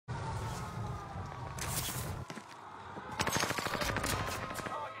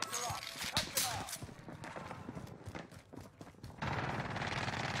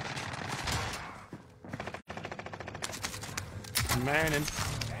Manning.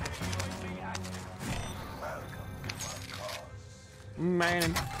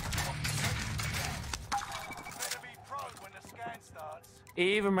 Manning.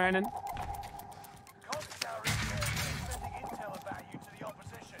 Even Manning.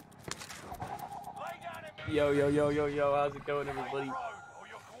 Yo, yo, yo, yo, yo, how's it going, everybody?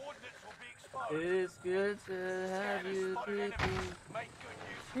 It's good to have you people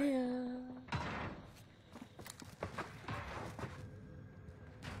here.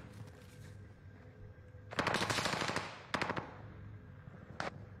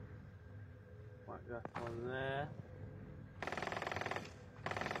 Right, that one there.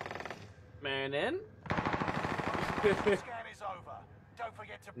 Man in. Scan is over. Don't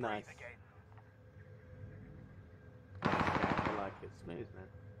forget to breathe again. I like it. Smooth,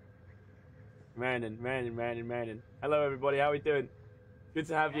 man. Manning. Hello, everybody. How we doing? Good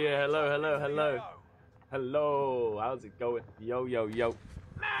to have you here. Hello. Hello. How's it going? Yo. Manning!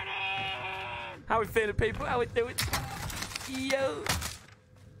 How we feeling, people? How we doing? Yo.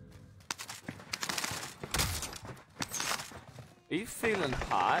 Are you feeling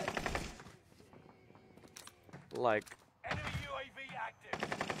hot? Like... Enemy UAV active.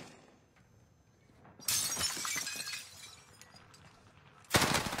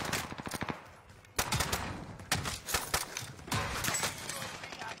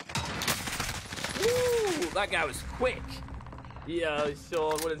 Woo! That guy was quick. Yo,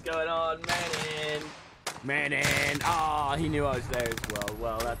 Sean, what is going on? Manning. Ah, he knew I was there as well.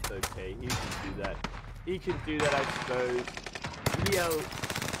 Well, that's okay. He can do that. He can do that, I suppose. Yo.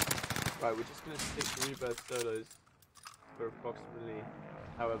 Right, we're just going to stick to rebirth solos for approximately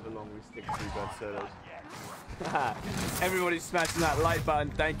however long we stick to rebirth solos. Everybody smashing that like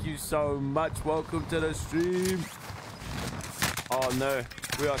button. Thank you so much. Welcome to the stream. Oh, no.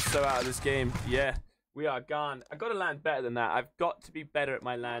 We are so out of this game. Yeah, we are gone. I've got to land better than that. I've got to be better at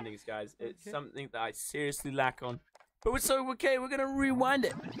my landings, guys. It's something that I seriously lack on. But it's so okay. We're going to rewind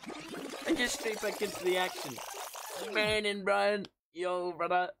it and get straight back into the action. Man and Brian. Yo,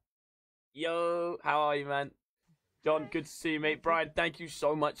 brother. Yo, how are you, man? John, good to see you, mate. Brian, thank you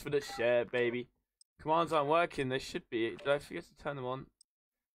so much for the share, baby. Commands aren't working. They should be. Did I forget to turn them on?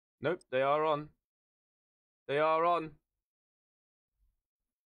 Nope, they are on. They are on.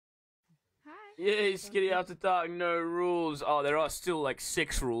 Hi. Yay, Skinny After Dark, no rules. Oh, there are still like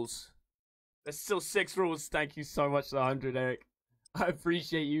 6 rules. There's still 6 rules. Thank you so much for the 100, Eric. I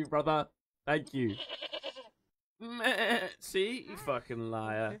appreciate you, brother. Thank you. See? You fucking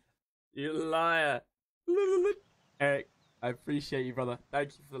liar. You liar. Eric, I appreciate you, brother.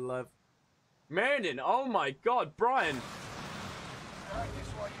 Thank you for the love. Manning, oh my god, Brian.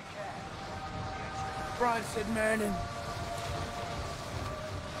 Brian said Manning.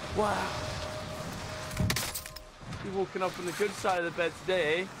 Wow. You walking up on the good side of the bed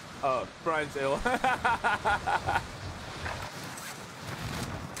today, eh? Oh, Brian's ill.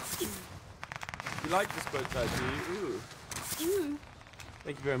 You like this bow tie, do you? Ooh.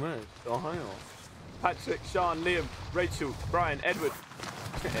 Thank you very much. Oh, hi all. Patrick, Sean, Liam, Rachel, Brian, Edward.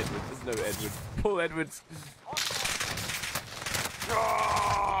 Edward, there's no Edward. Paul Edwards.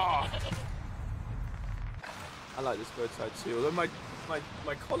 Oh! I like this bow tie too, although my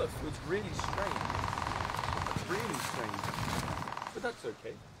collar feels really strange. Really strange. But that's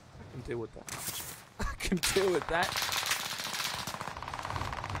okay. I can deal with that. I can deal with that.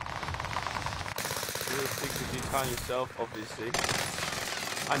 Real things you tie yourself, obviously.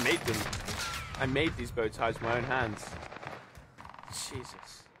 I made them. I made these bow ties with my own hands.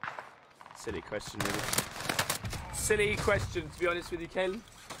 Jesus. Silly question, really. Silly question, to be honest with you, Kalen.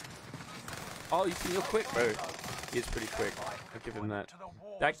 Oh, you think you're quick, bro? He is pretty quick. I'll give him that.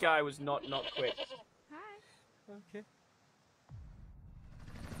 That guy was not quick. Hi. Okay.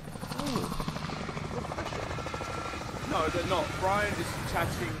 Ooh. No, they're not. Brian is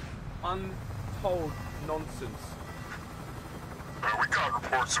chatting untold nonsense. We got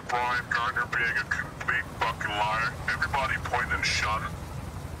reports of Brian Gardner being a complete fucking liar. Everybody pointing shun.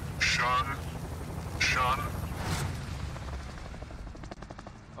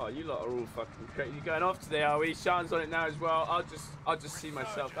 Oh, you lot are all fucking crazy. You going off today, are we? Sean's on it now as well. I'll just see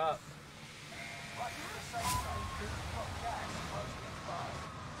myself out.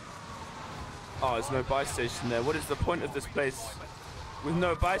 Oh, there's no buy station there. What is the point of this place with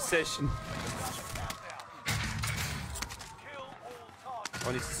no buy station?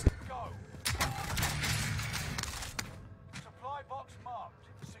 I need to see.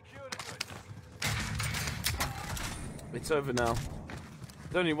 It's over now.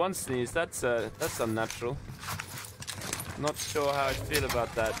 There's only one sneeze. That's unnatural. Not sure how I feel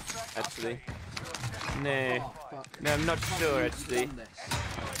about that, actually. Nah. No, I'm not sure actually.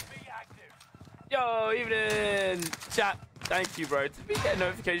 Yo, evening, chat. Thank you, bro. Did we get a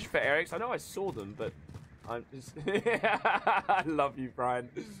notification for Eric's? I know I saw them, but I'm just. I love you, Brian.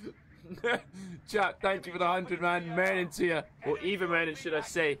 Chat, thank you for the 100, man. Man into you, or even man, should I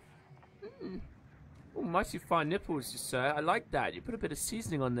say? Oh, mighty fine nipples, you sir. I like that. You put a bit of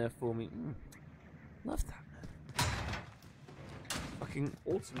seasoning on there for me. Love that, man. Fucking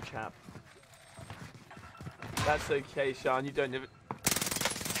awesome, chap. That's okay, Sean. You don't never.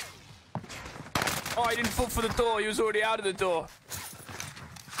 Oh, I didn't fall for the door. He was already out of the door.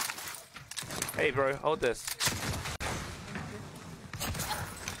 Hey, bro, hold this.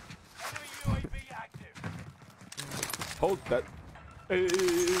 Hold that. Hey.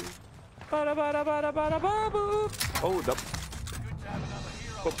 Hold up.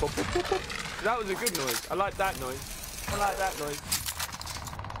 That was a good noise. I like that noise. I like that noise.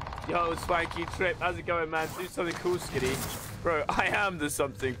 Yo, Swanky Trip. How's it going, man? Do something cool, Skitty. Bro, I am the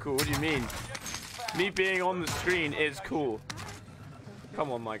something cool. What do you mean? Me being on the screen is cool.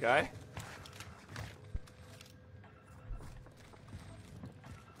 Come on, my guy.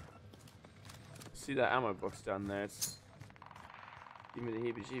 See that ammo box down there? It's... Give me the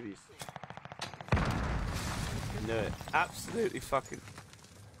heebie-jeebies. I knew it. Absolutely fucking...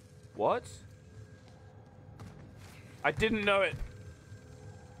 What? I didn't know it.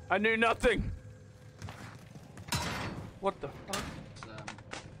 I knew nothing. What the fuck?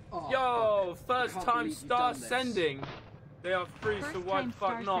 Yo, first time star sending. They are free, so why the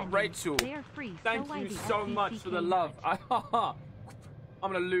fuck not? Rachel, thank you so much for the love. I'm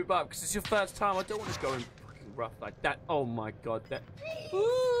gonna lube up because it's your first time. I don't want to go in fucking rough like that. Oh my god, that.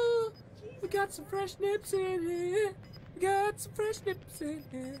 Ooh, we got some fresh nips in here. We got some fresh nips in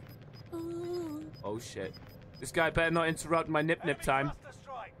here. Ooh. Oh shit. This guy better not interrupt my nip time.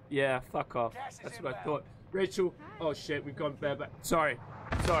 Yeah, fuck off. That's what I thought. Rachel, oh shit, we've gone bareback. Sorry.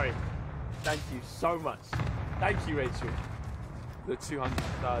 Sorry. Thank you so much. Thank you, Rachel. The 200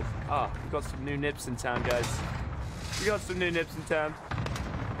 stars. Ah, we got some new nips in town, guys. We got some new nips in town.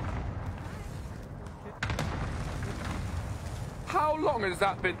 How long has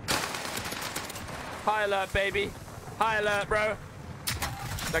that been? High alert, baby. High alert, bro.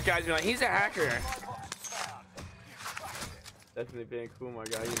 That guy's been like, he's a hacker. Definitely being cool, my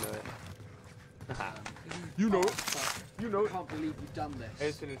guy. You know it. You know it. You know it. I can't believe you've done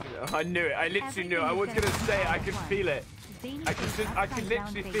this. I knew it. I literally knew it. I was going to say I could feel it. I could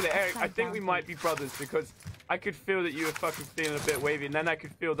literally feel it. Eric, I think we might be brothers because I could feel that you were fucking feeling a bit wavy, and then I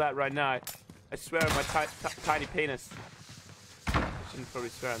could feel that right now. I swear on my tiny penis. I shouldn't probably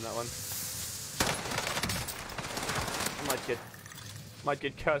swear on that one. I might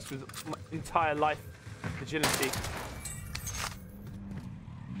get cursed with my entire life virginity.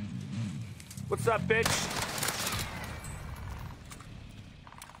 What's up, bitch?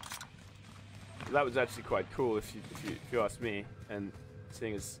 That was actually quite cool if you ask me, and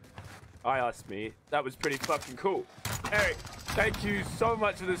seeing as I asked me, that was pretty fucking cool. Eric, thank you so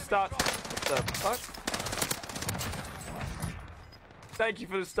much for the start. What the fuck? Thank you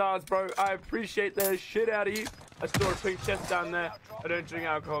for the stars, bro. I appreciate the shit out of you. I saw a pink chest down there. I don't drink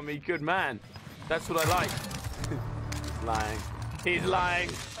alcohol, me. Good man. That's what I like. Lying. He's lying.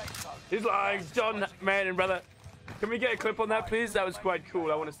 He's lying. John Manning, brother. Can we get a clip on that, please? That was quite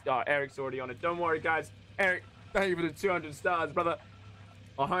cool. I want to start. Eric's already on it. Don't worry, guys. Eric, thank you for the 200 stars, brother.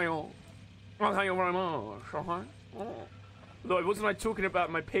 Oh, hang on. Oh, thank you very much. Lloyd, wasn't I talking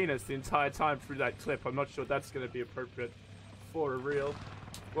about my penis the entire time through that clip? I'm not sure that's going to be appropriate for a reel.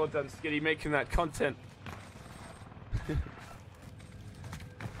 Well done, Skitty, making that content.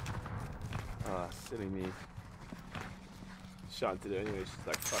 Ah, silly me. Shan't do it anyway. She's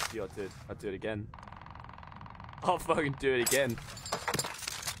like, fuck you, I'll do it again. I'll fucking do it again.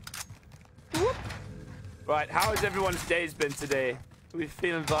 Whoop. Right, how has everyone's days been today? Are we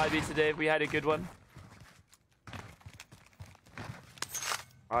feeling vibey today? Have we had a good one?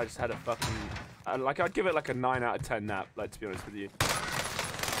 I just had a fucking... I'd give it like a 9 out of 10 nap, like, to be honest with you.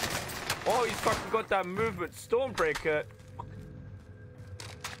 Oh, he's fucking got that movement. Stormbreaker.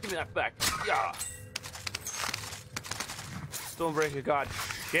 Give me that back. Yeah. Stormbreaker got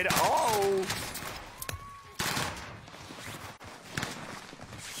shit. Oh!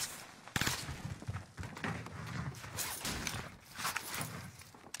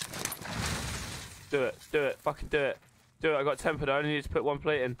 Do it. Do it. Fucking do it. Do it. I got tempered. I only need to put one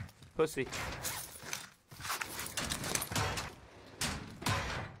plate in. Pussy.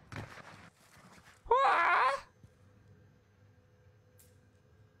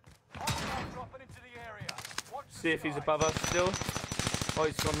 See if he's above us still. Oh,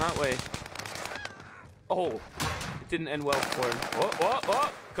 he's gone that way. Oh. didn't end well for him. Oh, oh,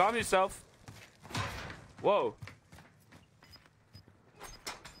 oh! Calm yourself. Whoa.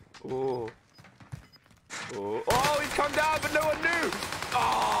 Oh. Oh, oh, he's come down, but no one knew.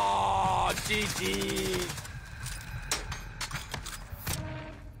 Oh, GG.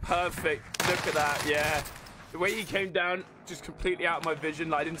 Perfect. Look at that. Yeah. The way he came down, just completely out of my vision.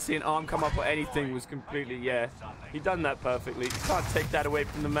 Like, I didn't see an arm come up or anything. Was completely, yeah. He done that perfectly. You can't take that away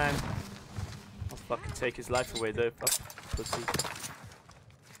from the man. I'll fucking take his life away, though. Fuck pussy.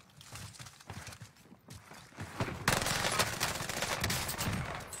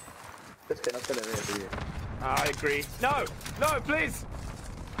 I agree. No! No, please!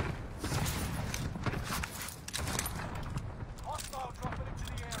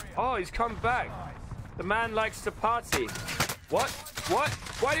 Oh, he's come back. The man likes to party. What? What?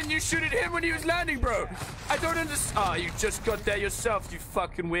 Why didn't you shoot at him when he was landing, bro? I don't understand. Oh, you just got there yourself, you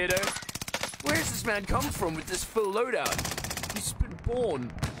fucking weirdo. Where's this man come from with this full loadout? He's been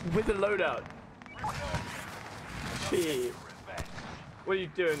born with a loadout. Gee. What are you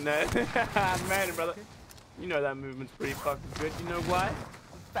doing there? Man, brother. You know that movement's pretty fucking good. You know why?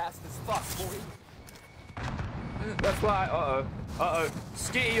 I'm fast as fuck, boy. That's why. Uh-oh. Uh-oh.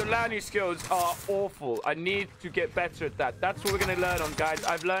 Skitty, your landing skills are awful. I need to get better at that. That's what we're going to learn on, guys.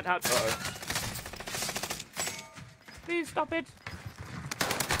 I've learned how to... Uh-oh. Please stop it.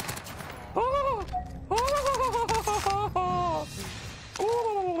 Oh! Oh!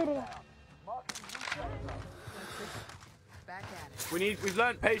 Oh! We've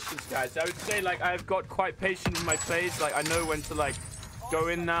learned patience, guys. I would say, like, I've got quite patient in my plays. Like, I know when to, like, go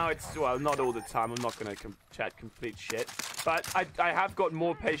in now. It's, well, not all the time. I'm not going to chat complete shit. But I have got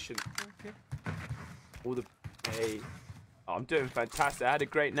more patience. All the... Hey. Oh, I'm doing fantastic. I had a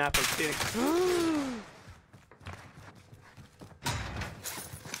great nap. I'm feeling...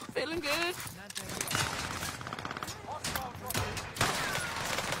 Feeling good.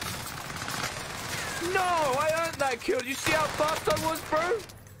 No, I earned that kill. You see how fast I was, bro?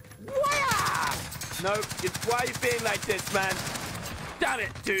 Wow! No, it's why you being like this, man. Damn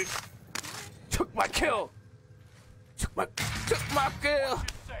it, dude. Took my kill. Took my kill.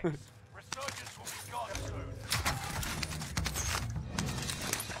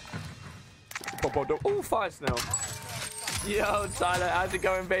 Oh, fire snail. Yo, Tyler, how's it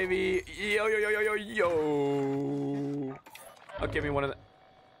going, baby? Yo, yo, yo, yo, yo, yo. Oh, give me one of the...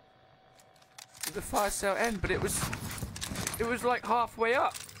 Did the fire sale end? But it was like halfway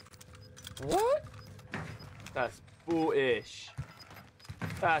up. What? That's bullish.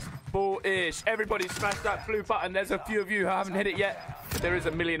 That's bullish. Everybody smash that blue button. There's a few of you who haven't hit it yet, but there is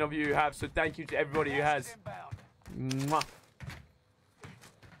a million of you who have, so thank you to everybody who has. Mwah.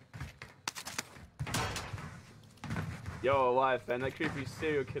 Yo, wife, and that creepy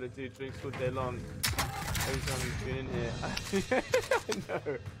serial killer dude drinks all day long. Every time he's been in here. I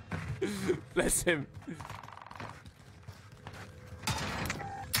know. Bless him.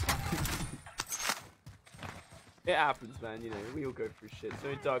 It happens, man. You know, we all go through shit. So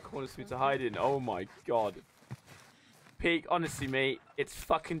many dark corners for me to hide in. Oh my god. Peak, honestly, mate, it's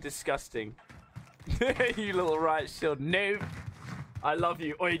fucking disgusting. You little riot shield noob. I love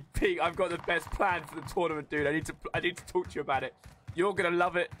you. Oi, Peak, I've got the best plan for the tournament, dude. I need to talk to you about it. You're gonna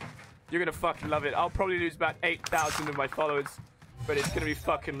love it. You're gonna fucking love it. I'll probably lose about 8,000 of my followers, but it's gonna be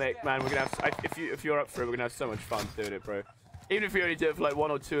fucking lit, man. We're gonna have, if you're up for it, we're gonna have so much fun doing it, bro. Even if we only do it for like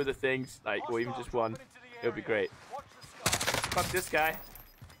 1 or 2 of the things, like, or even just one, it'll be great. Fuck this guy.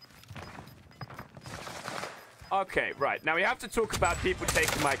 Okay, right. Now we have to talk about people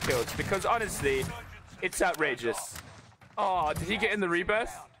taking my kills, because honestly, it's outrageous. Oh, did he get in the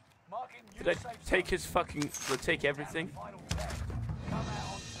rebirth? Did I take his fucking... Did I take everything?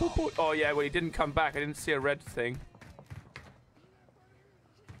 Oh, yeah, well, he didn't come back. I didn't see a red thing.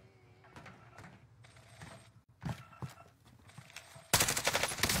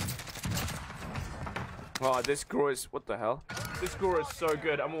 Oh, this score is... What the hell? This score is so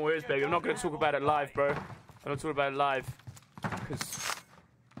good. I'm all ears, baby. I'm not going to talk about it live, bro. I'm not talking about it live. Because...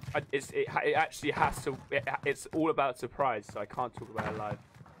 it actually has to... It's all about surprise, so I can't talk about it live.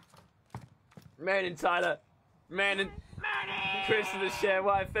 Man and Tyler. Man and... Chris with the share.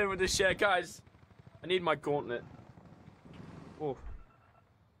 Why Finn with the share. Guys, I need my gauntlet. Oh.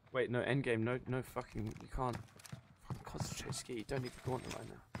 Wait, no, endgame. No fucking... You can't... Fucking concentrate, Ski. You don't need the gauntlet right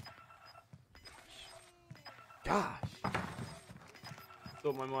now. Gosh.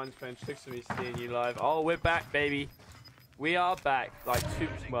 Thought my mind's playing tricks on me seeing you live. Oh, we're back, baby. We are back. Like,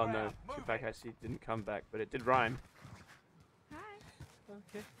 well, no. Tupac actually didn't come back, but it did rhyme. Hi.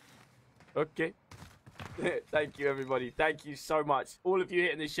 Okay. Okay. Thank you, everybody. Thank you so much. All of you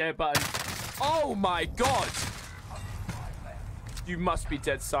hitting the share button. Oh, my God. You must be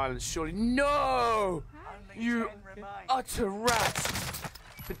dead silent, surely. No! Only You 10 remain. utter rat.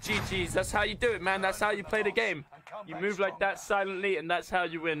 But GG's, that's how you do it, man. That's how you play the game. You move like that silently, and that's how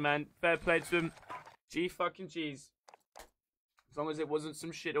you win, man. Fair play to him. G fucking G's. As long as it wasn't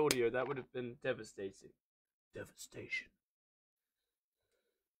some shit audio, that would have been devastating. Devastation.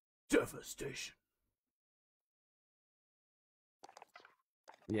 Devastation.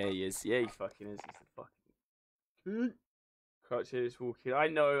 Yeah, he is. Yeah, he fucking is. He's the fucking... Crouch here is walking. I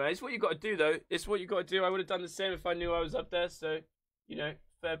know, man. It's what you got to do, though. It's what you got to do. I would have done the same if I knew I was up there, so... You know,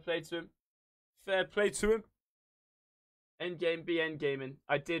 fair play to him. Fair play to him. Endgame be endgaming.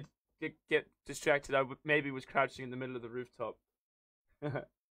 I did get distracted. I maybe was crouching in the middle of the rooftop.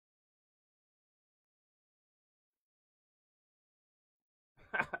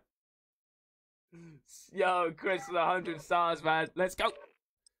 Yo, Chris with 100 stars, man. Let's go.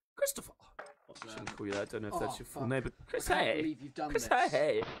 Christopher. I shouldn't call you that. I don't know if that's your full name, but Chris, hey. Chris,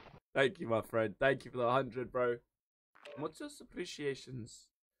 hey. Thank you, my friend. Thank you for the 100, bro. Muchas appreciations.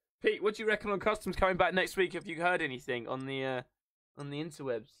 Pete, what do you reckon on customs coming back next week? Have you heard anything on the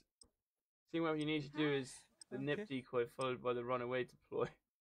interwebs? See, what you need to do is the nip decoy followed by the runaway deploy.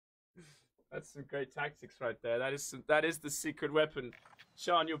 That's some great tactics right there. That is the secret weapon.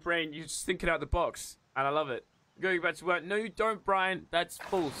 Sean, your brain, you're just thinking out the box, and I love it. Going back to work. No, you don't, Brian. That's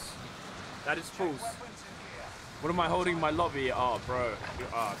false. That is false. What am I holding in my lobby? Oh, bro.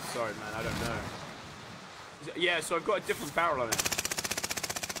 Oh, sorry, man. I don't know. Yeah, so I've got a different barrel on it.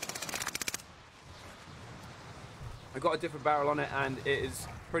 I've got a different barrel on it, and it is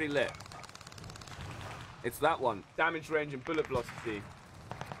pretty lit. It's that one. Damage range and bullet velocity.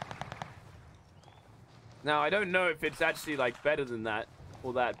 Now, I don't know if it's actually, like, better than that,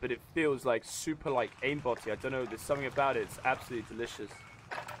 or that, but it feels, like, super, like, aimbotty. I don't know. There's something about it. It's absolutely delicious.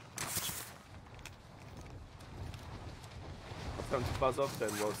 I'll tell him to buzz off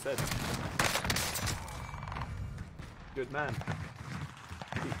then. Well said. Good man.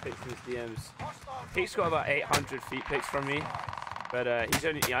 Feet pics in his DMs. Pete's got about 800 feet pics from me, but he's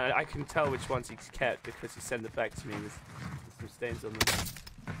only. I can tell which ones he's kept because he sent it back to me with some stains on them.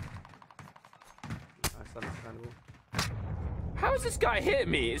 That's understandable. How is this guy hitting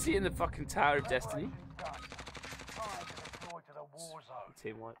me? Is he in the fucking Tower of Destiny?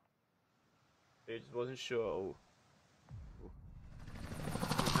 Team white. I just wasn't sure. Oh.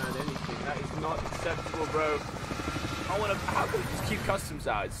 And anything. That is not acceptable, bro. How can we just keep customs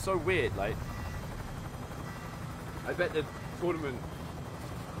out? It's so weird, like. I bet the tournament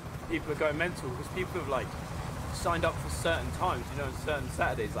people are going mental because people have, like, signed up for certain times, you know, certain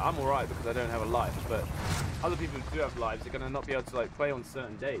Saturdays. Like, I'm alright because I don't have a life, but other people who do have lives are going to not be able to, like, play on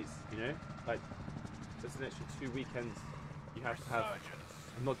certain days, you know? Like, there's an extra 2 weekends you have to have.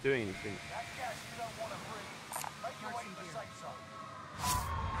 I'm not doing anything.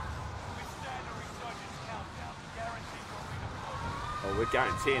 Oh, we're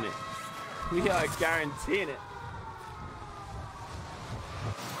guaranteeing it. We are guaranteeing it.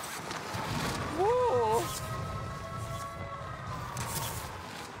 Whoa!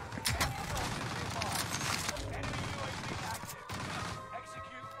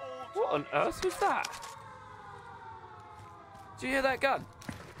 What on earth was that? Did you hear that gun?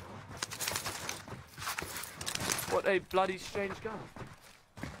 What a bloody strange gun.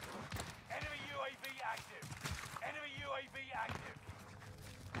 Enemy UAV active. Enemy UAV active.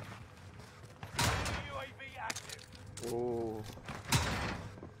 Enemy UAV active. Oh.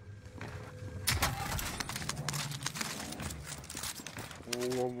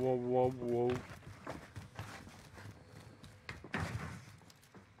 Whoa, whoa, whoa, whoa.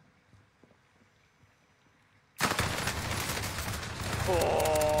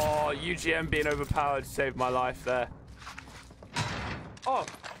 Oh, UGM being overpowered saved my life there. Oh,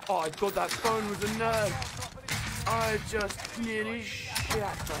 I thought that phone was a nerve. I just nearly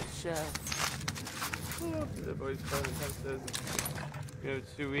shot myself. Oh, the boys' phone downstairs. You know,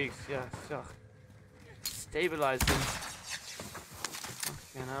 2 weeks, yeah, so. Stabilized him.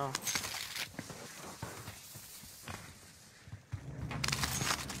 You know.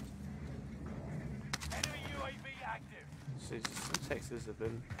 Enemy UAV active. So some Texas have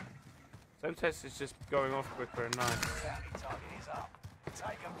been. Some Texas just going off quicker and nice. Bounty target is up.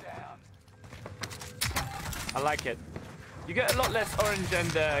 Take them down. I like it. You get a lot less orange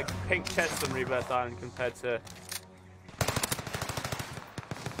and pink chests on Rebirth Island compared to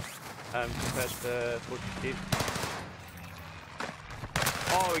Fortune.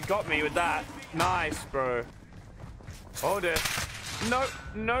 Oh, he got me with that. Nice, bro. Hold it. No,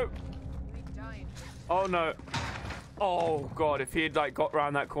 no. Oh no. Oh god, if he had like got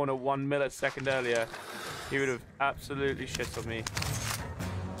around that corner 1 millisecond earlier, He would have absolutely shit on me.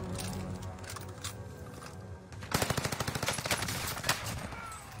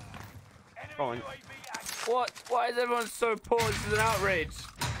 Oh, what? Why is everyone so poor? This is an outrage.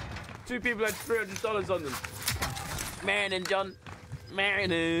 2 people had $300 on them. Marinin, John.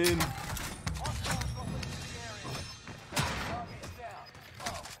 Marinin.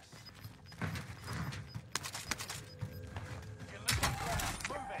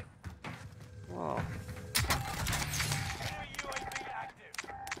 Oh.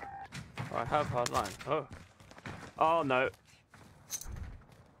 I have hardline. Oh. Oh no.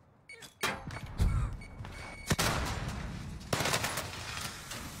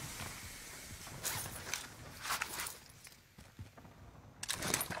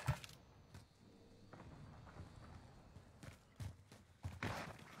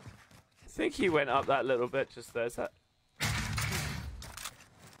 I think he went up that little bit just there. Is that?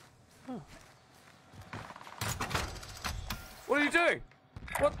 Oh. What are you doing?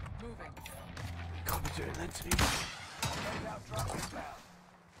 What? Moving. Can't be doing that to me.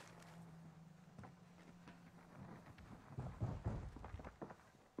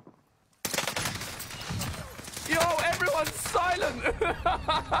 Yo, everyone's silent!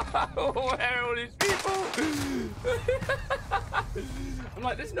 Where are all these people? I'm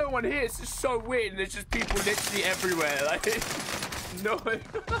like, there's no one here. It's just so weird. There's just people literally everywhere. Like, no.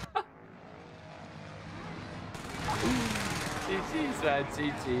 GG's, man.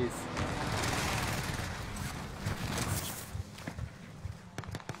 GG's.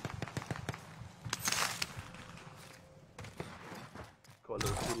 Got a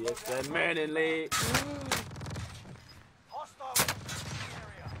little PDX there. Morning, Lee. Hostile in the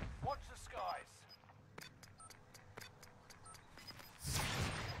area. Watch the skies.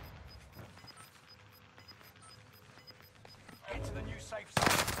 Get to the new safe zone.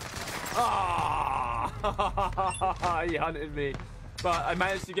 Ah! He hunted me, but I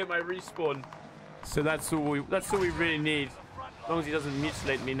managed to get my respawn. So that's all we really need. As long as he doesn't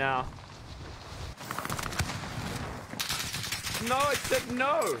mutilate me now. No, I said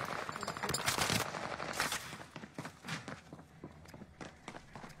no.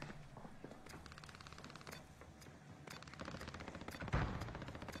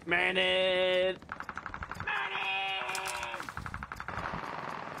 Man it.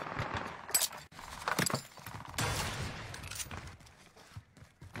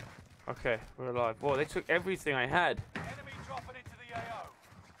 Okay, we're alive. Whoa, they took everything I had. Enemy dropping into the AO.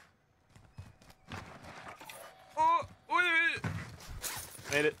 Oh, wait a minute.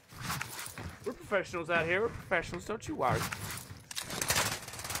 Made it. We're professionals out here. We're professionals. Don't you worry.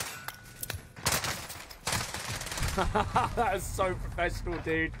 That's so professional,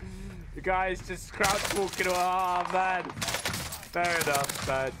 dude. The guy's just crouch walking. Oh, man. Fair enough,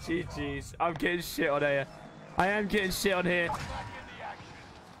 man. GG's. I'm getting shit on here. I am getting shit on here.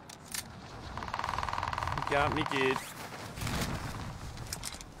 Got me good.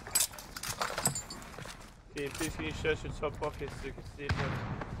 Okay, please can you search your top pockets so you can see if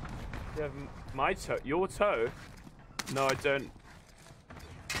you have my toe? Your toe? No, I don't.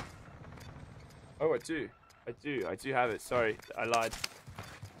 Oh, I do. I do have it. Sorry, I lied.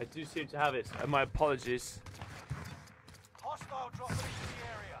 I do seem to have it. My apologies. Hostile dropping into the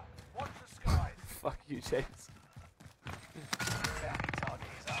area. Watch the skies. Fuck you, James.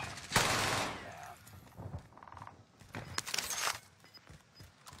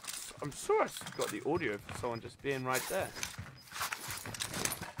 I'm sure I got the audio for someone just being right there.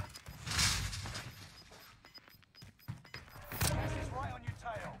 Gas is right on your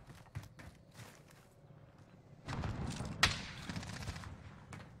tail.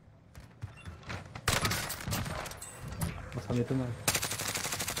 Masami itu mah.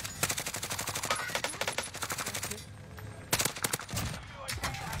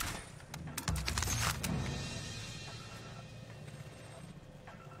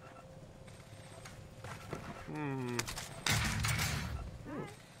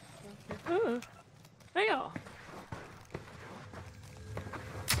 Hang on.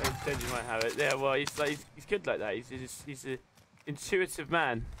 Said you might have it. Yeah, well, he's good like that. He's an intuitive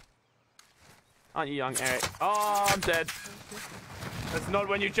man. Aren't you, young Eric? Oh, I'm dead. That's not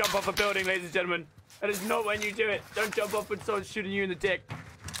when you jump off a building, ladies and gentlemen. That is not when you do it. Don't jump off when someone's shooting you in the dick.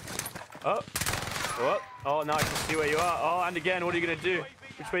 Oh. Oh. Oh, now I can see where you are. Oh, and again, what are you going to do?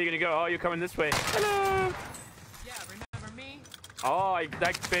 Which way are you going to go? Oh, you're coming this way. Hello. Yeah, remember me? Oh,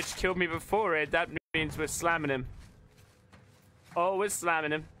 that bitch killed me before it. That means we're slamming him. Oh, we're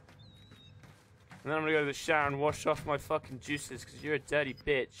slamming him. And then I'm going to go to the shower and wash off my fucking juices because you're a dirty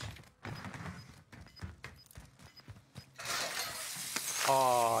bitch.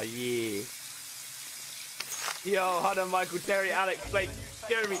 Oh, yeah. Yo, Hunter, Michael, Terry, Alex, Blake,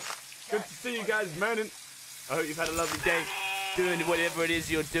 Jeremy. Good to see you guys, man. I hope you've had a lovely day doing whatever it is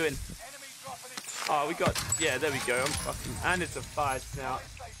you're doing. Oh, we got... Yeah, there we go. I'm fucking... And it's a 5 now.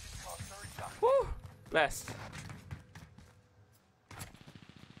 Woo! Blessed.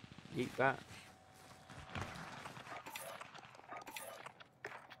 Eat that.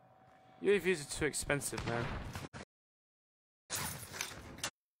 UAVs are too expensive, man.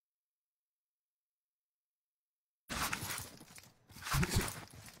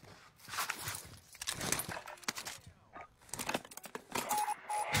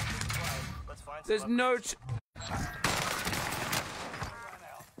 There's no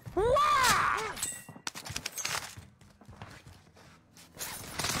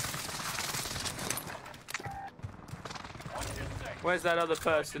Where's that other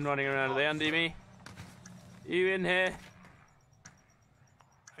person running around? Are they under me? You in here?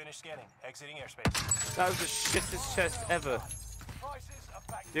 Finish scanning. Exiting airspace. That was the shittest chest ever.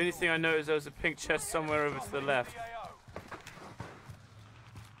 The only thing I know is there was a pink chest somewhere over to the left.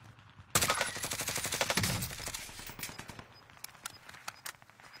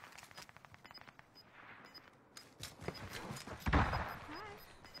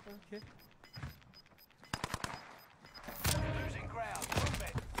 Okay. Losing ground.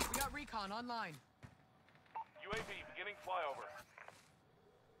 Movement. We got recon online. UAV beginning flyover.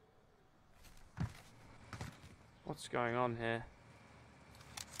 What's going on here?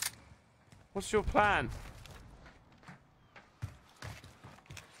 What's your plan?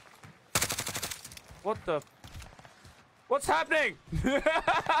 What the? What's happening?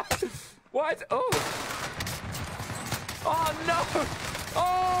 What? Oh! Oh no!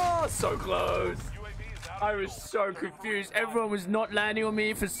 Oh, so close! I was so confused. Everyone was not landing on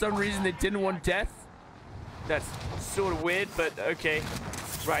me for some reason. They didn't want death. That's sort of weird, but okay.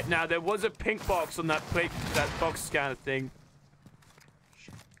 Right now, there was a pink box on that plate, that box scanner thing.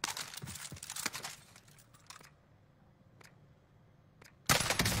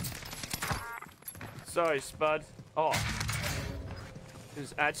 Sorry, Spud. Oh. It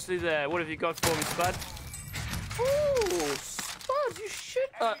was actually there. What have you got for me, Spud? Ooh, Spud, you should...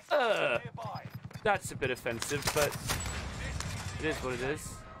 That's a bit offensive, but... It is what it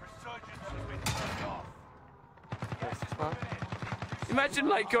is. Imagine,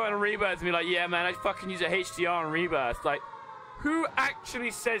 like, going on Rebirth and be like, yeah, man, I fucking use a HDR on Rebirth. Like, who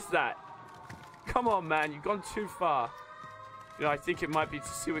actually says that? Come on, man, you've gone too far. You know, I think it might be to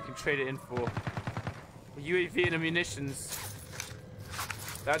see what we can trade it in for. UAV and munitions.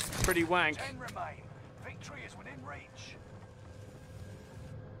 That's pretty wank. 10 remain. Victory is within reach.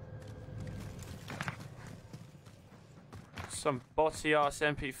 Some botty ass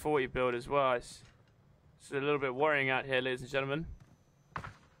MP40 build as well. It's a little bit worrying out here, ladies and gentlemen.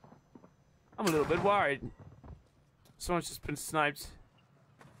 I'm a little bit worried. Someone's just been sniped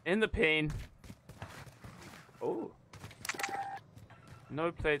in the pain. Oh,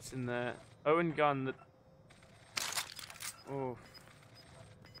 no plates in there. Owen gun. That. Oh.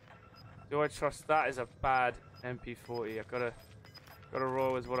 Do I trust that? Is a bad MP40. I gotta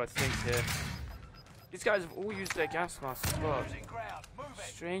roll with what I think here. These guys have all used their gas masks as well.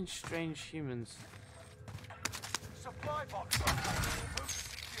 Strange humans. Supply box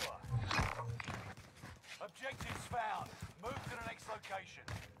secure. Objectives found. Move to the next location.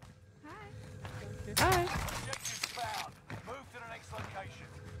 Hi. Objectives found. Move to the next location.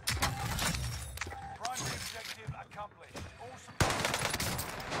 Primary objective accomplished. All support.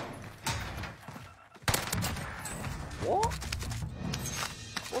 What?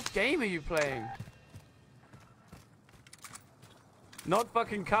 What game are you playing? Not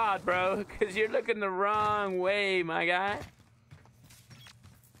fucking card, bro, because you're looking the wrong way, my guy.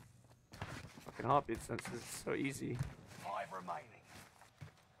 Fucking heartbeat sensors, it's so easy. 5 remaining.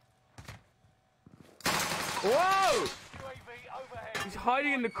 Whoa! UAV overhead. He's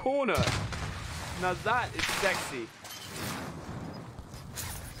hiding in the corner. Now that is sexy.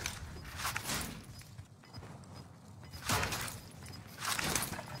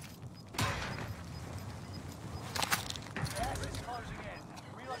 Gas is closing in.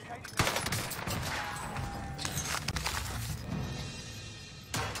 Relocating.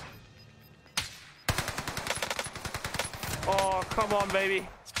 Oh, come on, baby.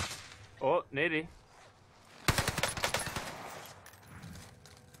 Oh, nearly.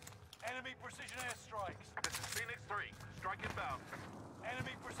 Enemy precision airstrikes. This is Phoenix 3. Strike inbound.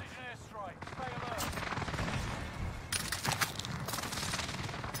 Enemy precision airstrike. Stay alert.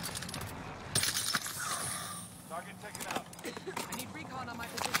 Target taken out. I need recon on my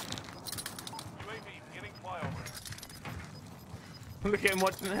position. UAV beginning flyover. Look at him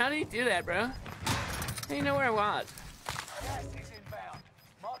watching. How do you do that, bro? You know where I was. Gas is inbound.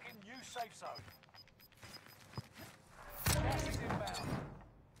 Marking new safe zone. Gas is inbound.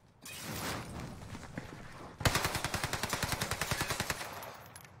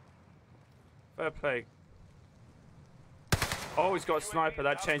 Fair play. Always got a sniper,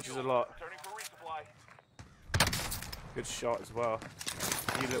 that changes a lot. Turning for resupply. Good shot as well.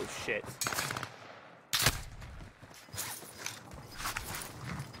 You little shit.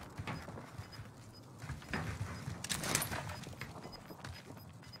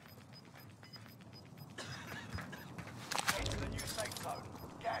 Into the new safe zone.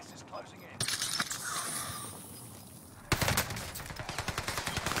 Gas is closing in.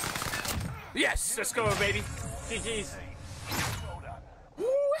 Yes, let's go, baby. GG's. Well done.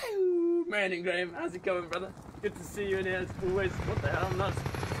 Woo! Man, Graham, how's it going, brother? Good to see you in here as always. What the hell? I'm not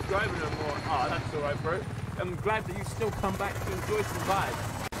subscribing no more. Oh, that's alright, bro. I'm glad that you still come back to enjoy some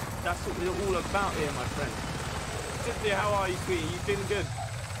vibes. That's what we're all about here, my friend. Cynthia, how are you, sweetie? You feeling good?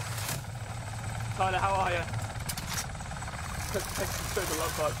 Tyler, how are you? Thank you for the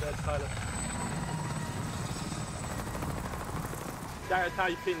love heart there, Tyler. Gareth, how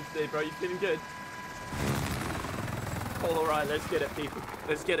you feeling today, bro? You feeling good? All right, let's get it, people.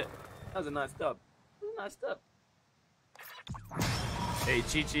 Let's get it. That was a nice dub. That was a nice dub. Hey,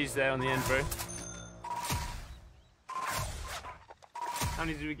 Chi-Chi's there on the end, bro. How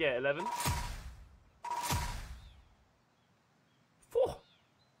many did we get? 11? 4.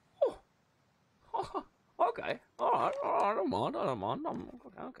 Oh. Okay. All right. I don't mind.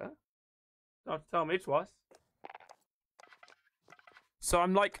 Okay. Don't have to tell me twice. So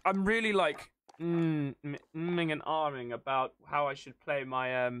I'm really like and ahhing about how I should play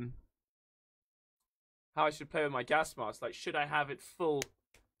my with my gas mask. Like, should I have it full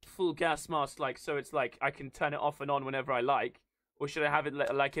gas mask, like, so it's like I can turn it off and on whenever I like, or should I have it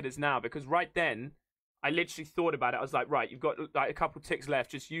like it is now? Because right then I literally thought about it. I was like, right, you've got like a couple ticks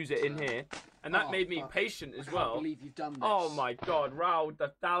left, just use it in here, and that made me patient as well. I can't believe you've done this. Oh my god, Raul,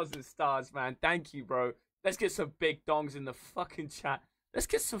 the 1,000 stars, man. Thank you, bro. Let's get some big dongs in the fucking chat. Let's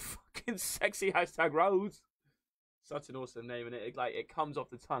get some fucking sexy hashtag Raoul's. Such an awesome name, and it comes off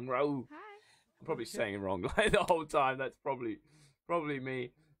the tongue, Raoul. Hi. I'm probably saying it wrong like the whole time. That's probably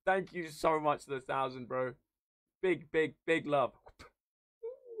me. Thank you so much for the 1,000, bro. Big love.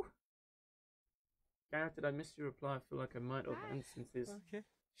 Gareth, did I miss your reply? I feel like I might have instances. Okay.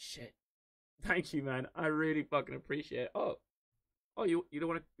 Shit. Thank you, man. I really fucking appreciate it. Oh, you don't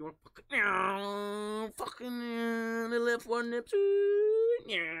want to fucking the left one nip.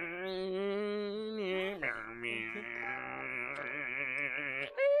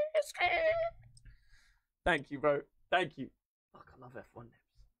 Thank you, bro. Thank you. Fuck, I love F1 nips.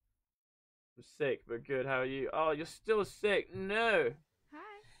 I'm sick, but good. How are you? Oh, you're still sick. No.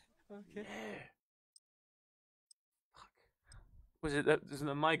 Hi. Okay. No. Fuck. Was it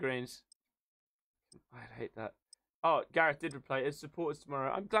the migraines? I hate that. Oh, Gareth did reply. It's supporters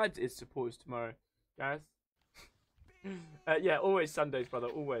tomorrow. I'm glad it's supporters tomorrow, Gareth. Yeah, always Sundays, brother.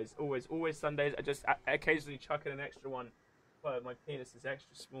 Always Sundays. I just occasionally chuck in an extra one. Well, my penis is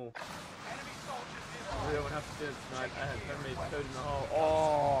extra small. I really don't have to do it tonight. I haven't made a toad in the hole.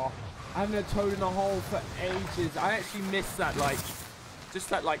 Oh, I haven't had a toad in the hole for ages. I actually miss that, like, just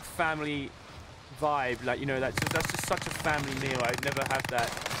that, like, family vibe. Like, you know, that's just such a family meal. I'd never have that.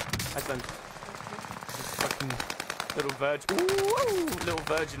 I've done just fucking little virgin. Ooh, little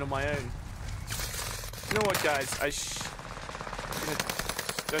virgin on my own. You know what, guys?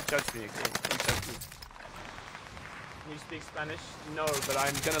 Don't judge me, okay? Don't judge me. Can you speak Spanish? No, but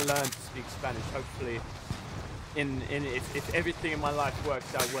I'm gonna learn to speak Spanish. Hopefully, if everything in my life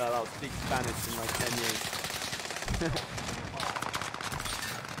works out well, I'll speak Spanish in like 10 years.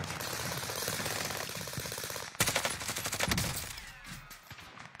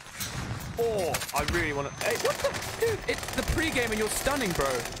 Oh, I really want to. Hey, what the dude? It's the pregame and you're stunning, bro.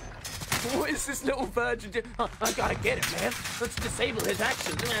 What is this little virgin doing? Oh, I gotta get it, man. Let's disable his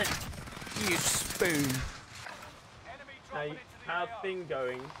actions. You spoon. Hey, how's the thing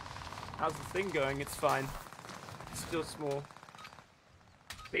going? How's the thing going? It's fine. It's still small.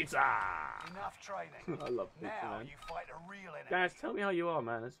 Pizza! Enough training. I love pizza, Now man. you fight a real enemy. Guys, tell me how you are,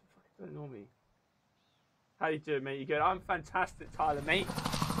 man. That's fucking don't ignore me. How you doing, mate? You good? I'm fantastic, Tyler, mate.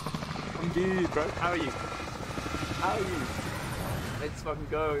 I'm good, bro. How are you? How are you? Let's fucking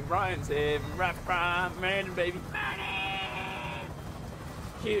go. Brian's here. Rap, man, baby.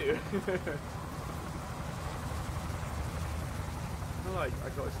 Cute. I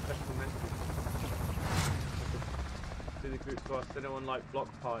got a special message to the group to ask anyone like Block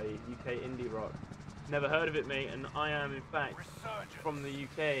Party, UK indie rock. Never heard of it, mate, and I am in fact from the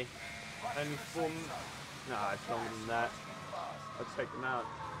UK. Only Nah, it's longer than that. I'll take them out.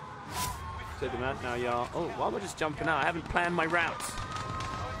 Take them out now, y'all. Oh, why am I just jumping out? I haven't planned my routes.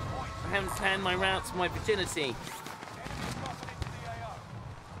 I haven't planned my routes for my virginity.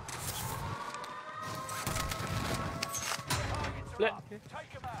 Flip.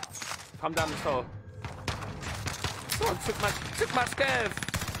 Come down this hole. Someone took my scav.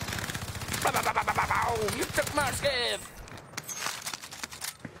 You took my scav.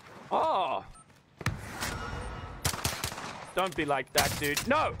 Oh. Don't be like that, dude.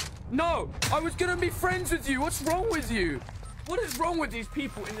 No! No! I was gonna be friends with you! What's wrong with you? What is wrong with these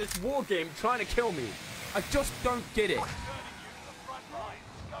people in this war game trying to kill me? I just don't get it.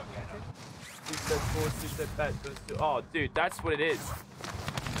 Oh, dude, that's what it is.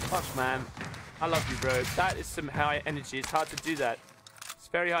 Fuck, man. I love you, bro. That is some high energy. It's hard to do that. It's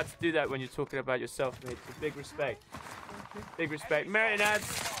very hard to do that when you're talking about yourself, mate. So big respect. Big respect.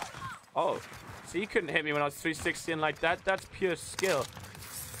 Marionettes! Oh. So you couldn't hit me when I was 360 like that. That's pure skill.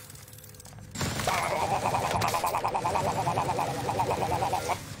 I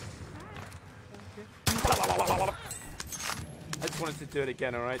just wanted to do it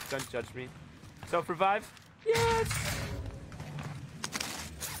again, alright? Don't judge me. Self-revive? Yes!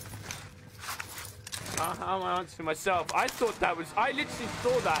 How am I answering myself? I thought that was... I literally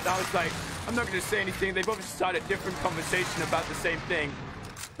saw that and I was like, I'm not going to say anything. They've obviously started a different conversation about the same thing.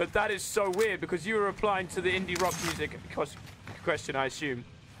 But that is so weird because you were replying to the indie rock music question, I assume.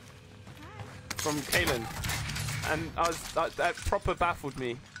 From Kaylin. And I was... that proper baffled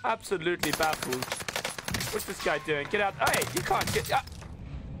me. Absolutely baffled. What's this guy doing? Get out. Hey, you can't get...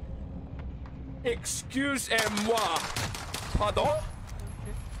 Excuse-moi. Pardon?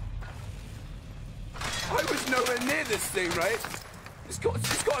 I was nowhere near this thing, right? It's got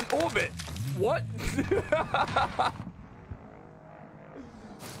an orbit. What?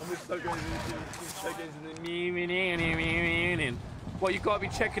 I'm just so good. Well, you gotta be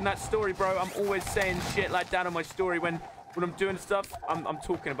checking that story, bro. I'm always saying shit like that on my story when I'm doing stuff. I'm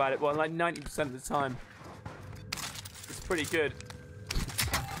talking about it. Well, like 90% of the time. It's pretty good.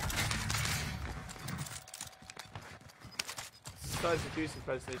 Besides the Goose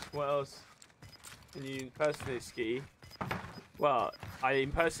impersonation, what else can you impersonate, Ski? Well, I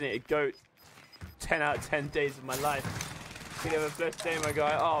impersonated Goat 10 out of 10 days of my life. Can you have a blessed day, my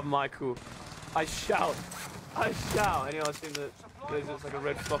guy? Oh, Michael. I shout. I shout. Anyone else think that there's just like a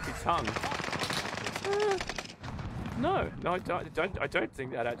red floppy tongue? No, I don't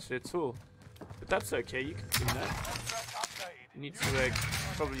think that actually at all. But that's okay. You can do that. You need to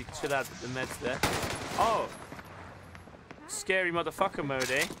probably chill out with the meds there. Oh. Scary motherfucker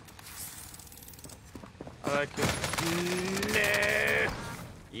mode, eh? I like it. No.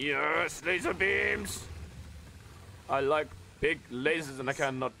 Yes, laser beams. I like big lasers and I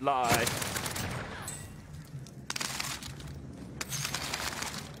cannot lie.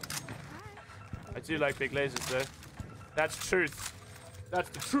 I do like big lasers though. That's truth. That's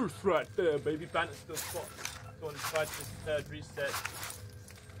the truth right there, baby. Bannister spot. Go on, try this third reset.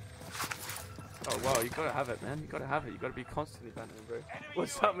 Oh wow, you gotta have it, man. You gotta have it. You gotta be constantly banning, bro.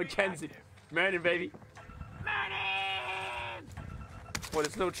 What's up, Mackenzie? Morning, baby. Morning! What,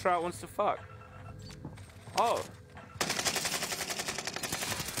 this little trout wants to fuck? Oh.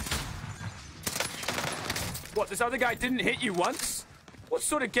 What, this other guy didn't hit you once? What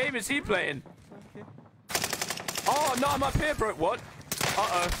sort of game is he playing? Oh, no, I'm up here, bro. What?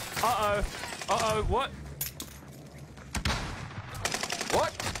 Uh-oh. Uh-oh. Uh-oh. What?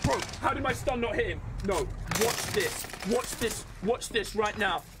 What? Bro, how did my stun not hit him? No. Watch this. Watch this. Watch this right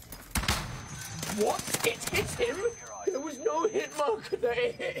now. What? It hit him? There was no hit marker that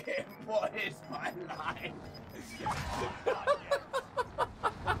it hit him. What is my line?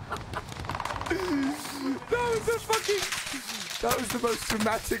 That was the most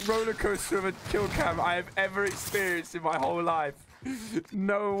dramatic roller coaster of a kill cam I have ever experienced in my whole life.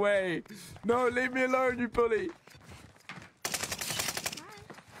 No way. No, leave me alone, you bully.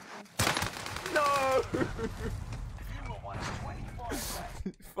 No.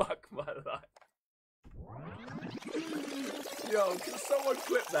 Fuck my life. Yo, can someone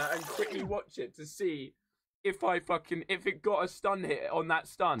clip that and quickly watch it to see if it got a stun hit on that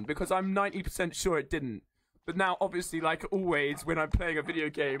stun? Because I'm 90% sure it didn't. But now, obviously, like always, when I'm playing a video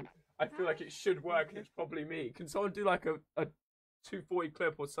game, I feel like it should work and it's probably me. Can someone do like a 240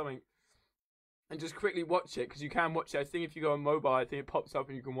 clip or something and just quickly watch it? Because you can watch it. I think if you go on mobile, I think it pops up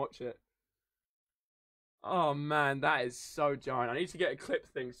and you can watch it. Oh man, that is so giant. I need to get a clip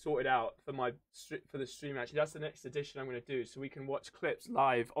thing sorted out for the stream. Actually, that's the next edition I'm going to do, so we can watch clips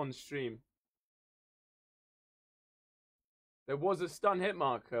live on stream. There was a stun hit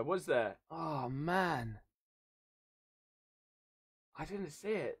marker, was there? Oh man. I didn't see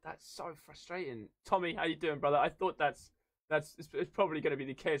it. That's so frustrating. Tommy, how you doing, brother? I thought it's probably going to be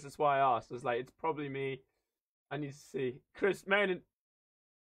the case. That's why I asked. I was like, it's probably me. I need to see. Chris, man,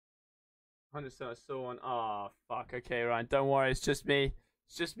 100% I saw one. Oh, fuck. Okay, Ryan, don't worry. It's just me.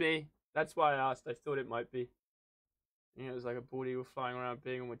 It's just me. That's why I asked. I thought it might be. You know, it was like a bald eagle flying around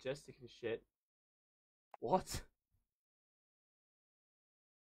being all majestic and shit. What?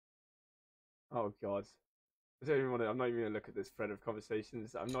 Oh, God. I don't even want to. I'm not even going to look at this thread of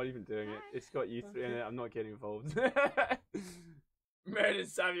conversations. I'm not even doing it. It's got you three in it. I'm not getting involved. Meredith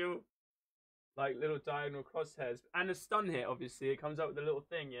Samuel. Like little diagonal crosshairs. And a stun hit, obviously. It comes up with a little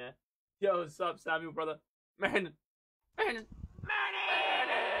thing, yeah? Yo, what's up, Samuel, brother? Man.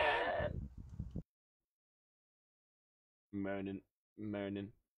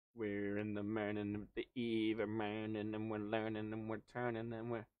 Morning. We're in the morning of the eve of morning, and we're learning, and we're turning, and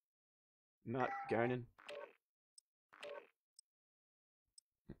we're not gurning.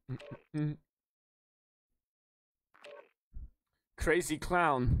 Crazy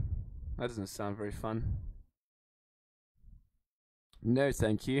clown. That doesn't sound very fun. No,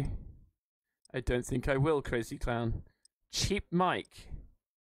 thank you. I don't think I will, crazy clown. Cheap mic.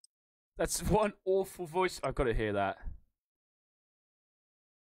 That's one awful voice. I've got to hear that.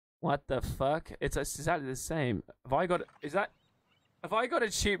 What the fuck? It's exactly the same. Have I got a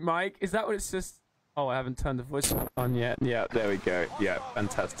cheap mic? Is that what it's just? Oh, I haven't turned the voice on yet. Yeah, there we go. Yeah,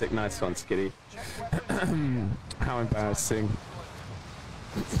 fantastic. Nice one, Skitty. How embarrassing.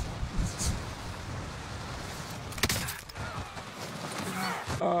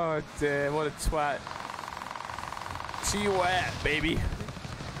 Oh dear, what a twat. T-Wat, baby.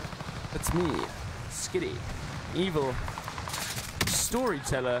 That's me, Skitty. Evil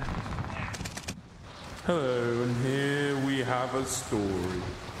storyteller. Hello, and here we have a story.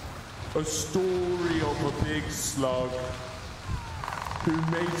 A story of a big slug who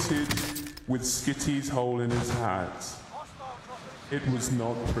mated with Skitty's hole in his hat. It was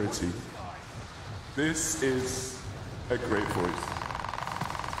not pretty. This is a great voice.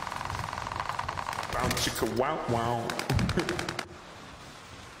 Bow chicka wow wow.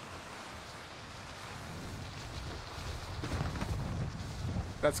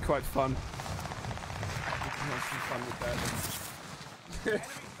 That's quite fun. We can have some fun with that.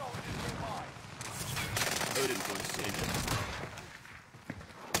 Odin's going to save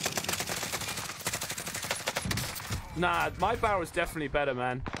it. Nah, my barrel's definitely better,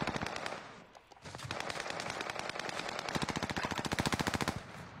 man.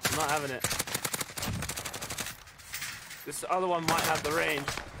 I'm not having it. This other one might have the range.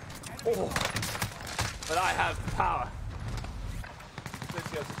 Oh, but I have power.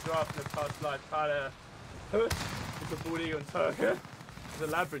 Especially as a giraffe in the past life. Power. It's a bald eagle and tiger. It's a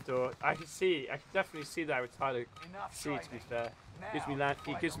Labrador. I can definitely see that retired. See, to be fair,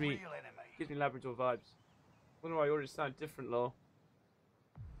 he gives me Labrador vibes. I wonder why my audio sound different, lol.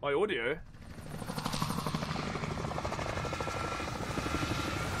 My audio?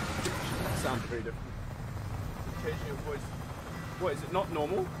 Sounds pretty different. Occasional voice. What, is it not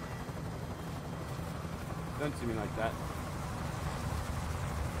normal? Don't do me like that.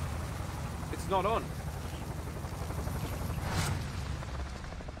 It's not on.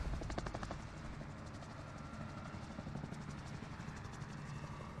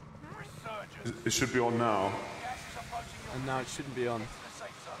 It should be on now. And now it shouldn't be on.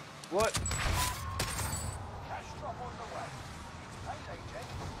 What?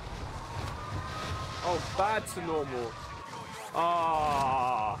 Oh, bad to normal.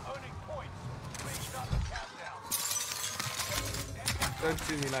 Ah. Don't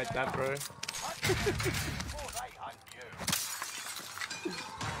do me like that, bro.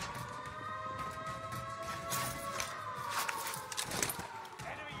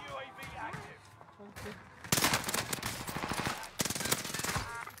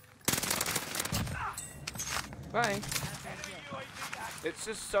 Bye. It's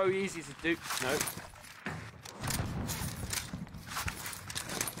just so easy to do. No.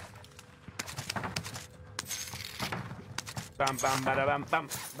 Bam bam bada bam bam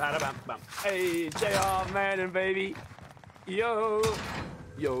bada bam bam. Hey, JR man and baby. Yo.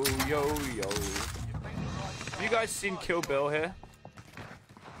 Yo yo yo. Have you guys seen Kill Bill here?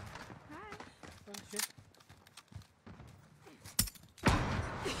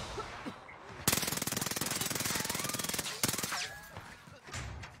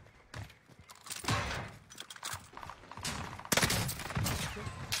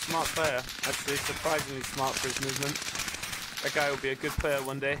 Smart player, actually, surprisingly smart for his movement. That guy will be a good player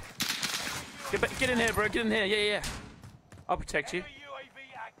one day. Get in here, bro. Get in here. Yeah. I'll protect you.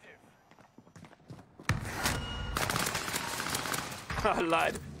 I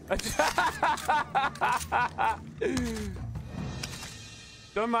lied.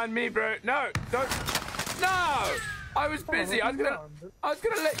 Don't mind me, bro. No, don't. No! I was busy. I was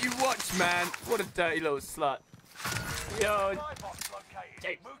gonna let you watch, man. What a dirty little slut. Yo.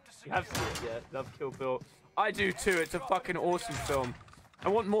 You have seen it, yeah. Love Kill Bill. I do too. It's a fucking awesome film. I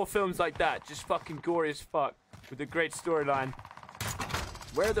want more films like that. Just fucking gory as fuck. With a great storyline.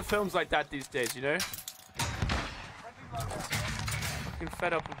 Where are the films like that these days, you know? Fucking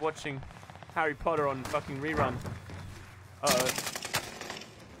fed up of watching Harry Potter on fucking rerun. Uh-oh.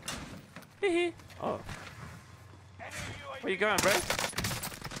 Hee oh. Where you going, bro?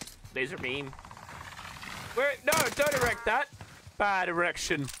 Laser beam. Where? No, don't erect that. Bad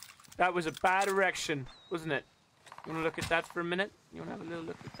erection. That was a bad erection, wasn't it? You wanna look at that for a minute? You wanna have a little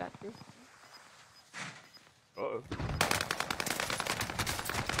look at that, bro? Uh-oh.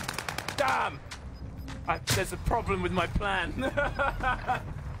 Damn! There's a problem with my plan. That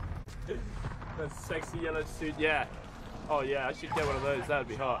sexy yellow suit, yeah. Oh yeah, I should get one of those. That would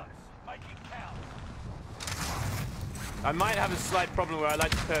be hot. I might have a slight problem where I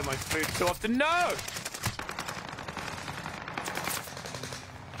like to play with my food so often. No!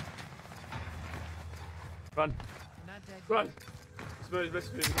 Run. Run! I suppose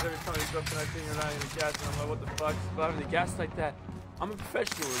best because every time he's dropping that thing around in the gas and I'm like, what the fuck? Is driving the gas like that? I'm a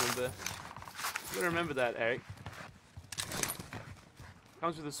professional, remember? You gotta remember that, Eric.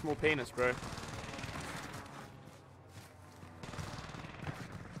 Comes with a small penis, bro.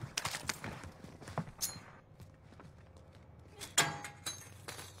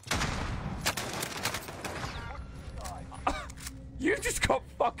 You just got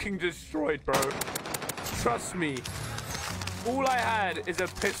fucking destroyed, bro. Trust me. All I had is a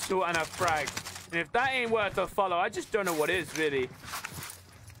pistol and a frag. And if that ain't worth a follow, I just don't know what is, really.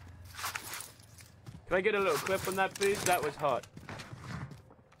 Can I get a little clip on that, please? That was hot.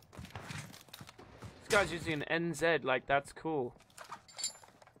 This guy's using an NZ, like, that's cool.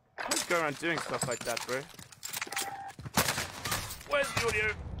 I just go around doing stuff like that, bro. Where's the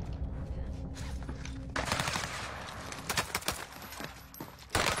audio?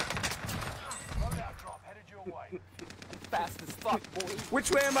 Fast as fuck, boy.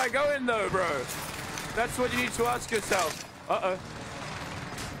 Which way am I going, though, bro? That's what you need to ask yourself. Uh-oh.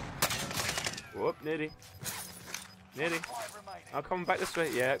 Whoop, nearly. Nearly. I'll come back this way.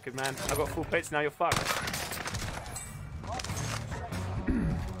 Yeah, good man. I've got full plates now, you're fucked. You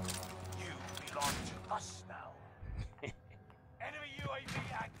belong to us now. Enemy UAV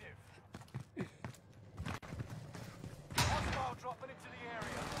active. Hostile dropping into the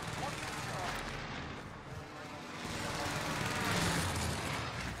area. Watch the sky.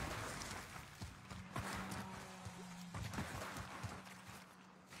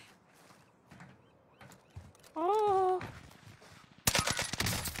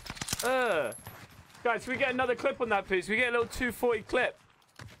 Oh. Guys, can we get another clip on that, please? We get a little 240 clip.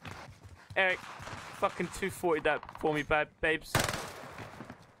 Eric, fucking 240 that for me, babes.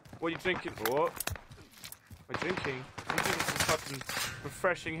 What are you drinking? Oh. What am I drinking? I'm drinking some fucking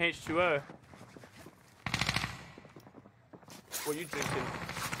refreshing H2O. What are you drinking?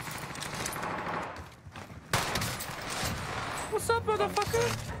 What's up, motherfucker?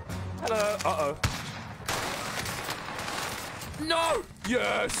 Hello. Uh-oh. No!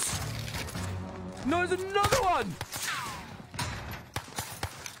 Yes! No, there's another one!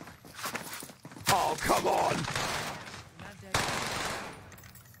 Oh, come on!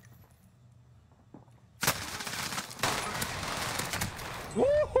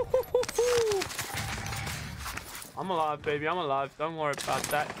 Woo-hoo-hoo-hoo-hoo! I'm alive, baby. I'm alive. Don't worry about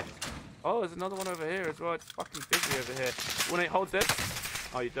that. Oh, there's another one over here as well. It's fucking busy over here. Wanna hold this?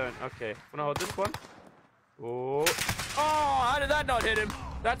 Oh, you don't. Okay. Wanna hold this one? Oh. Oh, how did that not hit him?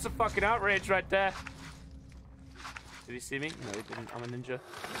 That's a fucking outrage right there. Did he see me? No, he didn't. I'm a ninja.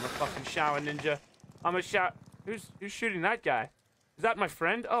 I'm a fucking shower ninja. I'm a shower... Who's shooting that guy? Is that my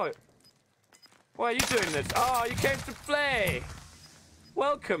friend? Oh. Why are you doing this? Oh, you came to play.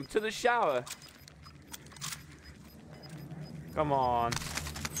 Welcome to the shower. Come on.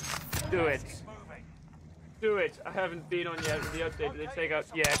 Do it. Do it. I haven't been on yet with the update. Did they take out...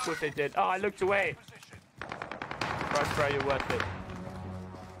 Yeah, of course they did. Oh, I looked away. Right, bro, you're worth it.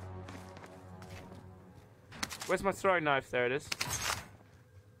 Where's my throwing knife? There it is.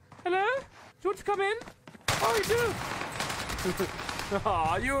 Hello? Do you want to come in? Oh, you do.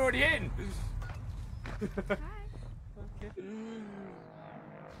 Oh, you're already in. Hi. Okay.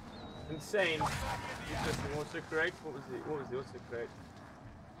 Insane. Interesting. Autocorrect. What was the autocorrect?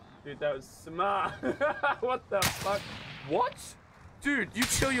 Dude, that was Samar. What the fuck? What? Dude, you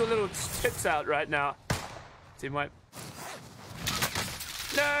chill your little tits out right now. See my...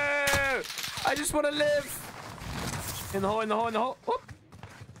 I just want to live. In the hole, in the hole, in the hole. Whoop.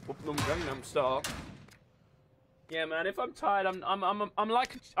 Whoop, Gangnam Style. Yeah, man. If I'm tired, I'm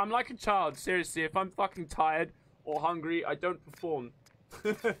like a child. Seriously, if I'm fucking tired or hungry, I don't perform.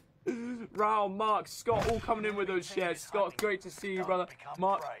 Raul, Mark, Scott, all coming in with those shares. Scott, great to see you, brother.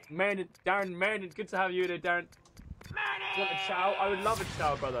 Mark, Marion, Darren, Marion, good to have you there, Darren. You want a chow? I would love a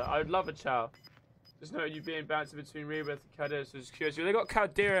chow, brother. I would love a chow. Just know you being bouncing between Rebirth and Caldera, so just curious. They got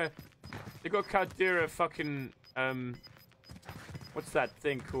Caldera. They got Caldera fucking what's that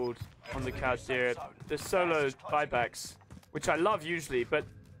thing called on the Caldera? The solo buybacks, which I love usually, but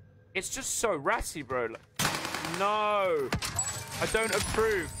it's just so ratty, bro. Like, no, I don't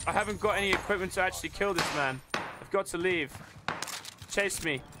approve. I haven't got any equipment to actually kill this man. I've got to leave. Chase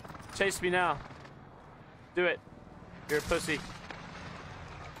me. Chase me now. Do it. You're a pussy.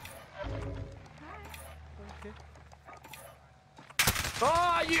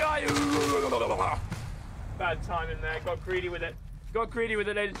 Oh, yeah. Bad timing there. Got greedy with it. Got greedy with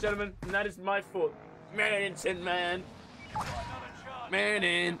it, ladies and gentlemen. And that is my fault. Man, man. Man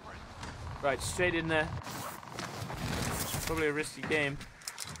in. Right, straight in there. Probably a risky game.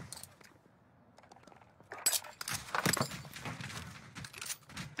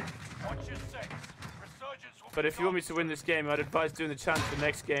 But if you want me to win this game, I'd advise doing the challenge for the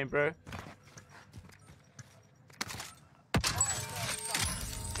next game, bro.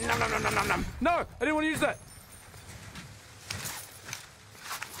 Nom, nom, nom, nom, nom, nom. No, I didn't want to use that.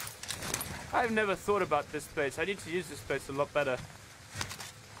 I've never thought about this place. I need to use this place a lot better.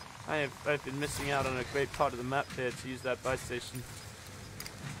 I've been missing out on a great part of the map here to use that buy station.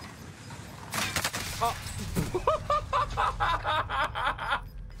 Oh.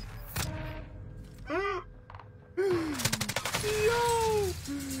 Yo!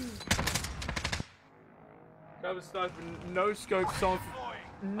 That was sniper. No scope someone.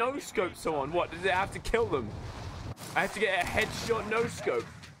 No scope someone. What? Did it have to kill them? I have to get a headshot no scope.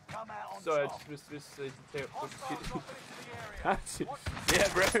 Sorry, I just missed yeah,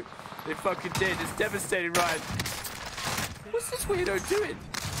 bro. They fucking did. It's devastating, Ryan. What's this weirdo doing?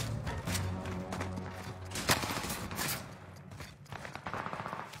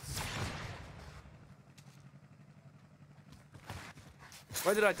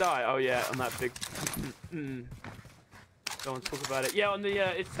 Where did I die? Oh yeah, on that big. Don't want to talk about it. Yeah, on the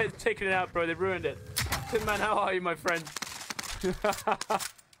it's taking it out, bro. They ruined it. Tin Man, how are you, my friend?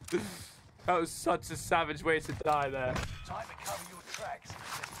 That was such a savage way to die there. Time to cover your tracks.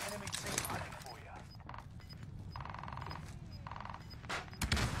 There's enemy team hunting for you.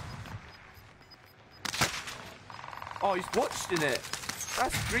 Oh, he's watched in it.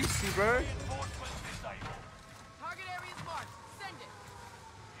 That's greasy, bro. Target area is marked. Send it.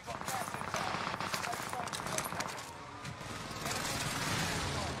 You got gas inside.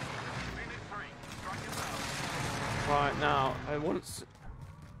 Right now, I want to...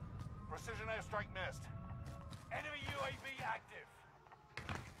 Precision airstrike missed. Enemy UAV active.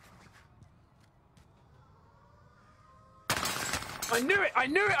 I knew it! I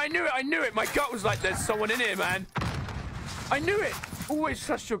knew it! I knew it! I knew it! My gut was like, there's someone in here, man. I knew it! Always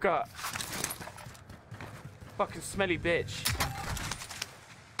trust your gut. Fucking smelly bitch.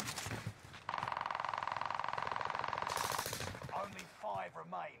 Only 5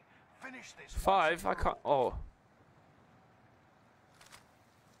 remain. Finish this. 5? I can't... Oh.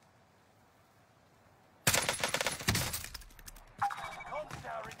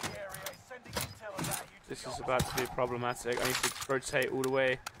 This is about to be problematic. I need to rotate all the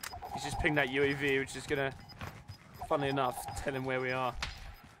way. He's just pinged that UAV, which is gonna, funnily enough, tell him where we are.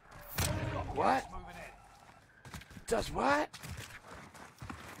 What? Does what?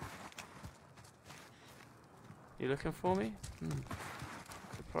 You looking for me?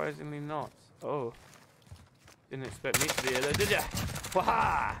 Surprisingly not. Oh. Didn't expect me to be here though, did ya?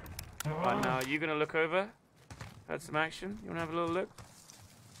 Waha! Right now, you gonna look over? Had some action? You wanna have a little look?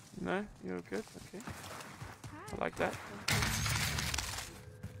 No? You're good? Okay. I like that.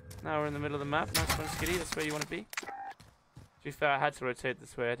 Now we're in the middle of the map. Nice one, Skitty. That's where you want to be. To be fair, I had to rotate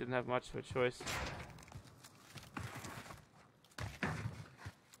this way. I didn't have much of a choice.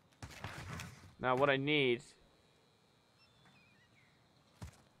 Now what I need...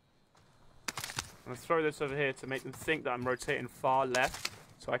 I'm going to throw this over here to make them think that I'm rotating far left.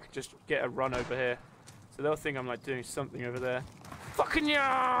 So I could just get a run over here. So they'll think I'm like doing something over there. Fucking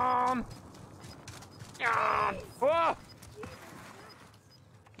yawn! Yawn! Oh!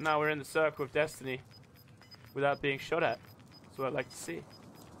 Now we're in the circle of destiny without being shot at. That's what I'd like to see.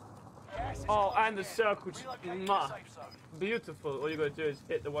 Oh, and the circle. Beautiful. All you gotta do is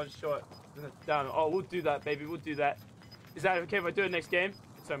hit the one shot down. Oh, we'll do that, baby. We'll do that. Is that okay if I do it next game?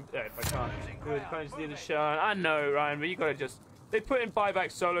 So, yeah, if I can't. Good, punch in the shot. I know, Ryan, but you gotta just. They put in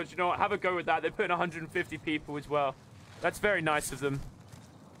buyback solos. You know what? Have a go with that. They put in 150 people as well. That's very nice of them.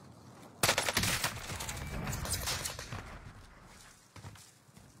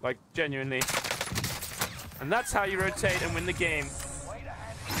 Like, genuinely. And that's how you rotate and win the game.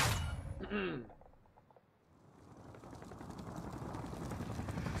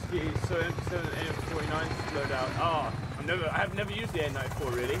 So MP7 and AM49 slowed out. Oh, I have never used the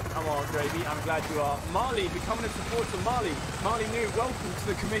A94 really. I'm all gravy. I'm glad you are. Marley, becoming a supporter. Marley New, welcome to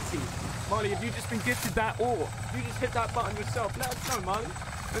the committee. Marley, have you just been gifted that ore? You just hit that button yourself. Let us know, Marley.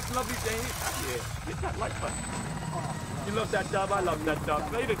 It's lovely day. Yeah, hit that like button. Oh, you love that dub? I love that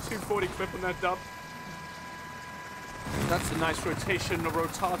dub. Made a 240 clip on that dub. That's a nice rotation, a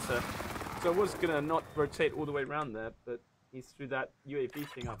rotator. So I was gonna not rotate all the way around there, but he threw that UAV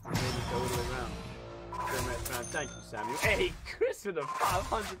thing up and made it go all the way around. Thank you, Samuel. Hey, Chris with a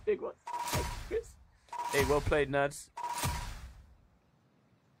 500 big one. Hey, Chris. Hey, well played, nerds.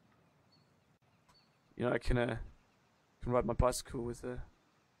 You know, I can ride my bicycle with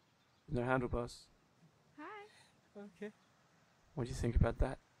no handlebars. Hi. Okay. What do you think about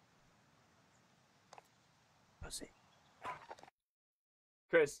that? Pussy.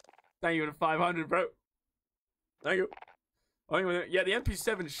 Chris, thank you for the 500, bro. Thank you. Yeah, the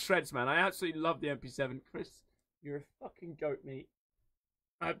MP7 shreds, man. I absolutely love the MP7. Chris, you're a fucking goat, mate.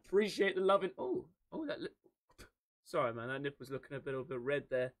 I appreciate the loving. Oh, that. Sorry, man. That nip was looking a little bit red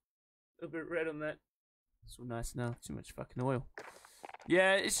there. A little bit red on that. It's all nice now. Too much fucking oil.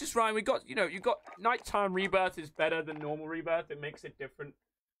 Yeah, it's just Ryan. We got, you got nighttime rebirth is better than normal rebirth. It makes it different.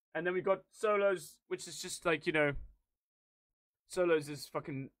 And then we got solos, which is just like, solos is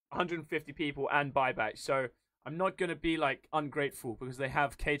fucking 150 people and buyback. So I'm not going to be, like, ungrateful because they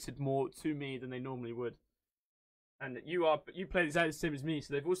have catered more to me than they normally would. And you play exactly the same as me,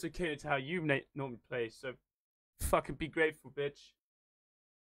 so they've also catered to how you normally play. So fucking be grateful, bitch.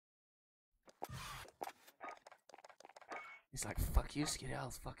 He's like, fuck you, Skid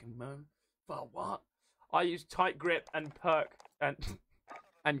L's fucking mom. For what? I use tight grip and perk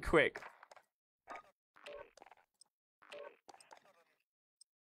and quick.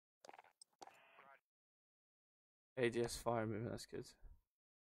 ADS fire movement, that's good.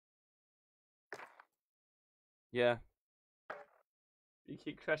 Yeah. You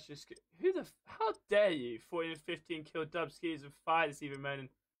keep crashing your how dare you? 14 and 15 kill dub skis and 5 this even, man.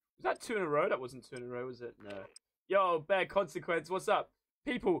 Was that 2 in a row? That wasn't 2 in a row, was it? No. Yo, Bear Consequence, what's up?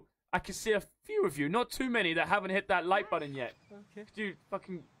 People, I can see a few of you, not too many, that haven't hit that like button yet. Okay. If you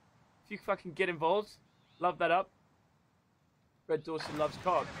fucking get involved, love that up. Red Dawson loves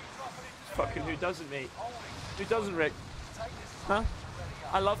cock. Fucking who doesn't, mate? Who doesn't, Rick? Huh?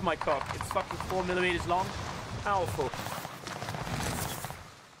 I love my cock. It's fucking 4mm long. Powerful.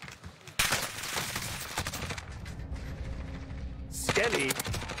 Skelly?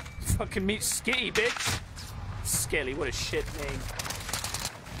 Fucking meet Skitty, bitch. Skelly, what a shit name.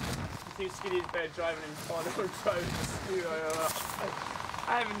 You think Skitty is better driving in COD or driving in studio?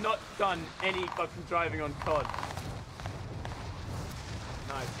 I have not done any fucking driving on COD.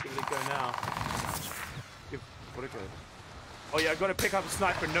 Nice, give it a go now. What a go. Oh yeah, I gotta pick up a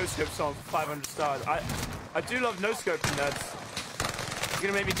sniper and no-scope song for 500 stars. I do love no-scoping, nerds.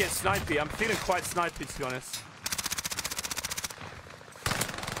 You're gonna make me get snipey. I'm feeling quite snipey, to be honest.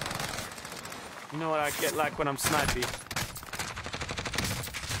 You know what I get like when I'm snipey?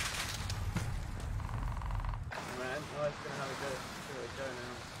 Man, oh, it's gonna have a go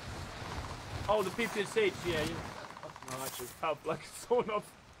now. Oh, the PPSH, yeah. Oh, actually, power plug is torn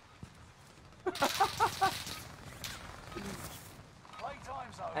off.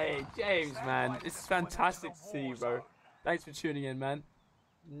 Hey, James, man. It's fantastic to see you, bro. Thanks for tuning in, man.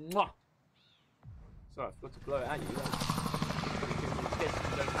 Mwah. Sorry, I forgot to blow it at you. You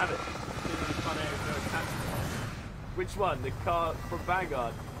don't have it. Which one? The car from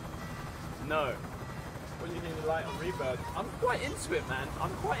Vanguard? No. What do you need to light on Rebirth? I'm quite into it, man.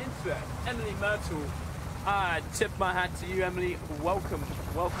 I'm quite into it. Emily Myrtle. I tip my hat to you, Emily. Welcome.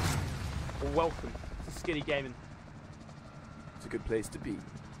 Welcome to Skinny Gaming. It's a good place to be.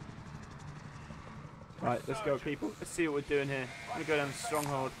 Right, let's go, people. Let's see what we're doing here. I'm gonna go down to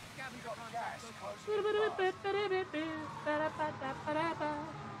Stronghold.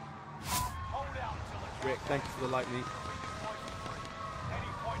 Rick, thank you for the like, mate.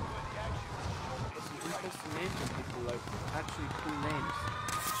 Interesting names of people, like actually cool names.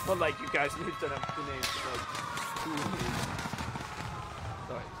 Not like you guys don't have cool names, but like cool names.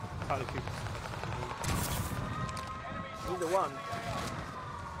 Sorry, Tyler Cooper. Either one.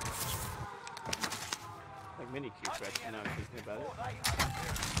 Like mini Cooper, actually, now I'm thinking about it.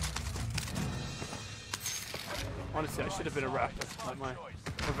 Honestly, I should have been a rapper. Like my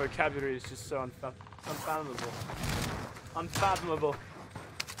vocabulary is just so unfathomable. Unfathomable.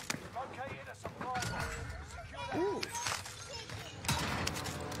 Located a supply box. Secure that. Ooh.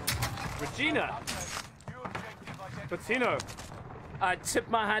 Regina. New objective identified. Patino. I tip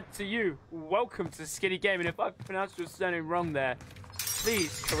my hat to you. Welcome to Skinny Gaming. If I pronounced your surname wrong there,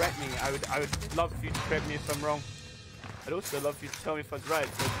 please correct me. I would love for you to correct me if I'm wrong. I'd also love for you to tell me if I was right.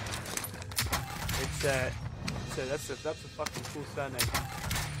 But that's a fucking cool surname.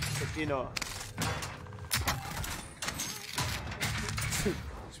 Patino.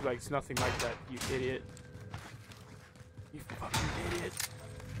 She's like, it's nothing like that, you idiot. You fucking idiot.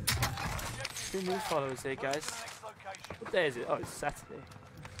 2 more followers there, guys. Next location. What day is it? Oh, it's Saturday.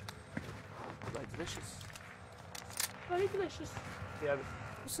 Bloody delicious. Bloody delicious. Yeah, but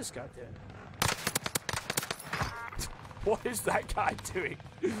what's this guy doing? What is that guy doing?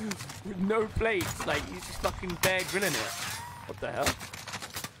 With no plates. Like, he's just fucking Bear Grilling it. What the hell?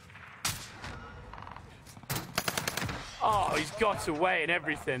 Oh, he's got away and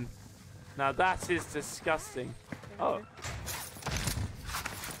everything. Now that is disgusting. Oh.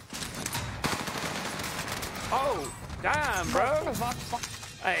 Oh, damn, bro.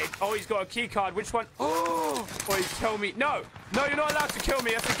 Hey, oh, he's got a key card. Which one? Oh, he's tell me. No, no, you're not allowed to kill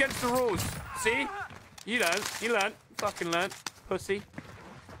me. That's against the rules. See? You learned. You learned. Fucking learned. Pussy.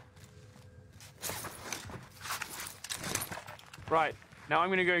 Right. Now I'm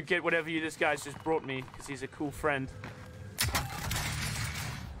going to go get whatever this guy's just brought me because he's a cool friend.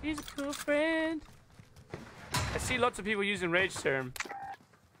 He's a cool friend. I see lots of people using rage term.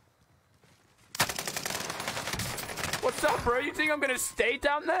 What's up, bro? You think I'm gonna stay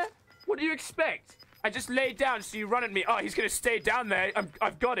down there? What do you expect? I just laid down so you run at me. Oh, he's gonna stay down there.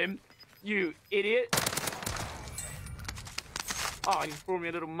 I've got him. You idiot. Oh, he's brought me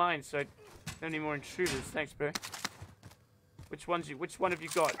a little mine, so I don't need more intruders. Thanks, bro. Which one have you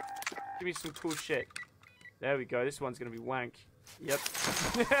got? Give me some cool shit. There we go. This one's gonna be wank. Yep.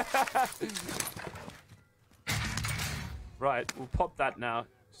 Right, we'll pop that now,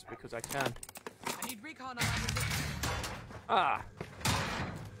 just because I can. I need recon on my position. Ah,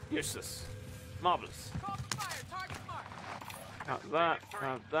 useless, marvelous. Out that,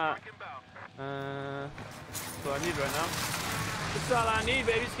 out that. That's all I need right now. That's all I need,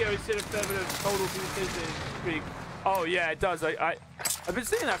 baby. Just get rid of total pretty. Oh yeah, it does. I've been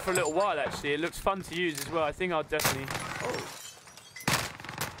seeing that for a little while actually. It looks fun to use as well. I think I'll definitely. Oh.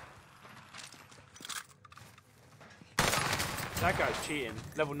 That guy's cheating.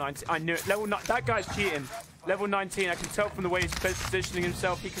 Level 19. I knew it. That guy's cheating. Level 19. I can tell from the way he's positioning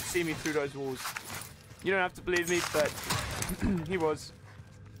himself. He could see me through those walls. You don't have to believe me, but he was.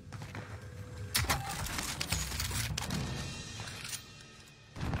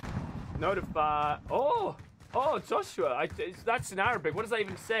 Notify. Oh, Joshua. That's in Arabic. What does that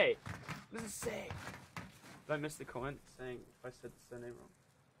even say? What does it say? Did I miss the comment saying if I said the surname wrong?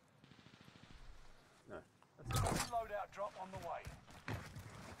 No. That's it. Loadout drop on the way.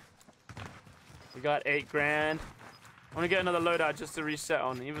 We got 8 grand. I want to get another loadout just to reset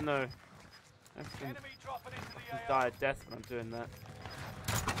on, even though I can die of death when I'm doing that.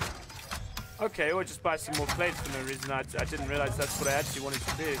 Okay, or just buy some more plates for no reason. I didn't realize that's what I actually wanted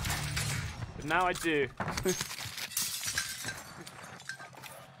to do. But now I do.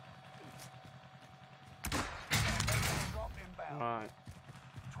 Alright.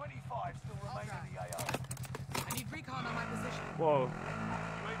 25 still remain in the AO. I need recon on my position. Whoa.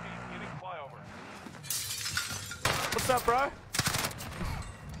 UAV beginning flyover. What's up, bro?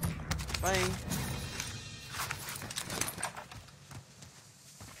 Bye.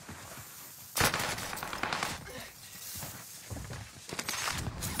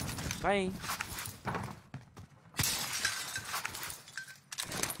 Bye.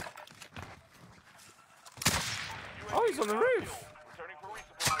 Oh, he's on the roof. Returning for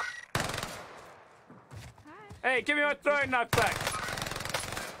resupply. Hey, give me my throwing knife back.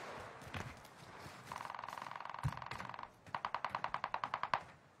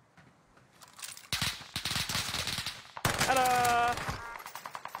 Hello.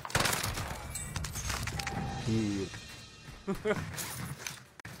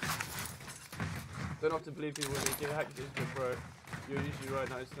 Don't have to believe people when they give hack this, but bro, you're usually right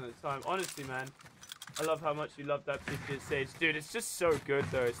 90% of the time. Honestly, man, I love how much you love that 50th stage, dude. It's just so good,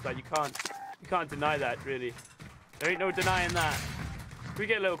 though. It's like you can't deny that, really. There ain't no denying that. Can we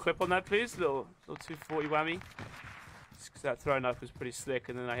get a little clip on that, please? Little 240 whammy. Just 'cause that throwing knife was pretty slick,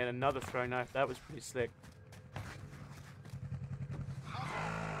 and then I had another throwing knife that was pretty slick.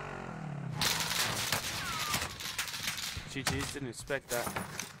 GG's, didn't expect that.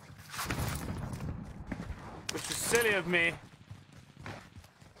 Which is silly of me.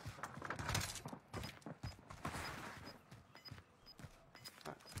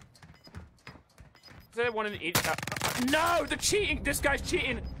 Is there one in each? No, the cheating. This guy's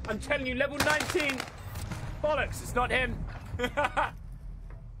cheating. I'm telling you, level 19. Bollocks, it's not him.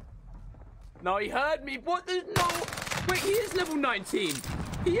 No, he heard me. What? There's no. Wait, he is level 19.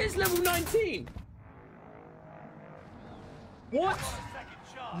 He is level 19. What?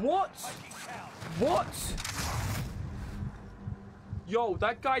 What? What? Yo,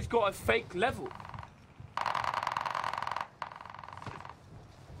 that guy's got a fake level.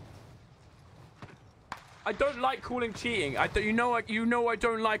 I don't like calling cheating. You know I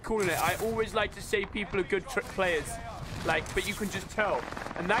don't like calling it. I always like to say people are good players, like, but you can just tell.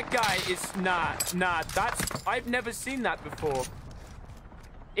 And that guy is nah. I've never seen that before.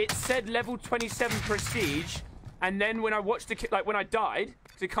 It said level 27 prestige, and then when I watched when I died,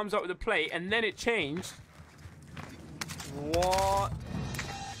 it comes up with a plate, and then it changed. What?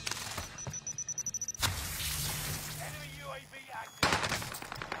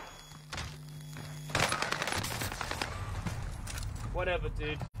 Whatever,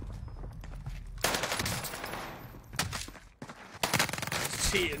 dude.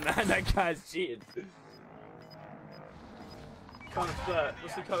 He's cheating, man. That guy's cheating. Kind of flirt.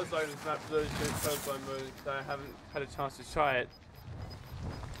 What's the color zone in Snap version colorblind mode? I haven't had a chance to try it.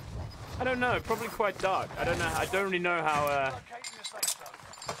 I don't know. Probably quite dark. I don't know. I don't really know how.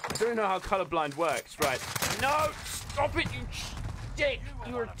 I don't know how colorblind works. Right? No! Stop it, you dick!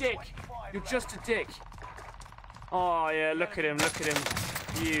 You're a dick. You're just a dick. Oh yeah, look at him, look at him.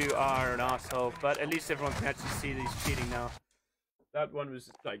 You are an asshole, but at least everyone can actually see that he's cheating now. That one was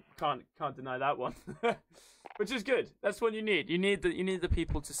like, can't deny that one. Which is good. That's what you need. You need the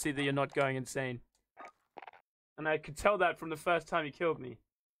people to see that you're not going insane. And I could tell that from the first time he killed me.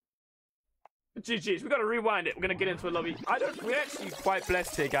 But GG's, we gotta rewind it. We're gonna get into a lobby. We're actually quite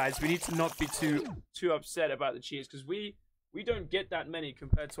blessed here, guys. We need to not be too upset about the cheats, because we don't get that many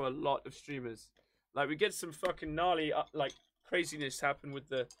compared to a lot of streamers. Like, we get some fucking gnarly, like, craziness happen with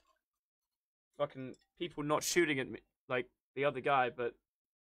the fucking people not shooting at me, like, the other guy, but...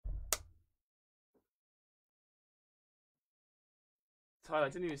 Tyler, I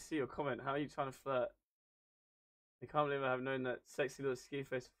didn't even see your comment. How are you trying to flirt? I can't believe I have known that sexy little ski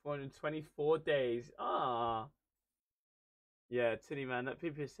face for 424 days. Ah. Yeah, Tinny, man, that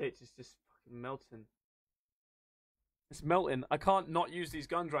PPSH is just fucking melting. It's melting. I can't not use these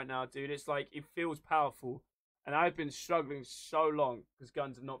guns right now, dude. It's like, it feels powerful. And I've been struggling so long because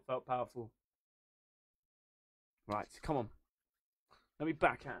guns have not felt powerful. Right, come on. Let me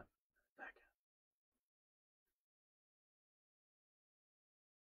backhand.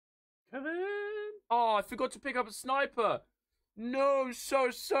 Kevin! Oh, I forgot to pick up a sniper. No,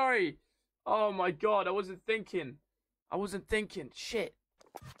 so sorry. Oh my god, I wasn't thinking. Shit.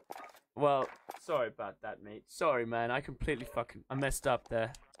 Well, sorry about that, mate. Sorry, man. I messed up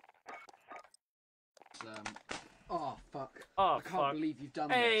there. Oh, fuck. Oh, I can't believe you've done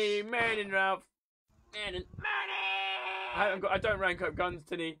this. Hey, Manning, Ralph. Manning. I don't rank up guns,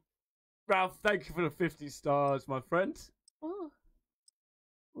 Tinny. Ralph, thank you for the 50 stars, my friend. Oh.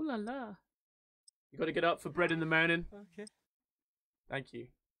 Ooh la la. You gotta get up for bread in the morning. Okay. Thank you.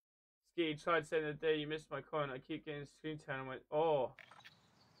 Ski, tried saying the day you missed my comment. I keep getting screen time. I went, oh.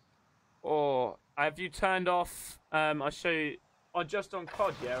 Or have you turned off? I'll show you. Oh, just on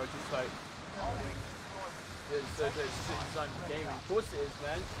COD, yeah, or just like. It's designed for gaming. Of course it is,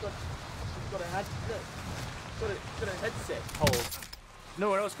 man. It's got a headset hole. No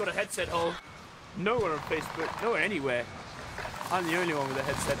one else got a headset hole. Nowhere on Facebook. Nowhere anywhere. I'm the only one with a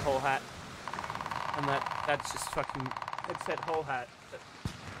headset hole hat. And that's just fucking headset hole hat.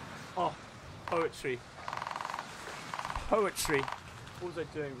 Oh, poetry. Poetry. What was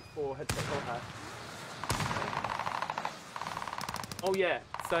I doing before headset hole hat? Oh yeah,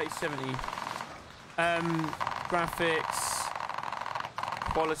 3070. Graphics,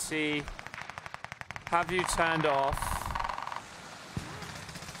 quality. Have you turned off?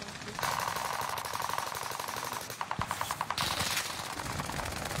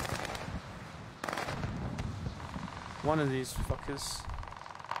 One of these fuckers.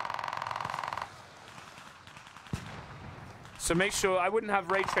 So make sure I wouldn't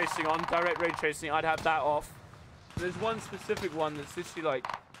have ray tracing on, direct ray tracing. I'd have that off. There's one specific one that's literally like.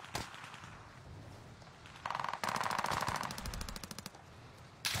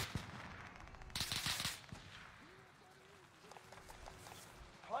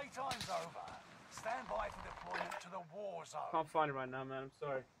 Playtime's over. Stand by for deployment to the war zone. Can't find it right now, man. I'm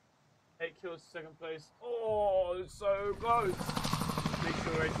sorry. 8 kills, second place. Oh, it's so close. Make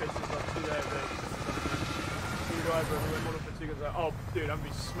sure ray tracing's not too there, but bro. When Modern Warfare 2 goes like, oh, dude, I'm gonna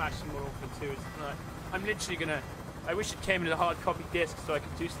be smashing Modern Warfare 2. It's like, I'm literally gonna. I wish it came in a hard copy disc so I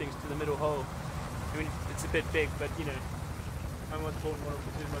could do things to the middle hole. I mean, it's a bit big, but you know, I was born Modern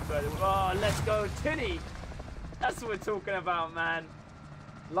Warfare 2 is my birthday. Oh, let's go, Tinny! That's what we're talking about, man.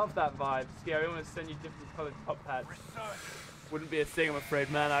 Love that vibe. Scary. I want to send you different coloured top hats. Wouldn't be a thing, I'm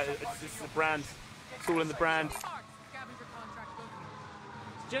afraid, man. It's just the brand. It's all in the brand. Scavenger contract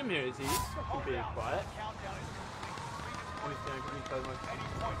booked. Jim here, is he? He's fucking being quiet.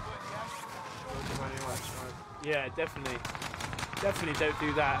 Yeah, definitely. Definitely don't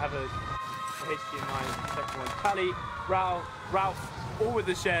do that. Have a HDMI second one. Pally, Ralph, all with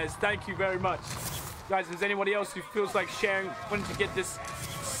the shares. Thank you very much. Guys, if there's anybody else who feels like sharing, wanting to get this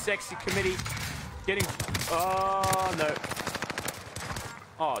sexy committee getting... Oh, no.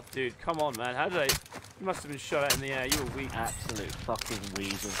 Oh, dude, come on, man. How did I... You must have been shot at in the air. You were weak. Absolute fucking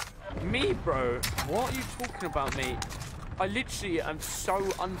weasel. Me, bro? What are you talking about, mate? I literally am so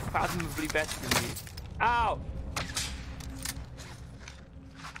unfathomably better than you. Ow!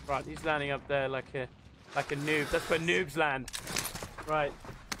 Right, he's landing up there like a noob. That's where noobs land. Right.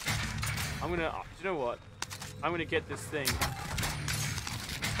 I'm gonna... Do you know what? I'm gonna get this thing. I'm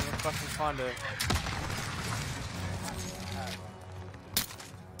gonna fucking find a...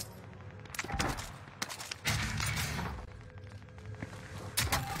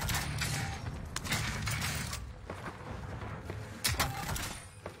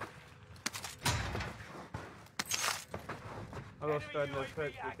 I lost third and those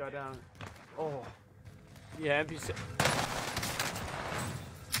folks would go down. Oh. Yeah, MP7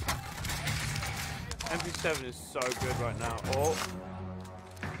 is so good right now. Oh.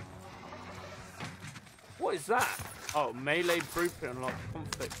 What is that? Oh, melee blueprint unlocked.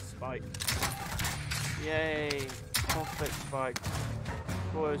 Conflict spike. Yay. Conflict spike.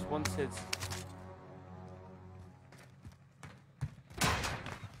 Boys wanted.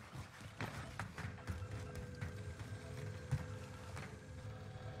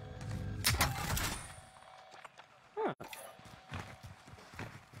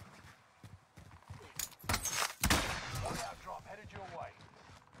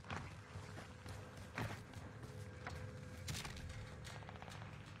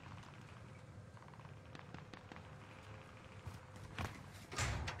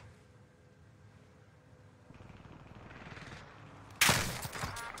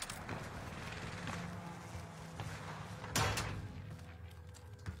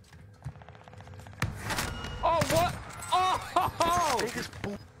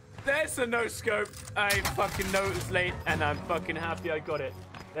 There's a no scope. I fucking know it was late and I'm fucking happy I got it.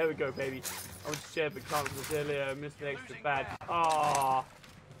 There we go, baby. I want to share but can't because earlier I missed an extra badge. Ah,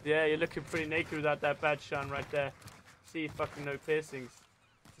 yeah, you're looking pretty naked without that badge, Sean, right there. See, fucking no piercings.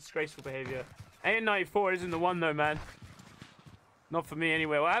 Disgraceful behavior. AN94 isn't the one though, man. Not for me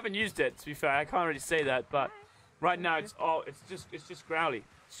anyway. Well, I haven't used it, to be fair. I can't really say that, but right now it's just growly.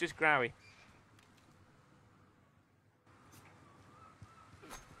 It's just growy.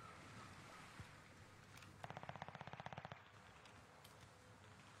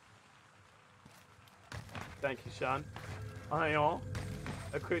 Thank you, Sean. I know.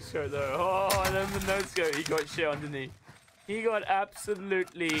 A quick scope though. Oh, and then the no scope. He got shit on, didn't he? He got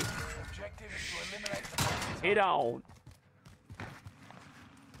absolutely hit on.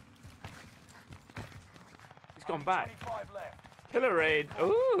 He's gone back. Killer raid.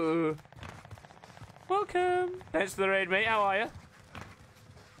 Ooh. Welcome. Thanks for the raid, mate. How are you?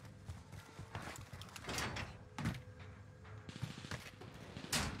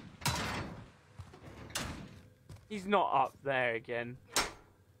 He's not up there again.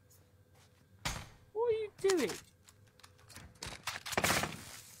 What are you doing?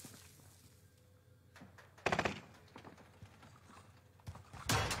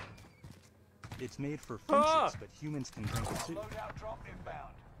 It's made for finches, but humans can drink it too. Loadout drop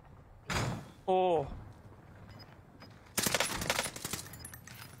inbound. Oh.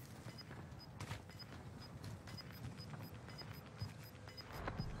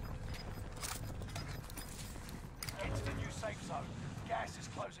 Get to the new safe zone. Gas is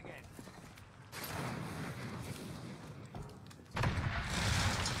closing in.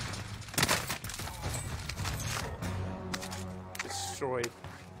 Destroyed.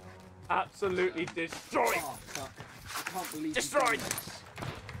 Absolutely destroyed. Oh, fuck. I can't believe Destroyed.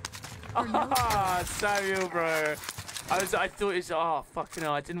 Ah, Samuel, bro. I thought it was, oh, fucking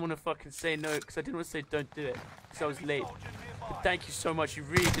hell. I didn't want to fucking say no because I didn't want to say don't do it because I was late. But thank you so much. You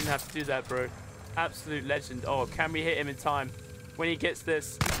really didn't have to do that, bro. Absolute legend. Oh, can we hit him in time when he gets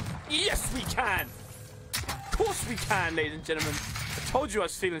this? Yes, we can. Of course we can, ladies and gentlemen. I told you I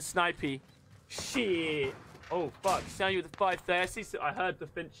was feeling snipey. Shit. Oh, fuck. Samuel with the 530. I heard the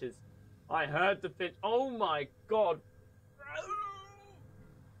finches. I heard the finch. Oh, my God.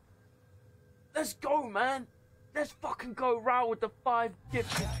 Let's go, man. Let's fucking go. Rao with the 5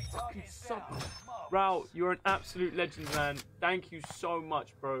 gifted fucking sub. Rao, you're an absolute legend, man. Thank you so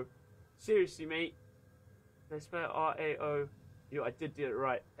much, bro. Seriously, mate. Let's spell R-A-O. Yo, I did it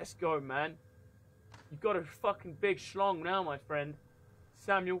right. Let's go, man. You got a fucking big schlong now, my friend.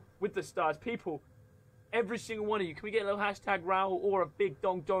 Samuel with the stars. People, every single one of you, can we get a little hashtag Rao or a big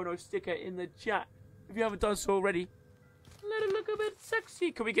Dong Dono sticker in the chat? If you haven't done so already, let it look a bit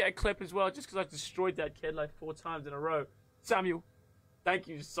sexy. Can we get a clip as well? Just because I destroyed that kid like 4 times in a row. Samuel, thank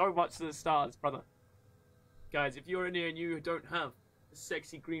you so much to the stars, brother. Guys, if you're in here and you don't have a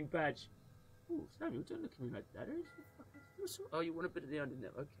sexy green badge. Ooh, Samuel, don't look at me like that. Oh, you want a bit of the underneath?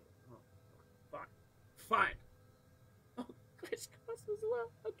 Okay. Oh, fine. Fine. Oh, Chris Cross as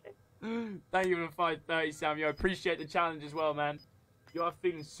well. Okay. Thank you for the 530, Samuel. I appreciate the challenge as well, man. You are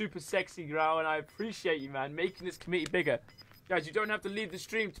feeling super sexy, Grau, and I appreciate you, man, making this committee bigger. Guys, you don't have to leave the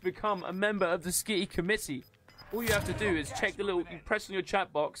stream to become a member of the Skitty committee. All you have to do is check the little, you press on your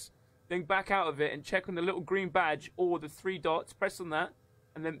chat box, then back out of it and check on the little green badge or the 3 dots, press on that,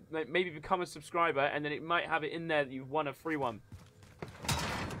 and then maybe become a subscriber, and then it might have it in there that you've won a free one.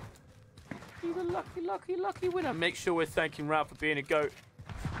 You're the lucky winner. Make sure we're thanking Ralph for being a goat.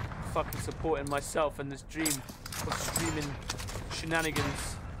 Fucking supporting myself and this dream of streaming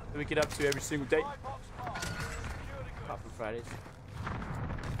shenanigans that we get up to every single day. Apart from Fridays.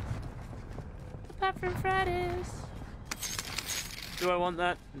 Apart from Fridays. Do I want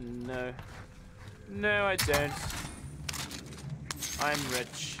that? No. No, I don't. I'm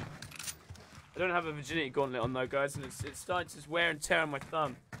rich. I don't have a virginity gauntlet on though, guys, and it's starting to wear and tear on my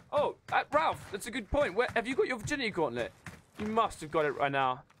thumb. Oh, Ralph, that's a good point. Where have you got your virginity gauntlet? You must have got it right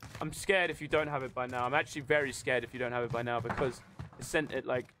now. I'm scared if you don't have it by now. I'm actually very scared if you don't have it by now because I sent it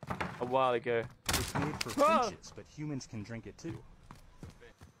like a while ago. It's made for finches, but humans can drink it too.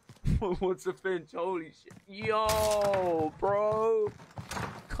 What's a finch? Holy shit. Yo, bro.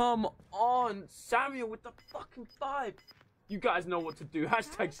 Come on. Samuel with the fucking 5. You guys know what to do.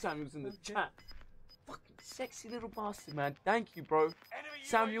 Hashtag Samuel's in the chat. Fucking sexy little bastard, man. Thank you, bro.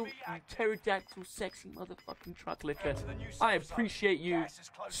 Samuel, you pterodactyl sexy motherfucking truck licker. I appreciate you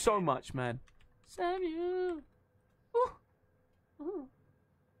so much, man. Samuel. Ooh. Ooh.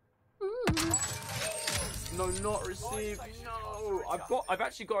 Ooh. No, not received. No. I've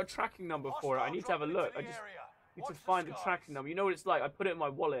actually got a tracking number for it. I need to have a look. I just need to find the tracking number. You know what it's like? I put it in my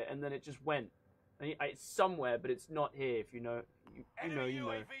wallet and then it just went. And it's somewhere, but it's not here. If you know, you know.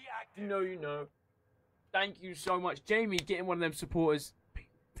 You know. Thank you so much, Jamie. Getting one of them supporters.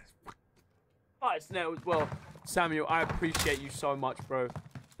 It's now as well, Samuel. I appreciate you so much, bro.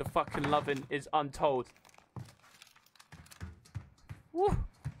 The fucking loving is untold. Woo.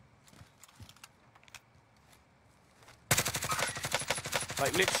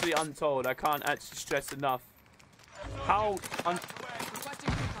 Like literally untold. I can't actually stress enough how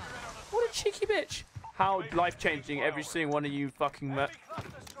what a cheeky bitch. How life-changing every single one of you fucking I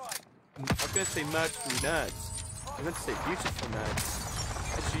was gonna say merciful nerds. I meant to say beautiful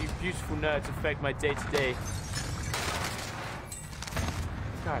nerds. Actually, you beautiful nerds affect my day-to-day.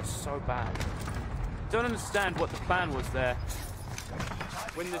 This guy is so bad. Don't understand what the plan was there.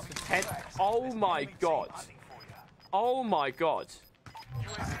 Win this for 10. Oh my god. Oh my god.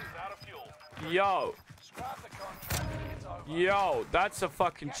 Yo. Yo, that's a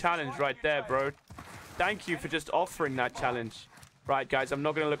fucking challenge right there, bro. Thank you for just offering that challenge. Right, guys, I'm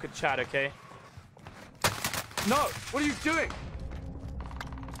not going to look at chat, okay? No! What are you doing?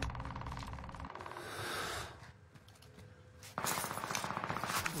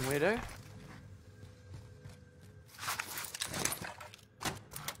 Weirdo.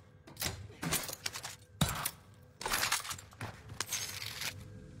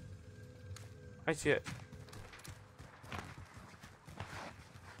 I see it.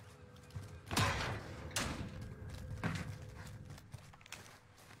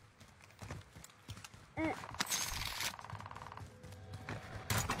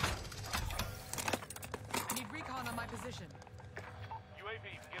 Need recon on my position. UAV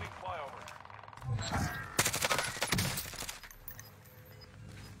beginning flyover.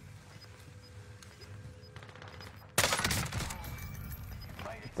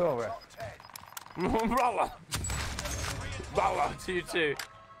 It's over. Brother. Brother, 2-2.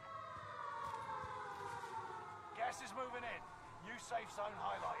 Gas is moving in. New safe zone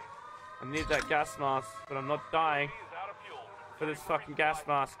highlighted. I need that gas mask, but I'm not dying Is out of fuel. for this fucking gas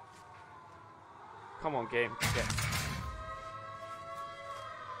mask. Come on, game. Get.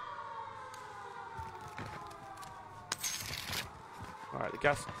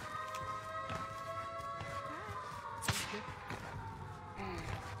 gas.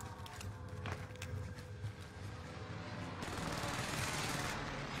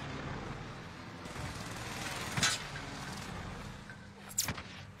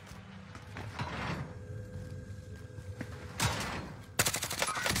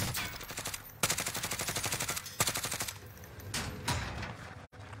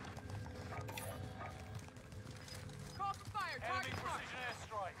 Enemy precision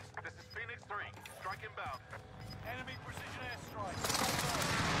airstrikes. This is Phoenix 3. Strike inbound. Enemy precision airstrikes.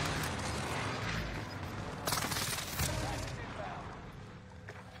 Gas is inbound.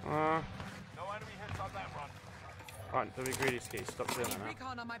 No enemy hits on that run. Right, don't be greedy, Ski. Stop doing Need that.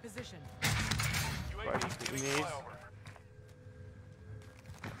 recon on my position. UAV Right, giving we need- flyover.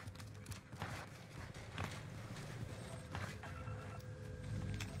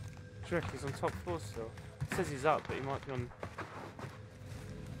 Trick, he's on top floor still. It says he's up, but he might be on.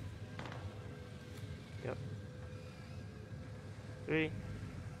 Yep. 3,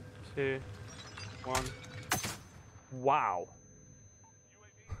 2, 1. Wow.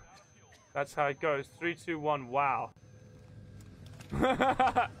 That's how it goes. 3, 2, 1. Wow.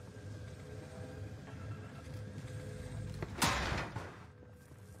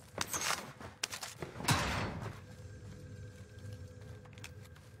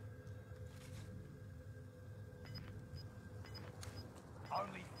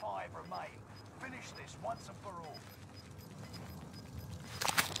 Only 5 remain. Finish this once and for all.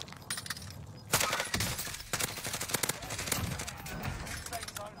 Safe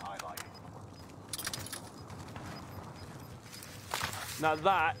zone highlighted. Now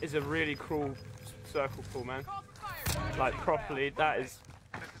that is a really cruel circle pull, man. Call for fire. Like properly, that is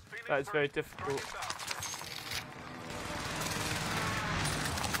very difficult.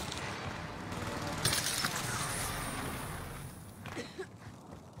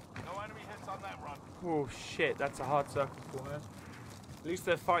 No enemy hits on that run. Oh shit, that's a hard circle pull, man. At least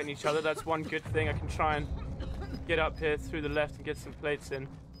they're fighting each other. That's one good thing. I can try and get up here through the left and get some plates in.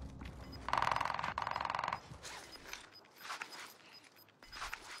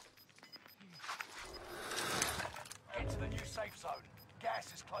 Get to the new safe zone.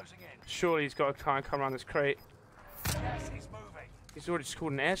 Gas is closing in. Surely he's got to try and come around this crate. Gas is moving. He's already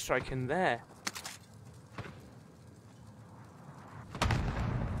scored an airstrike in there.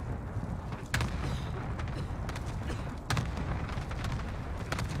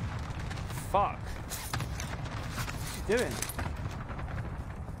 Fuck. What's he doing?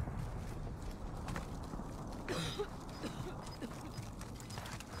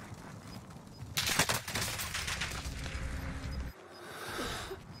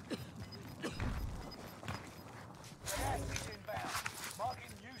 Gas is inbound.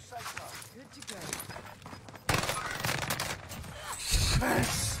 Marking new safe zone. Good to go.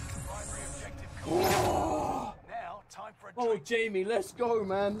 Primary objective complete. Now, time for a Oh, drink. Jamie, let's go,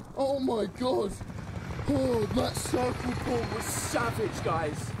 man. Oh my god. Oh, that circle pull was savage,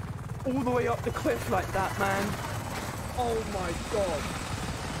 guys. All the way up the cliff like that, man. Oh my god.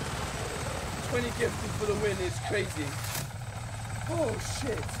 20 gifted for the win is crazy. Oh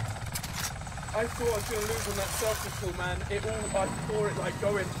shit. I thought I was going to lose on that circle pull, man. I saw it like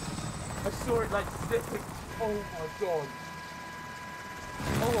going. I saw it like zipping. Oh my god.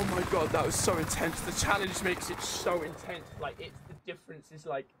 Oh my god, that was so intense. The challenge makes it so intense. Like, it's the difference is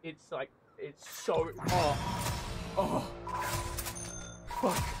like, it's so, oh.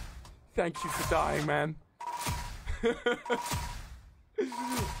 Fuck. Thank you for dying, man.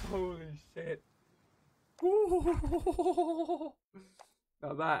 Holy shit. Ooh.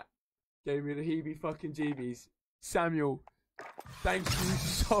 Now that gave me the heebie fucking jeebies. Samuel, thank you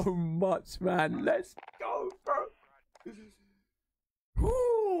so much, man. Let's go, bro.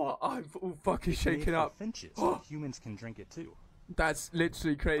 Ooh, I'm all fucking It's made shaken for up. Finches, but humans can drink it too. That's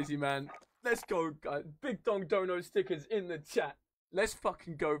literally crazy, man. Let's go, guys. Big Dong Dono stickers in the chat. Let's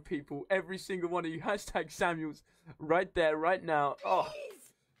fucking go, people. Every single one of you. Hashtag Samuels right there, right now. Oh,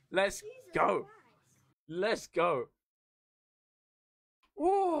 let's go. Let's go.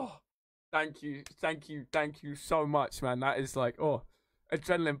 Oh, thank you so much, man. That is like, oh,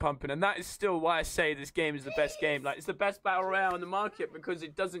 adrenaline pumping, and that is still why I say this game is the best game. Like, it's the best battle royale in the market because you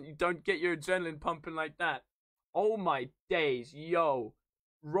don't get your adrenaline pumping like that. Oh my days, yo.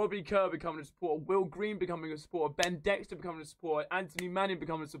 Robbie Kerr becoming a supporter, Will Green becoming a supporter, Ben Dexter becoming a supporter, Anthony Manning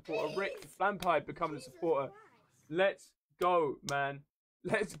becoming a supporter, Rick Flampide becoming a supporter. Let's go, man.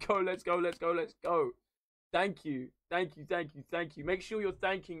 Let's go, let's go, let's go, let's go. Thank you. Thank you, thank you, thank you. Make sure you're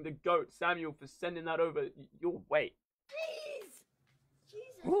thanking the GOAT, Samuel, for sending that over your way. Please!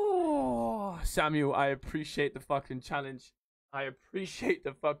 Jesus. Oh, Samuel, I appreciate the fucking challenge. I appreciate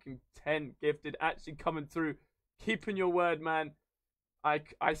the fucking 10 gifted actually coming through. Keeping your word, man. I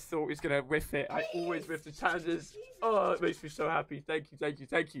thought he was going to whiff it. I always whiff the challenges. Oh, it makes me so happy. Thank you, thank you,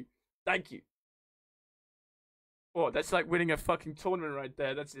 thank you. Thank you. Oh, that's like winning a fucking tournament right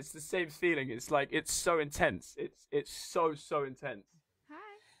there. It's the same feeling. It's like, it's so intense. It's so intense.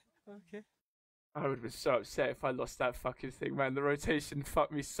 Hi. Okay. I would have been so upset if I lost that fucking thing, man. The rotation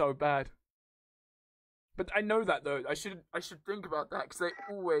fucked me so bad. But I know that though. I should think about that because they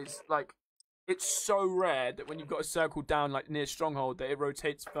always like. It's so rare that when you've got a circle down like near stronghold that it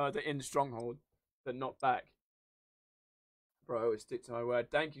rotates further in stronghold, but not back. Bro, I always stick to my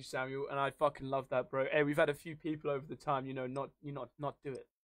word. Thank you, Samuel, and I fucking love that, bro. Hey, we've had a few people over the time, you know, not do it,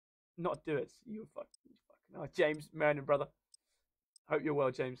 not do it. You fucking. Oh, James, Marion, brother. Hope you're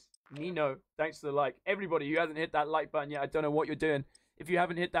well, James. Nino, thanks for the like. Everybody who hasn't hit that like button yet, I don't know what you're doing. If you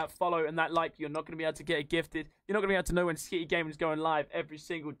haven't hit that follow and that like, you're not going to be able to get it gifted. You're not going to be able to know when Skitty Gaming is going live every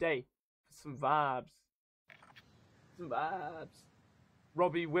single day. Some vibes. Some vibes.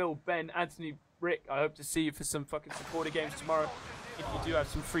 Robbie, Will, Ben, Anthony, Rick, I hope to see you for some fucking supporter games tomorrow. If you do have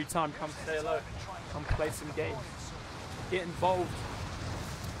some free time, come say hello. Come play some games. Get involved.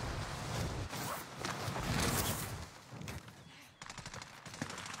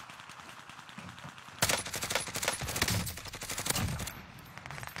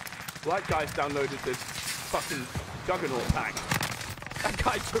 That guy's downloaded this fucking Juggernaut pack. That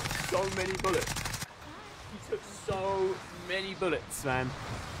guy took so many bullets. He took so many bullets, man.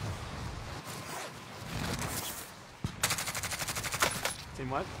 Team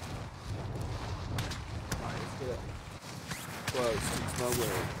wipe. Alright, let's do it. Whoa, speaks my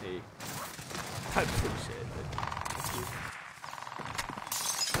word, T. I appreciate it.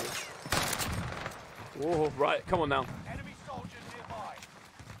 Whoa, right, come on now. Enemy soldiers nearby.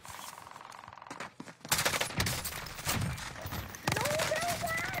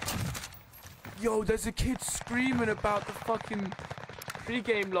 Yo, there's a kid screaming about the fucking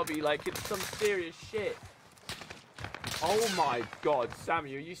pre-game lobby like it's some serious shit. Oh my god,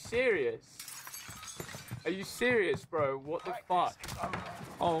 Sammy, are you serious? Are you serious, bro? What the fuck?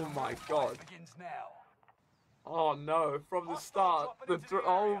 Oh my god. Begins now. Oh no, from the start.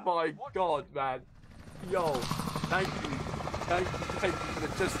 Oh my god, man. Yo, thank you. Thank you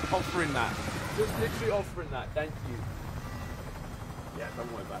for just offering that. Just literally offering that. Thank you. Yeah,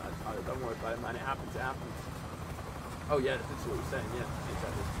 don't worry about it, Tyler. Don't worry about it, man. It happens, it happens. Oh, yeah, that's what you're saying. Yeah,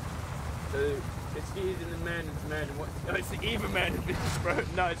 exactly. So, it's easy in the man and man and what? No, it's the even man and bitch, bro.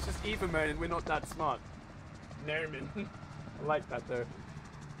 No, it's just even man and we're not that smart. Nerman. I like that, though.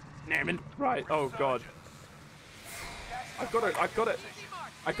 Nerman. Right, oh, God. I've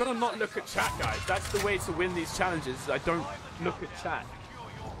gotta not look at chat, guys. That's the way to win these challenges. I don't look at chat.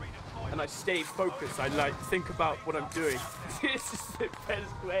 And I stay focused. I like think about what I'm doing. This is the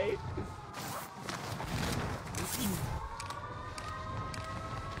best way.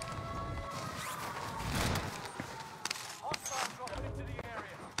 Hostiles dropping into the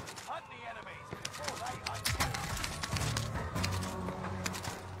area. Hunt the enemies before they hunt you.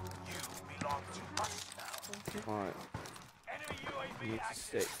 You belong to us now. Alright. Enemy UAV Need to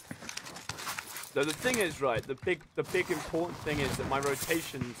active. stick. So the thing is, right, the big important thing is that my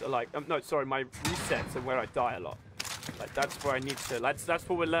rotations are like, no, sorry, my resets are where I die a lot. Like, that's where I need to, that's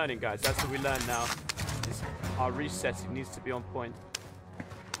what we're learning, guys. That's what we learn now. Is our resetting needs to be on point.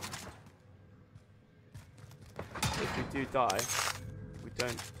 If we do die, we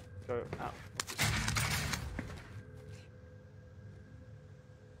don't go out.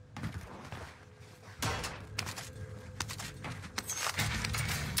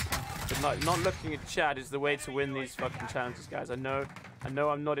 Not looking at chat is the way to win these fucking challenges, guys. I know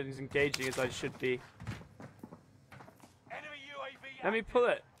I'm not as engaging as I should be. Enemy UAV Let me pull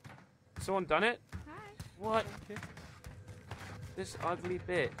it. Someone done it? Hi. What? This ugly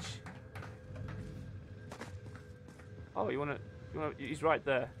bitch. Oh, you wanna, he's right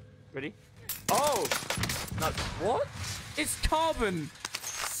there. Ready? Oh! No, what? It's carbon!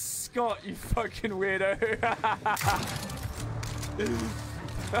 Scott, you fucking weirdo.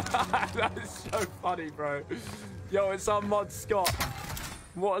 That is so funny, bro. Yo, it's our mod Scott.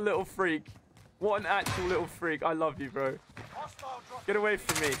 What a little freak. What an actual little freak. I love you, bro. Get away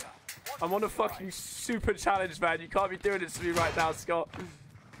from me. I'm on a fucking super challenge, man. You can't be doing this to me right now, Scott.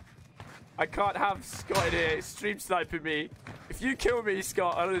 I can't have Scott in here stream sniping me. If you kill me,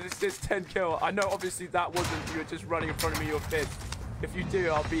 Scott, I know this 10 kill. I know obviously that wasn't you were just running in front of me, your fist. If you do,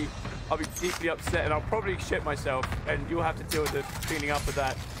 I'll be deeply upset and I'll probably shit myself and you'll have to deal with the cleaning up of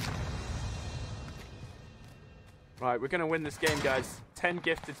that. Right, we're gonna win this game, guys. 10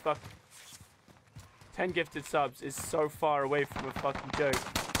 gifted, fuck. 10 gifted subs is so far away from a fucking joke.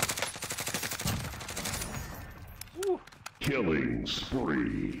 Woo. Killing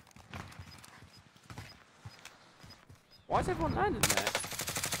spree. Why is everyone landing there?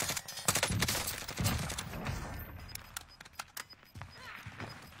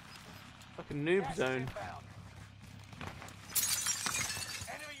 Fucking noob zone.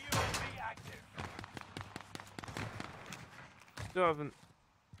 Enemy UAV active. Still haven't.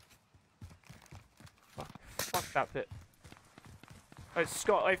 Fuck that bit. Oh,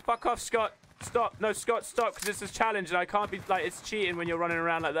 Scott. Hey, fuck off, Scott. Stop. No, Scott, stop, because this is a challenge and I can't be, like, it's cheating when you're running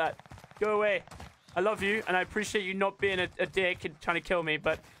around like that. Go away. I love you, and I appreciate you not being a dick and trying to kill me,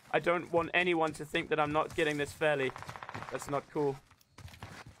 but I don't want anyone to think that I'm not getting this fairly. That's not cool.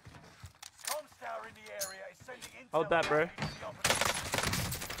 Hold that, bro.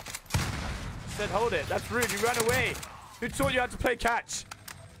 Said hold it. That's rude. You ran away. Who taught you how to play catch?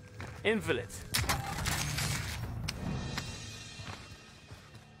 Invalid.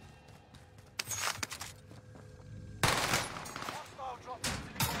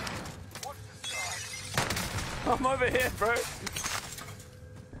 I'm over here, bro.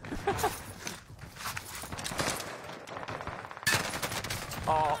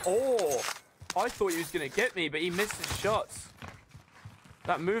 Oh. I thought he was going to get me, but he missed his shots.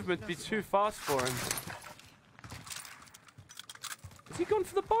 That movement would be too fast for him. Has he gone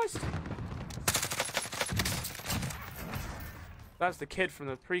for the bison? That's the kid from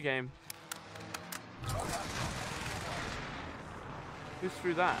the pregame. Who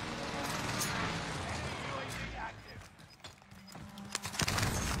threw that?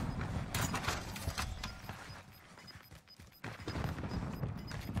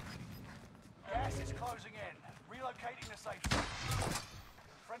 Gas is closing in. Relocating the safe zone.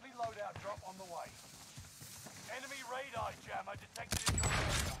 Friendly loadout drop on the way. Enemy radar jammer detected in your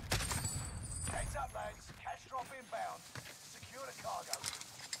area. Heads up, lads. Cash drop inbound. Secure the cargo.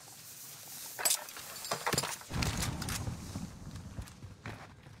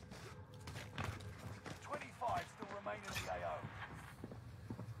 25 still remain in the AO.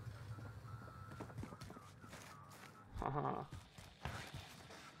 Haha.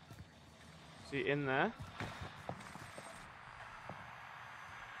 Is he in there?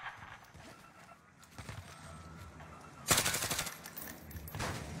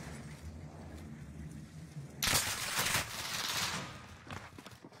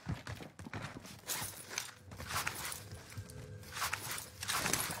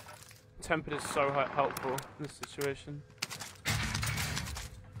 Tempered is so helpful in this situation.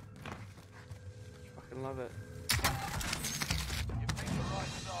 Fucking love it. You picked the right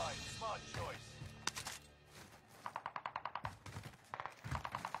side. Smart choice.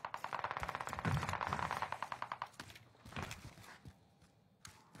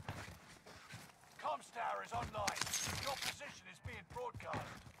 Comms tower is online. Your position is being broadcast.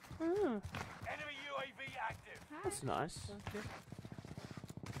 Enemy UAV active. That's nice.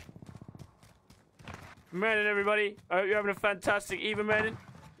 Morning, everybody. I hope you're having a fantastic evening, morning.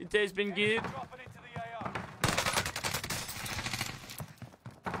 Your day's been good. Dropping into the AO.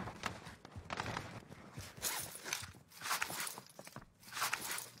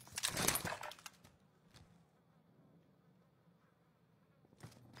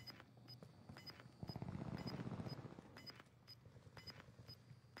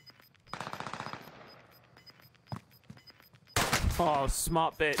 Oh,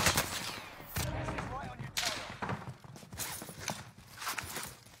 smart bitch. Gas is right on your tail.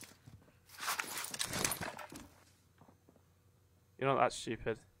 You're not that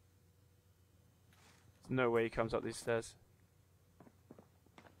stupid. There's no way he comes up these stairs.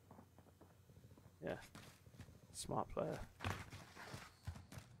 Yeah. Smart player.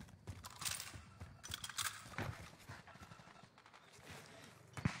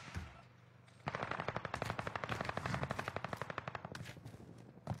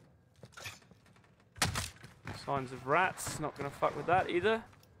 Signs of rats. Not gonna fuck with that either.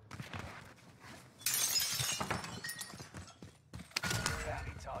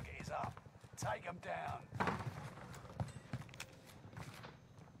 Bounty target is up. Take him down.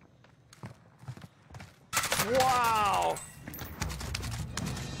 Wow!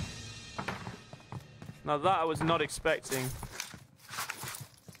 Now that I was not expecting.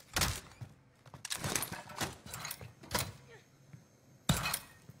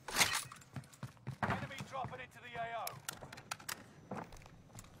 Enemy dropping into the AO.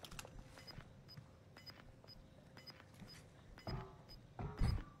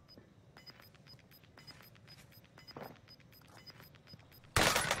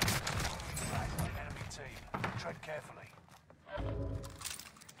 Enemy team. Tread carefully.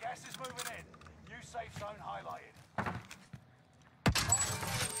 Gas is moving in. New safe zone highlighted.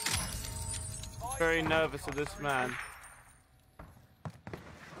 Very nervous of this man.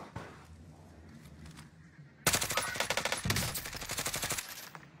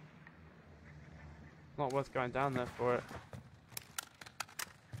 Not worth going down there for it.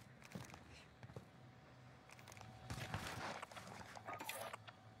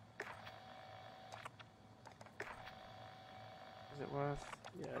 Is it worth?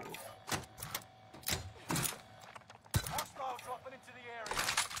 Yeah, it is. Hostile dropping into the area.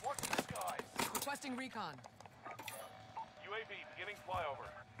 Watch the skies. Requesting recon. UAV beginning flyover.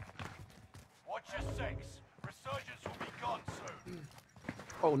 Watch your six. Resurgence will be gone soon.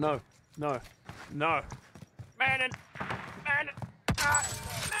 Oh no, no, no. Manning! Manning! Ah!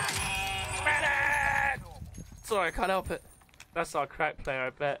 Manning! Sorry, I can't help it. That's our crack player, I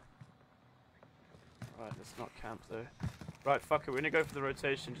bet. Right, let's not camp though. Right, fuck it, we're gonna go for the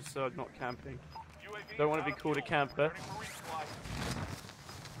rotation just so I'm not camping. Don't want to be called a camper.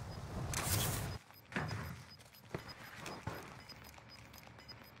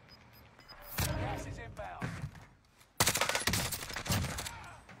 Gas is inbound.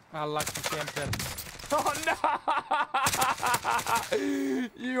 I like the camper. Oh no!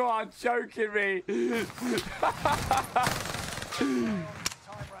 You are joking me!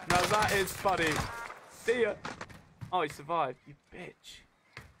 Now that is funny. See ya! Oh, he survived, you bitch.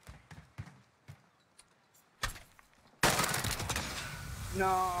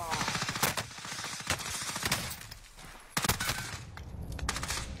 No!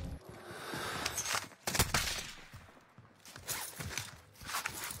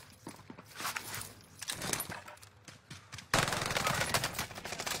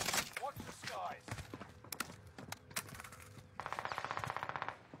 Watch the skies.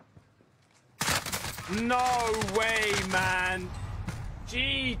 No way, man.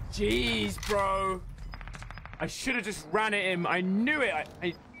 GG's, bro. I should have just ran at him. I knew it.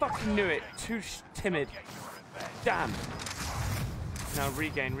 I fucking knew it. Too timid. Damn. Now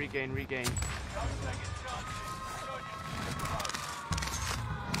regain, regain, regain. Don't take it chances.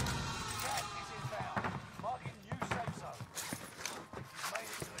 Gas is inbound. Marking new safe zone. You've made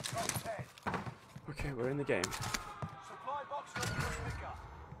it to the top 10. Okay, we're in the game. Supply box ready for pickup.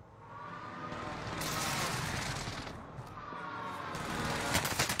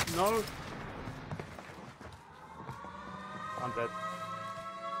 No. I'm dead.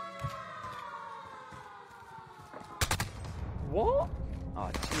 What? Oh,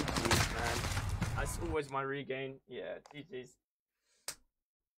 GG's, man. That's always my regain. Yeah, GG's.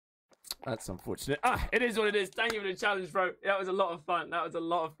 That's unfortunate. Ah, it is what it is. Thank you for the challenge, bro. That was a lot of fun. That was a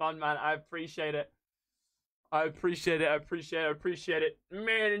lot of fun, man. I appreciate it. I appreciate it. I appreciate it. I appreciate it.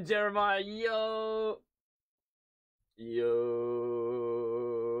 Man and Jeremiah, yo. Yo.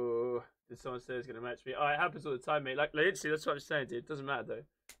 Did someone say it's going to match me? Oh, it happens all the time, mate. Like, literally, that's what I'm saying, dude. It doesn't matter, though.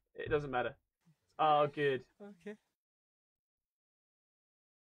 It doesn't matter. Oh, good. Okay.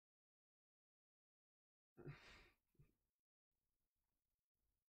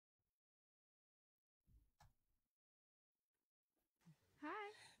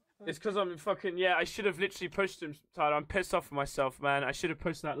 It's because I'm fucking, yeah, I should have literally pushed him, Tyler. I'm pissed off with myself, man. I should have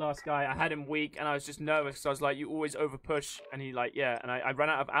pushed that last guy. I had him weak, and I was just nervous, because I was like, you always over-push, and he, like, yeah, and I ran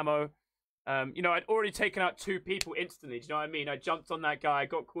out of ammo. You know, I'd already taken out 2 people instantly, do you know what I mean? I jumped on that guy,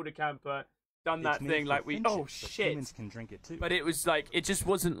 got called a camper, done that thing, like, oh, shit. Humans can drink it too. But it was, like, it just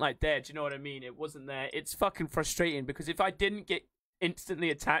wasn't, like, there, do you know what I mean? It wasn't there. It's fucking frustrating, because if I didn't get instantly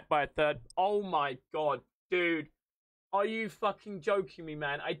attacked by a third, oh, my God, dude. Are you fucking joking me,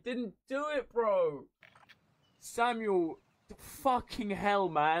 man? I didn't do it, bro. Samuel, fucking hell,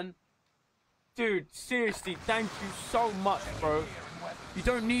 man. Dude, seriously, thank you so much, bro. You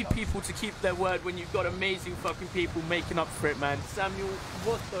don't need people to keep their word when you've got amazing fucking people making up for it, man. Samuel,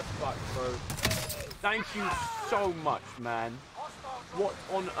 what the fuck, bro? Thank you so much, man. What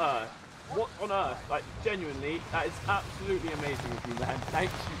on earth? What on earth? Like, genuinely, that is absolutely amazing of you, man. Thank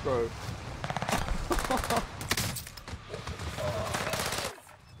you, bro.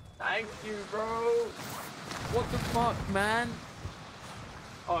 Thank you, bro. What the fuck, man?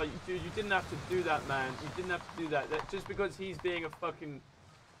 Oh, dude, you didn't have to do that, man. You didn't have to do that. Just because he's being a fucking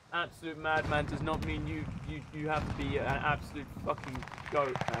absolute madman does not mean you have to be an absolute fucking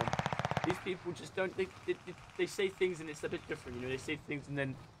goat, man. These people just don't. They say things and it's a bit different, you know. They say things and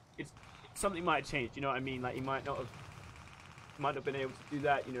then something might have changed. You know what I mean? Like he might not have been able to do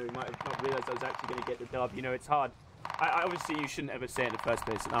that. You know, he might have not realized I was actually going to get the dub. You know, it's hard. I obviously you shouldn't ever say it in the first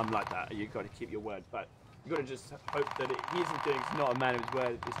place, and I'm like that. You got to keep your word, but you got to just hope that he isn't doing. He's not a man of his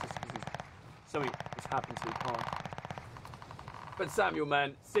word. It's just because something has happened to his heart. But Samuel,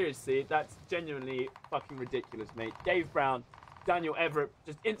 man, seriously, that's genuinely fucking ridiculous, mate. Dave Brown, Daniel Everett,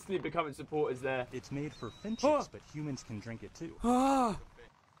 just instantly becoming supporters there. It's made for finches, but humans can drink it too. Ah,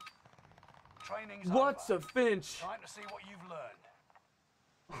 Training's what's over. a finch? Time to see what you've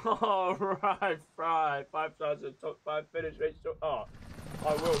learned. All right, Fry. 5,000 top 5 finish rate. Oh,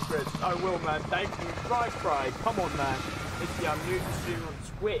 I will, Chris. I will, man. Thank you. Fry. Come on, man. Listen, I'm new to streaming on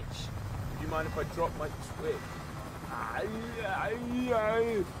Twitch. Do you mind if I drop my Twitch?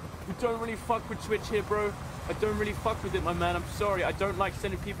 We don't really fuck with Twitch here, bro. I don't really fuck with it, my man. I'm sorry. I don't like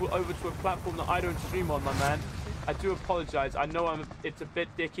sending people over to a platform that I don't stream on, my man. I do apologize. I know it's a bit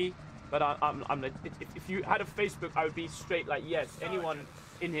dicky, but if you had a Facebook, I would be straight like, yes, anyone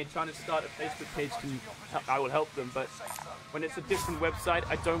in here trying to start a Facebook page I will help them. But when it's a different website,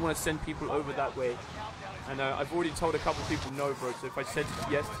 I don't want to send people over that way. And I've already told a couple people no, bro. So if I said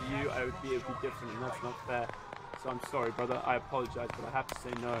yes to you, it would be different, and that's not fair. So I'm sorry, brother. I apologize, but I have to say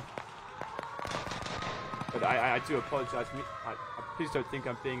no. But I do apologize. Please don't think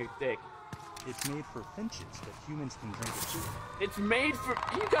I'm being a dick. It's made for finches, but humans can drink it too. It's made for...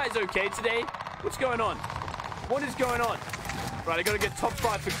 Are you guys okay today? What's going on? What is going on? Right, I gotta get top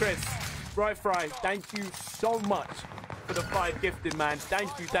 5 for Chris. Fry, thank you so much for the 5 gifted, man.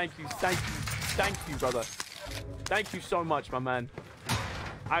 Thank you, brother. Thank you so much, my man.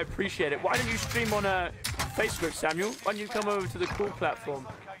 I appreciate it. Why don't you stream on Facebook, Samuel? Why don't you come over to the cool platform?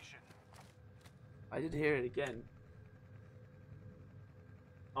 I did hear it again.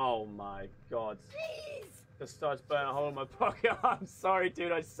 Oh my god. Just starts burning a hole in my pocket. I'm sorry,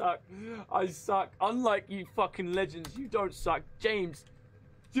 dude. I suck. Unlike you fucking legends, you don't suck. James.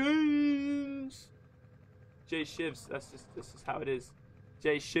 Jay Shivs. This is how it is.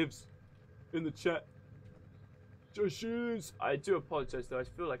 Jay Shivs in the chat. Jay Shivs. I do apologize though. I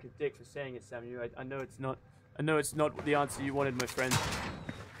feel like a dick for saying it, Samuel. I know it's not. I know it's not the answer you wanted, my friend.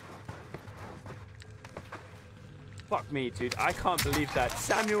 Fuck me, dude. I can't believe that.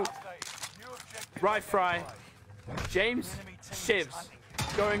 Samuel, Fry, James, Shivs,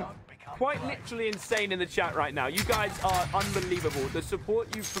 going quite literally insane in the chat right now. You guys are unbelievable. The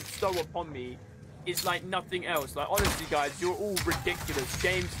support you bestow upon me is like nothing else. Like, honestly, guys, you're all ridiculous.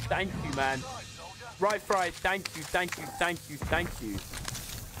 James, thank you, man. Fry, thank you.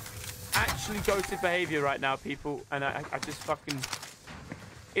 Actually ghosted behavior right now, people. And I just fucking...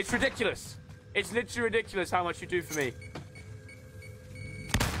 It's ridiculous. It's literally ridiculous how much you do for me.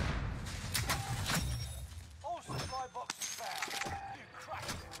 All supply boxes found. You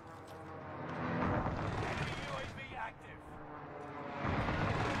crushed it. Enemy UAV active.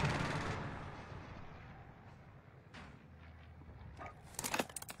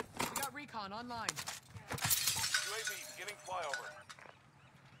 We got recon online. UAV beginning flyover.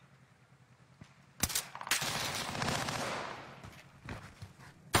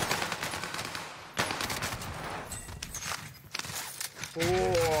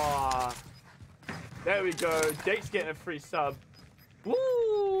 Oh, there we go. Jake's getting a free sub.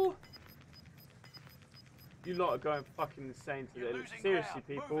 Woo! You lot are going fucking insane today. Seriously,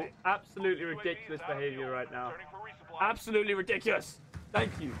 people. Absolutely ridiculous behavior right now. Absolutely ridiculous.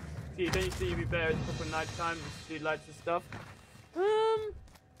 Thank you. See, don't you see you be bears proper night time with street lights and stuff?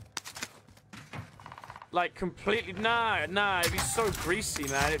 Like completely nah. It'd be so greasy,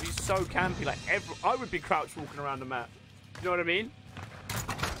 man. It'd be so campy. Like I would be crouch walking around the map. You know what I mean?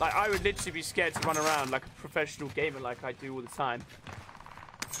 Like, I would literally be scared to run around like a professional gamer like I do all the time.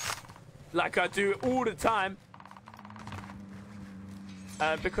 Like I do all the time.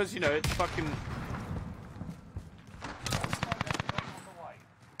 Because, you know, it's fucking...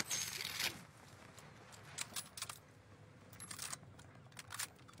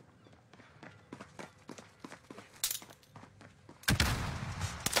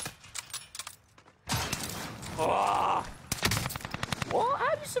 Oh! What?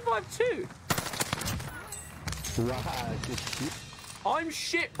 How do you survive two? I'm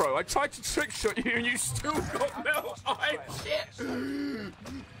shit, bro. I tried to trick shot you and you still got melt. I'm shit.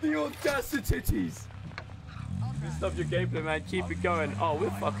 The audacities. Just love your gameplay, man. Keep it going. Oh, we're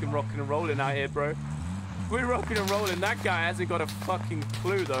fucking rocking and rolling out here, bro. We're rocking and rolling. That guy hasn't got a fucking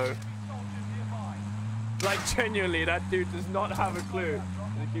clue, though. Like, genuinely, that dude does not have a clue.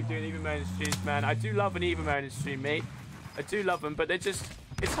 I keep doing even man streams, man. I do love an even man stream, mate. I do love them, but they're just...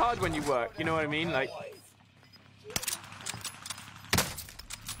 It's hard when you work, you know what I mean? Like...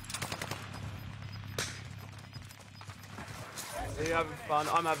 Are you having fun?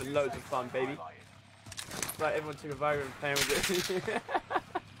 I'm having loads of fun, baby. It's like everyone took a Viagra and playing with it.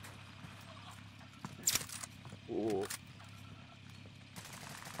 Ooh.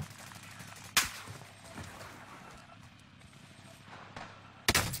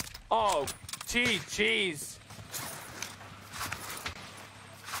 Oh, jeez.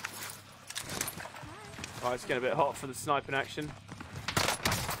 Oh, it's getting a bit hot for the sniping action.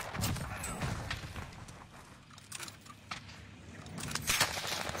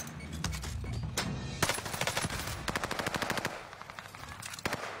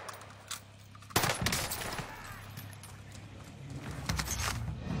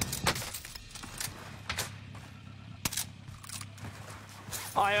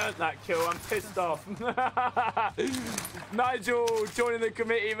 I earned that kill. I'm pissed off. Nigel joining the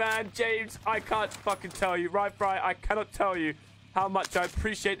committee, man. James, I can't fucking tell you. Right, I cannot tell you how much I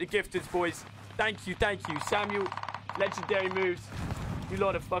appreciate the gifters, boys. Thank you. Samuel, legendary moves. You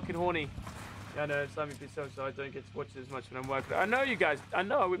lot are fucking horny. Yeah, I know. Sammy, be so sorry. I don't get to watch it as much when I'm working. I know you guys. I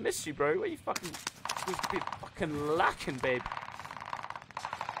know. We miss you, bro. Where you fucking... We be fucking lacking, babe.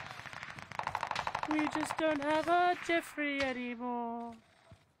 We just don't have a Jeffrey anymore.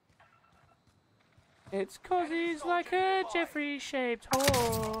 It's 'cause he's like a Jeffrey-shaped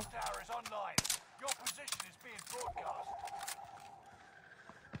whore. Tower is online. Your position is being broadcast.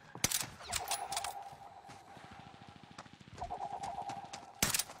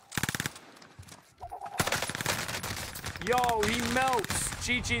 Yo, he melts.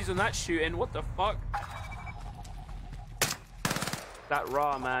 GG's on that shooting. What the fuck? That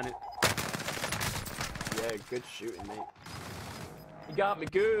raw, man. Yeah, good shooting, mate. You got me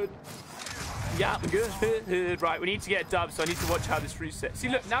good. Right, we need to get a dub, so I need to watch how this resets. See,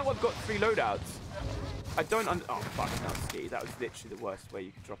 look, now I've got 3 loadouts. I don't oh, fuck, that was ski. That was literally the worst way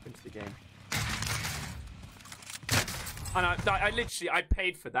you could drop into the game. And I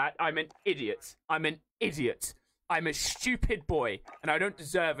paid for that. I'm an idiot. I'm a stupid boy, and I don't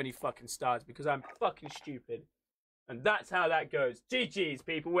deserve any fucking stars because I'm fucking stupid. And that's how that goes. GG's,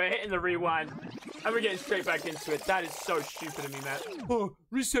 people. We're hitting the rewind, and we're getting straight back into it. That is so stupid of me, man. Oh,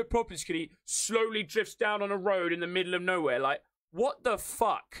 reset properly, Skitty. Slowly drifts down on a road in the middle of nowhere. Like, what the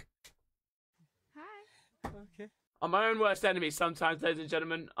fuck? Hi. Okay. I'm my own worst enemy sometimes, ladies and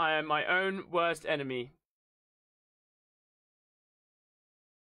gentlemen. I am my own worst enemy.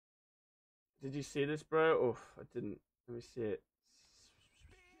 Did you see this, bro? Oh, I didn't. Let me see it.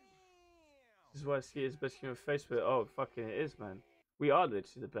 This is why Ski is best human face with it. Oh, fucking it is, man. We are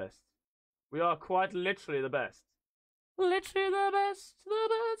literally the best. We are quite literally the best. Literally the best.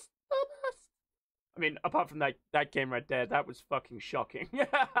 I mean, apart from that game right there, that was fucking shocking.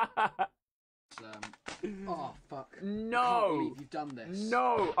 Oh, fuck. No. I can't believe you've done this.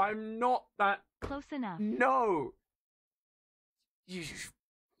 No, I'm not that. Close enough. No.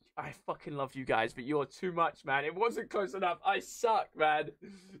 I fucking love you guys, but you're too much, man. It wasn't close enough. I suck, man.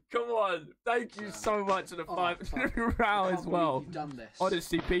 Come on. Thank you so much for the 5 round as well. You've done this.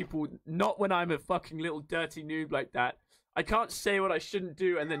 Honestly, people, not when I'm a fucking little dirty noob like that. I can't say what I shouldn't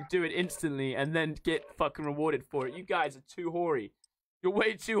do and then do it instantly and then get fucking rewarded for it. You guys are too hoary. You're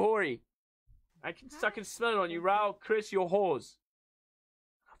way too hoary. I can smell it on you, Raul. Chris, you're whores.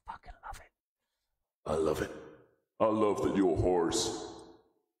 I fucking love it. I love it. I love that you're whores.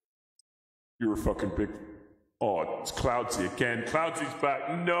 You're a fucking big... Oh, it's Cloudsy again. Cloudsy's back.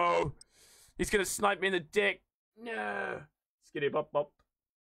 No. He's going to snipe me in the dick. No. Skitty bop bop.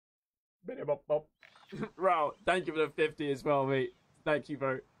 Bitty bop bop. Raul, thank you for the 50 as well, mate. Thank you,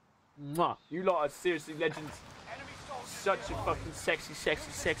 bro. Mwah. You lot are seriously legends. Such a fucking sexy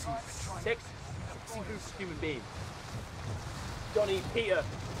human being. Johnny, Peter,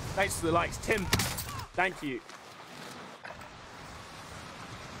 thanks for the likes. Tim, thank you.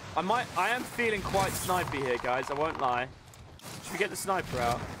 I am feeling quite snipey here, guys. I won't lie. Should we get the sniper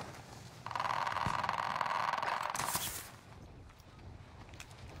out?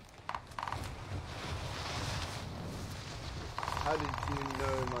 How did you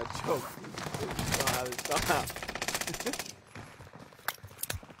know my joke?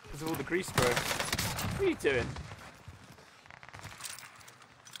 Because of all the grease, bro. What are you doing?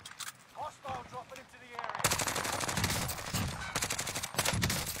 Hostile dropping into the area.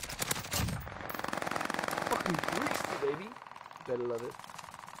 Fucking greasy, baby. Better love it.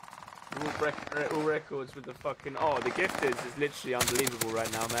 All records with the fucking... Oh, the gifters is literally unbelievable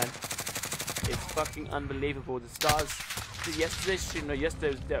right now, man. It's fucking unbelievable. The stars... Yesterday was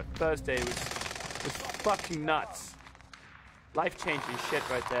Thursday. It was fucking nuts. Life-changing shit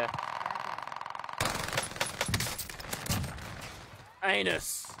right there.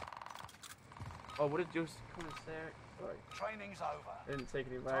 Anus. Oh, what did you come and say? Sorry. Training's over. I didn't take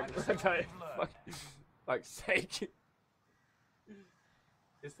any back. Fuck's sake.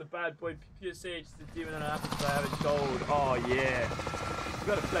 It's the bad boy PSH, it's the demon and apple for having gold. Oh yeah. You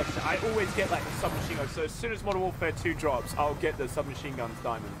gotta flex it. I always get like the submachine gun. So as soon as Modern Warfare 2 drops, I'll get the submachine guns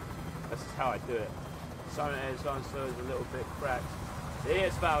diamond. That's just how I do it. Silent Air Silencer is a little bit cracked. The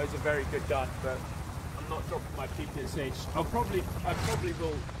ESVAL is a very good gun, but I'm not dropping my PPSH. I probably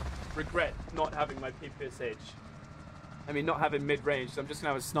will regret not having my PPSH. I mean, not having mid-range, so I'm just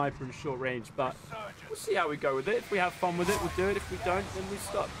going to have a sniper in short range, but we'll see how we go with it. If we have fun with it, we'll do it. If we don't, then we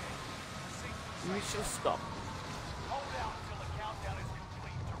stop. And we shall stop. Hold out until the countdown is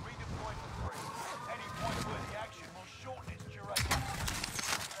complete to redeploy for free. Any point-worthy action will shorten its duration.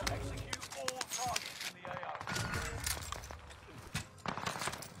 Execute all targets in the AO.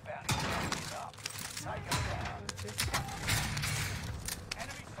 Bounty is up. Take them down.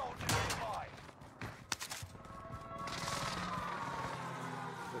 Enemy soldier nearby.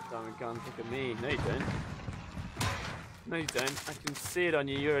 Good diamond gun, look at me. No, you don't. No, you don't. I can see it on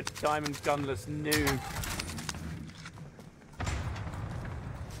you. You're a diamond gunless noob.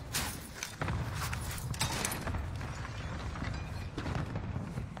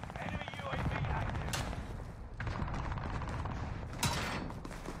 Enemy UAV active.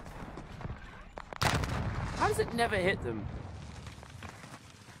 How does it never hit them?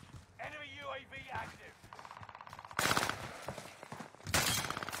 Enemy UAV active.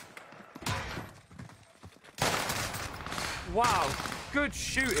 Wow, good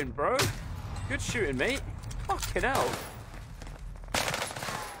shooting, bro. Good shooting, mate. Fucking hell.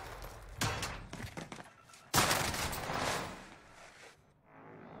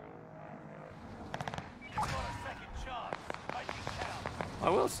 You've got a second chance. Make it count. I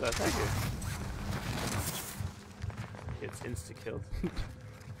will, sir. Thank you. It's insta-killed.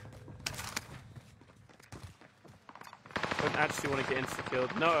 Don't actually want to get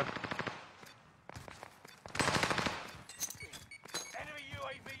insta-killed. No. Enemy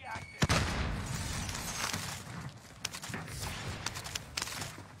UAV active.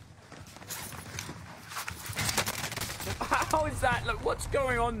 How is that? Look, what's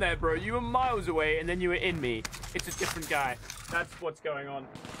going on there, bro? You were miles away and then you were in me. It's a different guy. That's what's going on.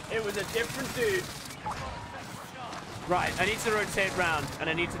 It was a different dude. Right, I need to rotate round and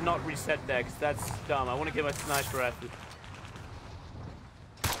I need to not reset there because that's dumb. I want to get my sniper at it.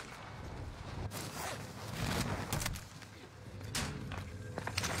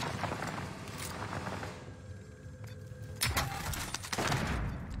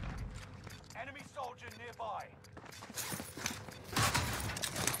 Enemy soldier nearby.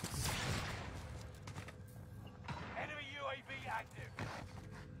 Enemy UAV active.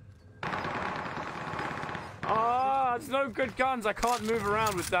 Ah, it's no good guns. I can't move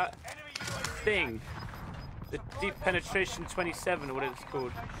around with that Enemy UAV thing. The deep penetration 27 or what it's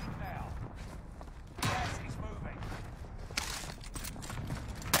called. active now. Gas is moving.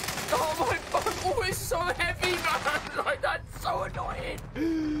 Oh my god, oh it's so heavy, man! Like, that's so annoying!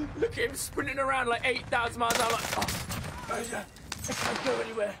 Look at him sprinting around like 8,000 miles an hour, like, oh, Rosa, I can't go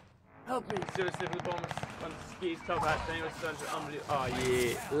anywhere. Help me. Seriously, the bombs on skis, top hat, then he was such an unbelievable. Oh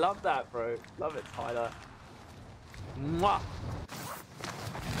yeah, love that, bro. Love it, Tyler. Mwah!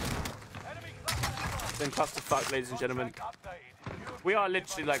 Enemy cluster Then clusterfuck, ladies and gentlemen. updated. We are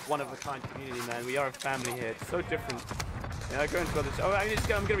literally like one of a kind community, man. We are a family here. It's so different. You know, I go into other. Oh, I mean, I'm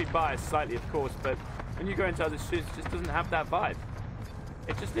going to be biased slightly, of course, but when you go into other shoots, it just doesn't have that vibe.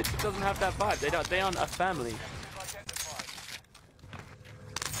 It just literally doesn't have that vibe. They aren't a family.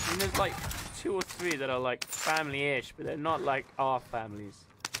 I mean, there's like 2 or 3 that are like family-ish, but they're not like our families.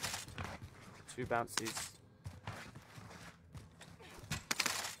 2 bouncies.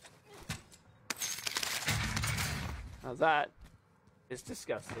 Now that is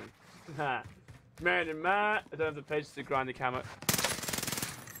disgusting. Man and Matt, I don't have the patience to grind the camera.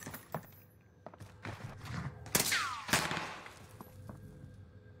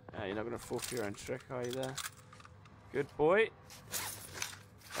 You're not going to fall for your own trick, are you there? Good boy.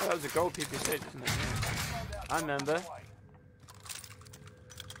 Oh, that was a gold PPSH, isn't it? Yeah. I remember.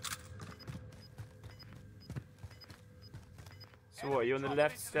 So what, are you on the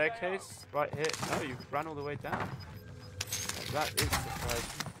left staircase? Right here? No, you ran all the way down. That is surprising.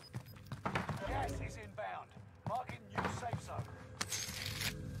 Gas is inbound. Marking new safe zone.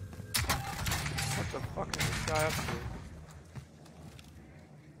 What the fuck is this guy up to?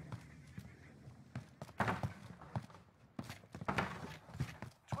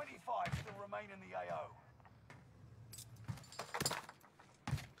 Still remain in the AO.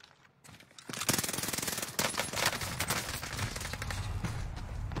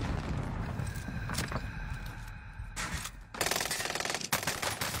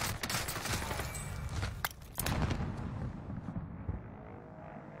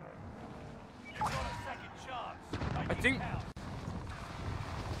 You've got a second chance. Make I it think. count.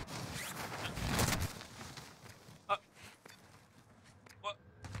 What?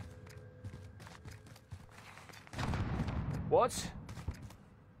 What?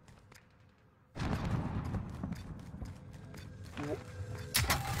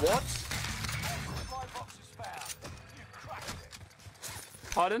 What? Supply box is found. You cracked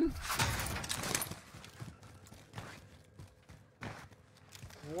it. Pardon?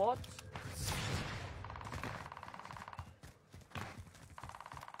 What?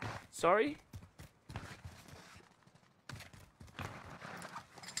 Sorry?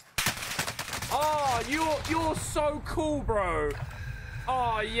 Oh, you're so cool, bro.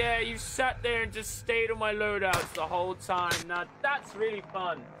 Oh, yeah, you sat there and just stayed on my loadouts the whole time. Now, that's really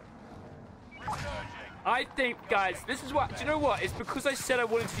fun. I think, guys, this is what... Do you know what? It's because I said I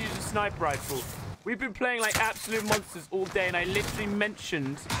wanted to use a sniper rifle. We've been playing like absolute monsters all day, and I literally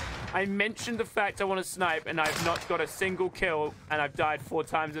mentioned... I mentioned the fact I want to snipe, and I've not got a single kill, and I've died 4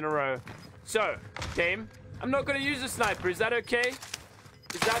 times in a row. So, game, I'm not going to use a sniper. Is that okay?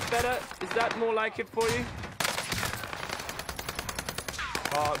 Is that better? Is that more like it for you?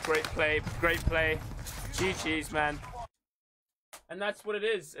 Oh, great play. Great play. GG's, man. And that's what it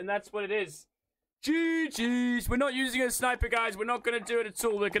is. And that's what it is. GG's. We're not using a sniper, guys. We're not going to do it at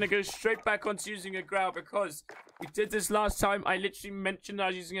all. We're going to go straight back onto using a growl because we did this last time. I literally mentioned I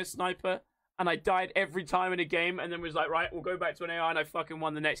was using a sniper and I died every time in a game and then was like, right, we'll go back to an AR and I fucking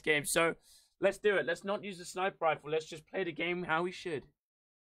won the next game. So let's do it. Let's not use the sniper rifle. Let's just play the game how we should.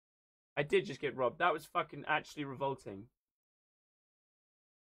 I did just get robbed. That was fucking actually revolting.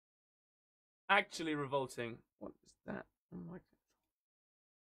 Actually revolting. What is that? Oh my god.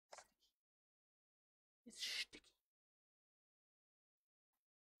 It's sticky.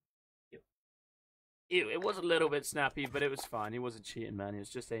 Ew, it was a little bit snappy, but it was fine. He wasn't cheating, man. He was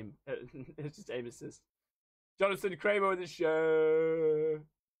just aim. It was just aim assist. Jonathan Kramer with the show.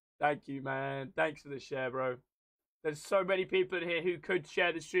 Thank you, man. Thanks for the share, bro. There's so many people in here who could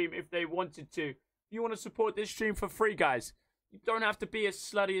share the stream if they wanted to. If you want to support this stream for free, guys, you don't have to be as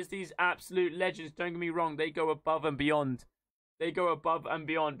slutty as these absolute legends. Don't get me wrong. They go above and beyond. They go above and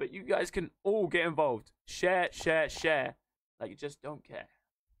beyond. But you guys can all get involved. Share, share, share. Like you just don't care.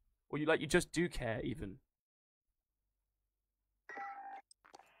 Or you just do care, even.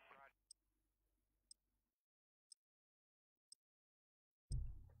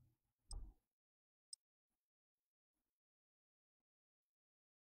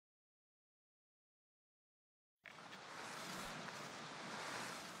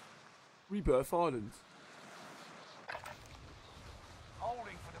 Rebirth Island.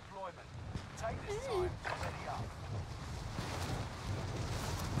 Holding for deployment. Take this time to ready up.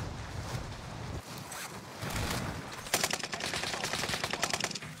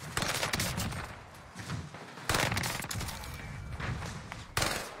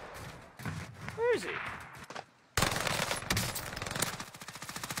 Where is he?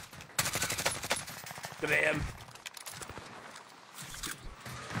 Look at him.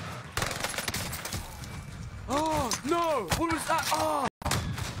 Oh, no! What was that? Oh!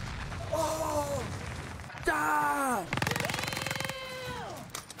 Oh! Damn!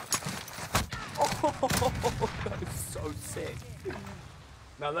 Oh, that was so sick.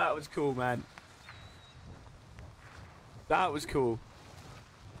 Now that was cool, man. That was cool.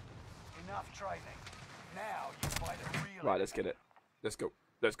 Enough training. Now you fight a real. Right, let's get it. Let's go.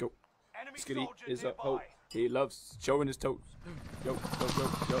 Let's go. Enemy Skitty soldier is up. nearby. Oh, he loves showing his toes. Yo, yo, yo,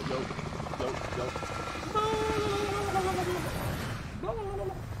 yo, yo, yo, yo.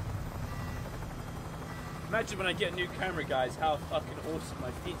 Imagine when I get a new camera, guys, how fucking awesome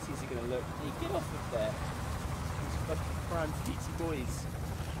my feetsies are gonna look. Hey, get off of there. These fucking prime feetsy boys.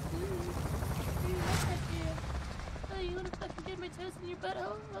 Oh, you wanna fucking get my toes in your butt?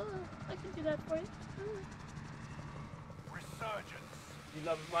 Oh, I can do that for you. Resurgence. You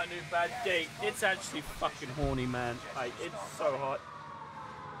love my new badge gate. It's actually fucking horny, man. Like, it's so hot.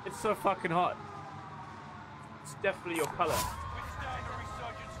 It's so fucking hot. It's definitely your color. Withstand a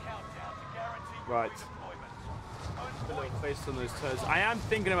resurgence countdown to guarantee Right. redeployment. Put a little face on those toes. I am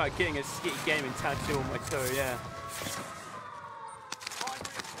thinking about getting a Skitty Gaming tattoo on my toe, yeah.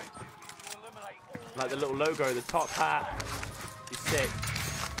 Primary objective is to eliminate all Like the little logo, the top hat. Be sick.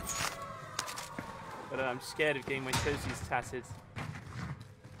 But I'm scared of getting my toesies tatted.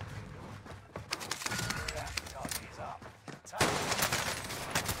 targets up.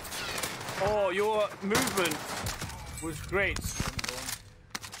 Oh, your movement was great.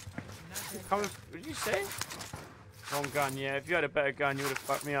 What did you say? Wrong gun, yeah. If you had a better gun, you would have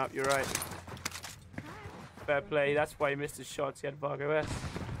fucked me up. You're right. Fair play. That's why he missed his shots. He had Vargo S.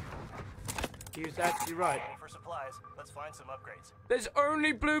 He was actually right. For supplies, let's find some upgrades. There's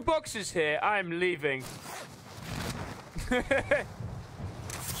only blue boxes here. I'm leaving.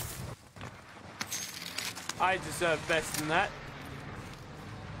 I deserve best than that.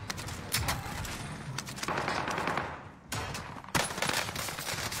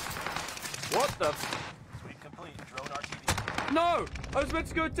 What the? Sweep complete. Drone RTB. No! I was meant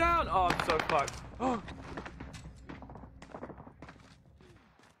to go down! Oh, I'm so fucked. Oh.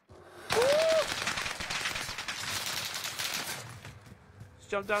 Just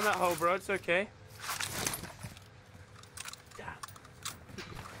jump down that hole, bro. It's okay.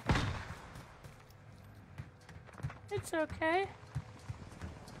 It's okay.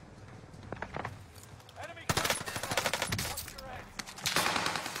 Enemy close. Watch your head.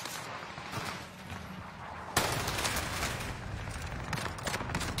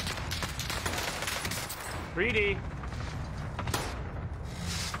 3D.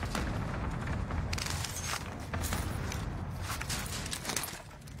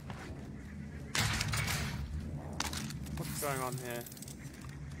 What's going on here?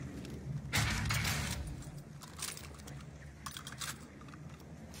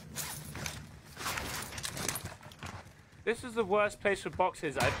 This is the worst place for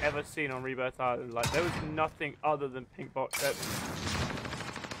boxes I've ever seen on Rebirth Island. Like, there was nothing other than pink box.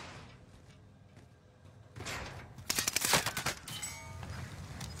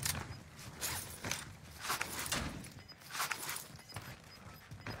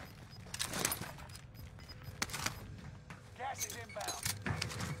 Gas is inbound.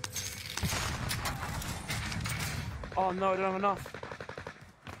 Oh no, I don't have enough.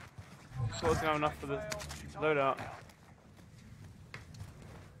 I don't have enough for the loadout.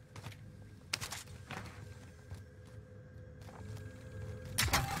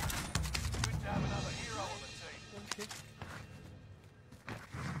 Good to have another hero on the team.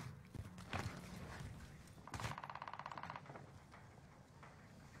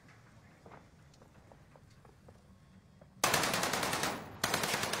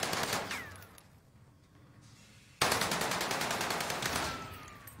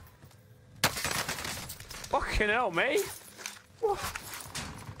 Fucking hell, mate! What?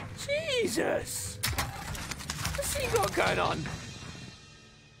 Jesus! What's he got going on?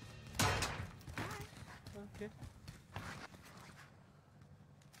 Okay.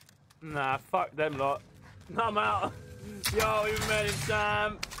 Nah, fuck them lot. I'm out. Yo, even man in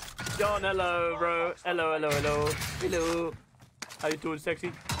Sam. John, hello, bro. Hello, hello, hello. Hello. How you doing,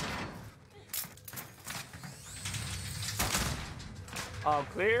 sexy? All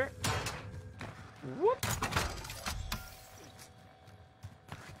clear. Whoop.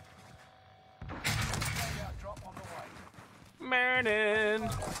 Marinin.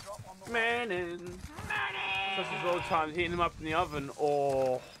 Marinin. Sausage roll time, heating them up in the oven,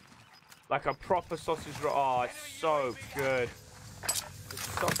 or like a proper sausage roll. Oh, it's so good. The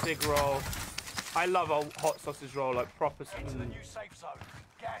sausage roll. I love a hot sausage roll, like proper.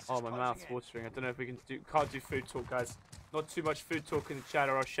 Oh, my mouth's watering. I don't know if we can't do food talk, guys. Not too much food talk in the chat,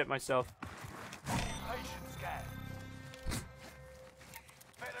 or I'll shit myself. Patient scan.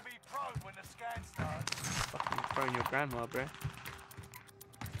 Better be probed when the scan starts. Fucking throwing your grandma, bro.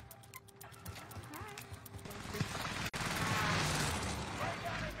 Break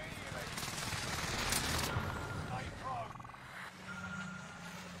down immediately. Stay probed.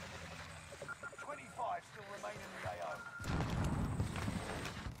 25 still remain in the AO.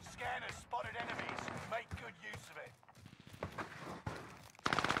 Scanners spotted enemies. Make good use of it.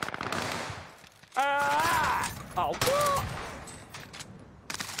 Ah! Oh, what?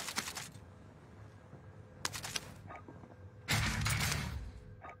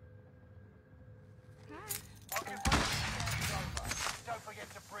 Don't forget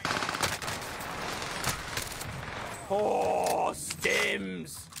to breathe. Oh,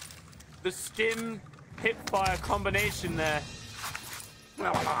 stims! The stim hip-fire combination there.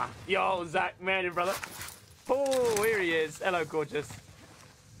 Yo, Zach, man, brother. Oh, here he is. Hello, gorgeous.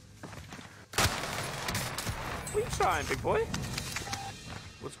 What are you trying, big boy?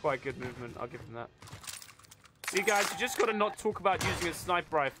 Was quite good movement. I'll give him that. See, guys, you just got to not talk about using a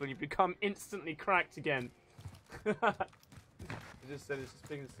sniper rifle, and you become instantly cracked again. I just said it's just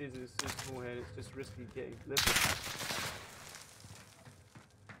big and Caesar is so small here, and it's just risky getting delivered.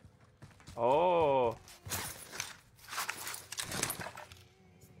 Oh.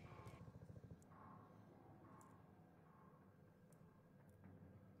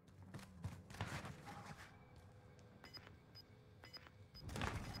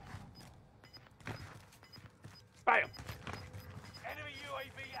 Bam. Enemy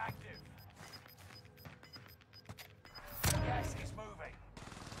UAV active. Gas is moving.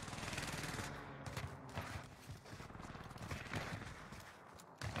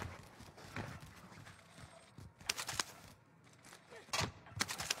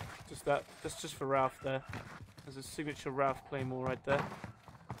 Just that. Just for Ralph there. There's a signature Ralph Claymore right there.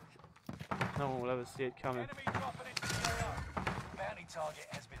 No one will ever see it coming. Enemy dropping into the AO. Bounty target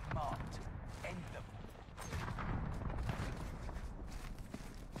has been marked. End them.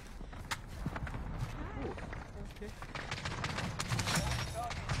 Ooh, okay.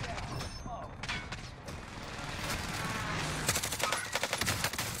 Target down. Oh.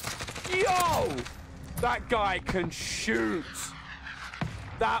 Yo! That guy can shoot.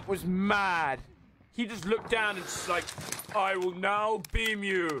 That was mad. He just looked down and just like, I will now beam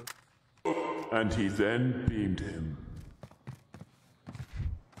you. And he then beamed him.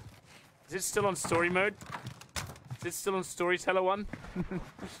 Is it still on story mode? Is it still on storyteller one?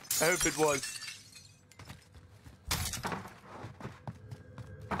 I hope it was.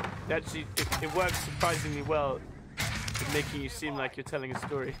 Actually, it works surprisingly well at making you seem like you're telling a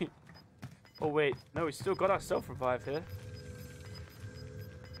story. Oh wait, no, we still got our self-revive here.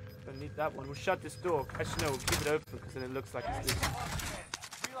 Don't need that one. We'll shut this door. Actually, no, we'll keep it open because then it looks like it's this.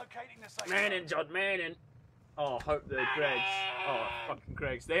 Relocating the safe. Manning, John Manning. Oh, hope they're Greg's. Oh, fucking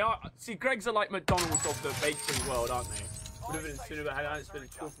Greg's. They are. See, Greg's are like McDonald's of the bakery world, aren't they? Would have been sooner, but it's been a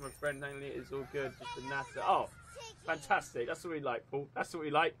call from a friend. Hanging it is all good. Just a NASA. Oh, fantastic. That's what we like, Paul. That's what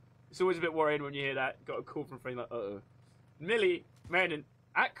we like. It's always a bit worrying when you hear that. Got a call from a friend like, uh-oh. Millie, Manning,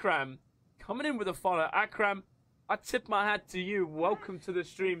 Akram, coming in with a follow. Akram, I tip my hat to you. Welcome to the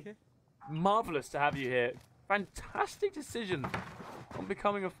stream. Marvelous to have you here. Fantastic decision on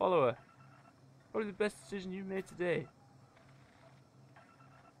becoming a follower. Probably the best decision you've made today.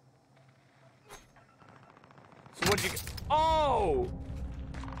 So what did you... Oh!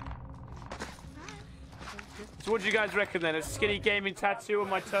 So what do you guys reckon then? A skinny gaming tattoo on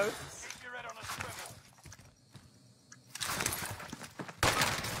my toe?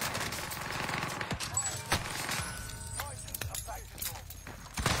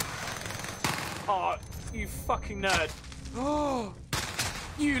 Oh, you fucking nerd. Oh,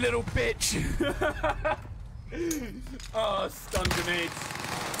 you little bitch. Oh, stun grenades.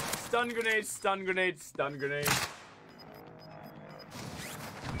 Stun grenades, stun grenades, stun grenades.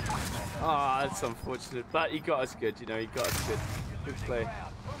 Oh, that's unfortunate. But he got us good, you know, he got us good. Good play.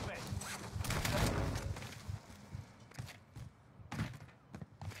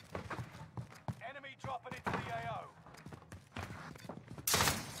 Enemy dropping into the AO.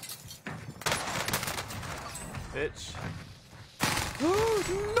 Bitch.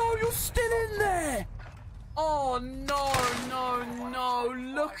 No, you're still in there! Oh, no.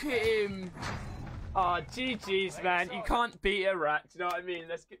 Look at him. Oh, GG's, man. You can't beat a rat. Do you know what I mean?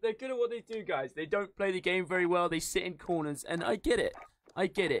 They're good at what they do, guys. They don't play the game very well. They sit in corners, and I get it. I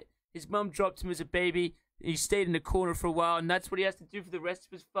get it. His mum dropped him as a baby. He stayed in the corner for a while, and that's what he has to do for the rest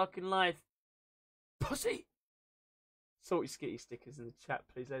of his fucking life. Pussy! Salty skitty stickers in the chat,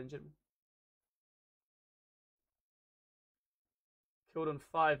 please, ladies and gentlemen. Killed on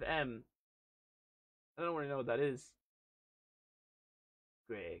 5M. I don't really know what that is.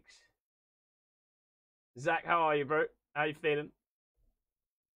 Greg's. Zach, how are you, bro? How you feeling?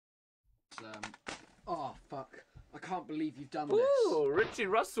 Oh, fuck. I can't believe you've done this. Ooh, Richie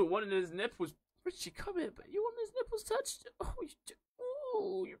Russell wanted his nipples. Richie, come here, but you want his nipples touched? Oh, you do.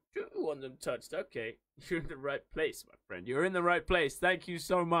 Oh, you do want them touched. Okay. You're in the right place, my friend. You're in the right place. Thank you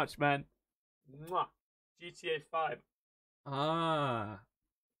so much, man. Mwah. GTA 5. Ah.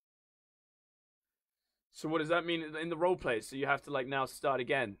 So what does that mean in the roleplay? So you have to, like, now start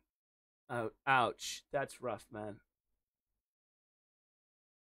again. Oh, ouch. That's rough, man.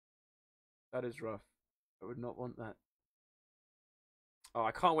 That is rough. I would not want that. Oh,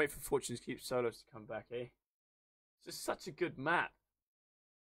 I can't wait for Fortune's Keep Solos to come back, eh? It's just such a good map.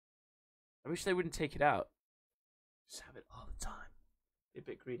 I wish they wouldn't take it out. Just have it all the time. Be a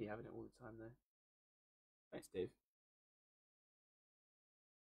bit greedy having it all the time, though. Thanks, Dave.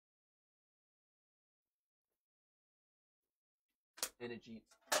 Energy.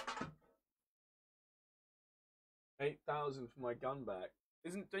 8,000 for my gun back.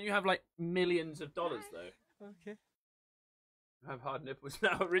 Don't you have like millions of dollars though? Okay. I have hard nipples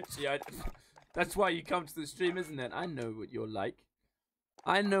now, Richie. That's why you come to the stream, isn't it? I know what you're like.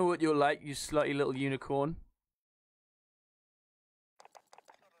 I know what you're like, you slutty little unicorn.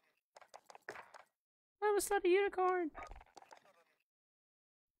 I'm a slutty unicorn.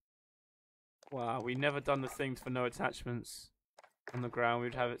 Wow, we never done the thing for no attachments on the ground.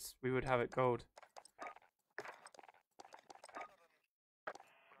 We would have it gold.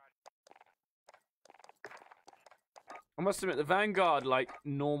 I must admit, the Vanguard, like,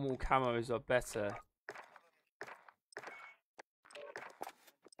 normal camos are better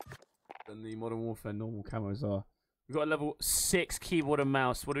than the Modern Warfare normal camos are. We got a level 6 keyboard and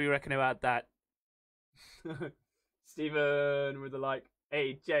mouse. What do we reckon about that? Steven with the like.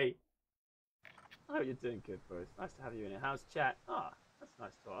 Hey, Jay. I hope you're doing good, bro. It's nice to have you in here. How's chat? Ah, that's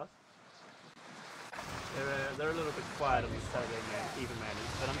nice to ask. They're a little bit quiet on the Saturday even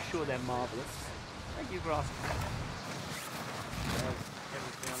managed, but I'm sure they're marvellous. Thank you for asking.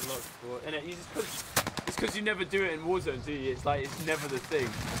 Everything unlocked for and it's because you never do it in Warzone, do you? It's like it's never the thing.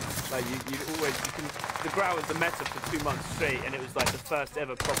 Like you can. The growl was the meta for 2 months straight, and it was like the first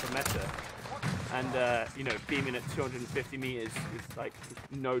ever proper meta. And you know, beaming at 250 meters is like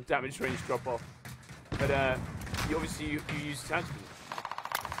no damage range drop off. But you obviously use tungsten.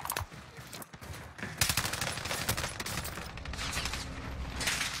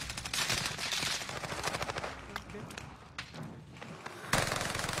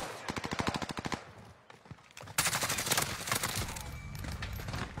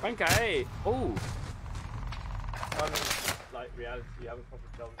 Okay. Oh. Like reality, you have a proper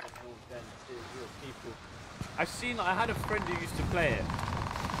job and all then see real people. I've seen. I had a friend who used to play it.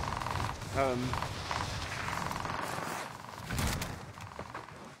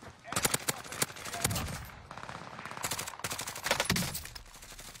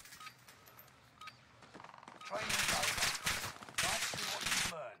 Training's over. Nice to see what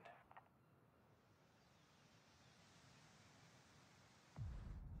you've learned.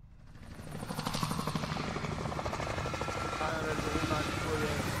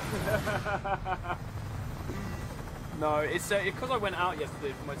 No, it's because I went out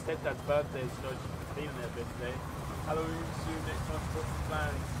yesterday for my stepdad's birthday, so I just feeling it a bit today. Halloween soon, next month, what's the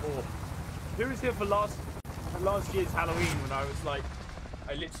plans for? Who was here for last year's Halloween when I was like,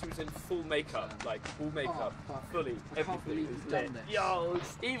 I literally was in full makeup, like full makeup, fully, everything was lit. Yo,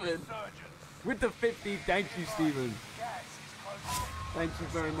 Steven! With the 50, thank you, Steven. Thank you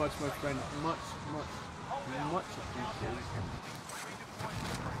very much, my friend. Much appreciated.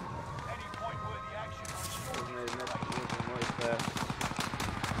 Oh,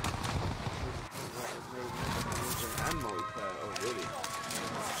 really?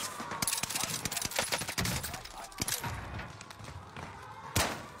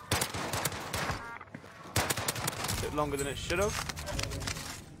 A bit longer than it should have.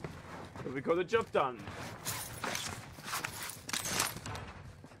 But we got the job done.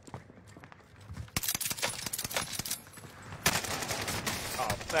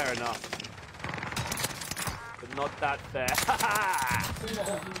 Oh, fair enough. But not that fair.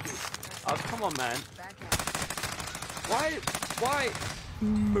 Oh, come on, man. Why?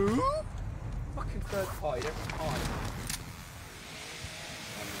 Move? Fucking third party every time.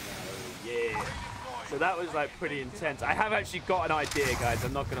 Yeah. So that was like pretty intense. I have actually got an idea, guys.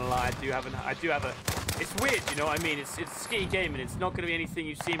 I'm not gonna lie. I do have a. It's weird, you know what I mean? It's a skitty game, and it's not gonna be anything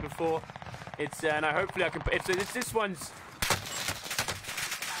you've seen before. It's and hopefully I can. It's this one's.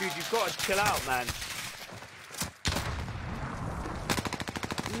 Dude, you've got to chill out, man.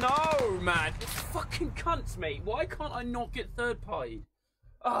 No, man. It's fucking cunts, mate. Why can't I not get third party?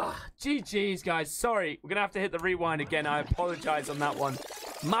 Ah, GG's, guys. Sorry. We're going to have to hit the rewind again. I apologize on that one.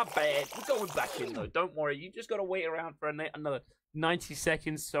 My bad. We're going back in, though. Don't worry. You just got to wait around for another 90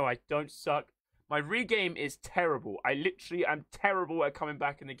 seconds so I don't suck. My regame is terrible. I literally am terrible at coming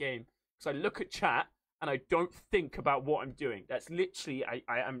back in the game. Because I look at chat and I don't think about what I'm doing. That's literally,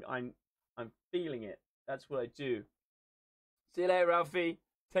 I'm feeling it. That's what I do. See you later, Ralphie.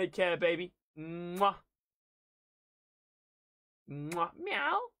 Take care, baby. Mwah. Mwah.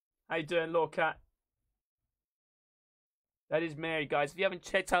 Meow. How you doing, Lawcat? That is Mary, guys. If you haven't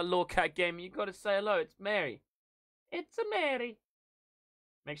checked out Lawcat Gaming, you got to say hello. It's Mary. It's a Mary.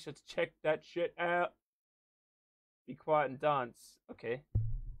 Make sure to check that shit out. Be quiet and dance. Okay.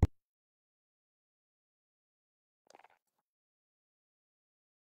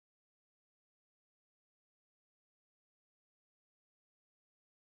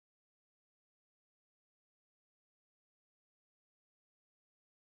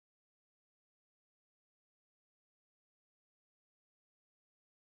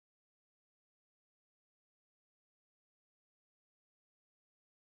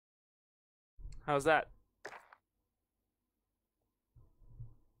 How's that?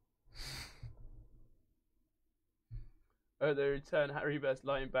 Oh, they return Harry Best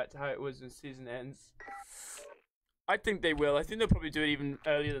lighting back to how it was when season ends. I think they will. I think they'll probably do it even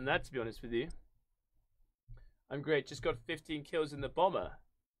earlier than that, to be honest with you. I'm great. Just got 15 kills in the bomber.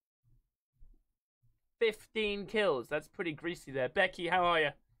 15 kills. That's pretty greasy there. Becky, how are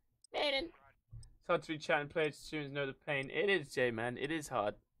you? Maiden. It's hard to reach out and play as soon as know the pain. It is, Jay, man. It is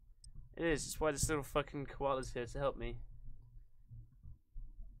hard. It is. That's why this little fucking koala's here to help me.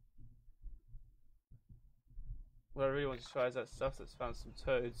 what I really want to try is that stuff that's found some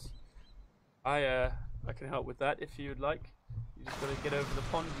toads. I can help with that if you'd like. You just gotta get over the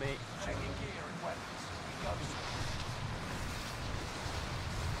pond, mate. Checking gear and weapons. We go.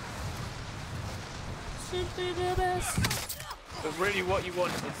 Simply the best. But really what you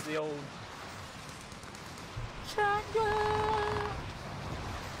want is the old Changa,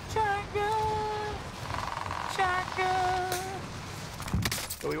 changa, changa.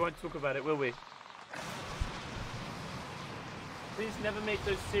 But we won't talk about it, will we? Please never make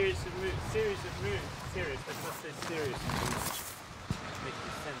those serious moves. Serious. Let's not say serious moves. Makes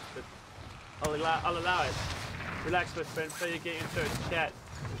no sense, but I'll allow it. Relax, my friend. Play your game into a chat.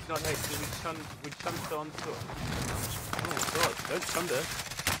 It's not next to we chunked on to. Oh my god! Don't chunder.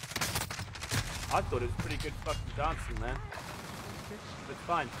 I thought it was pretty good fucking dancing, man. But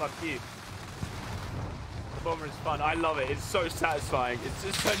fine, fuck you. The bomber is fun. I love it. It's so satisfying. It's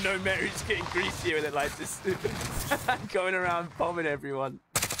just so no Mary's getting greasy with it, like just going around bombing everyone.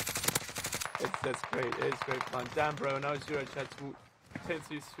 That's great. It is great fun. Damn, bro, when I was your I had to turn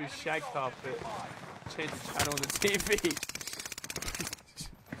through shag carpet, change the channel on the TV.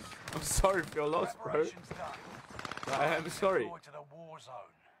 I'm sorry for your loss, bro. I am sorry. To the war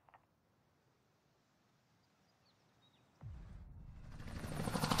zone.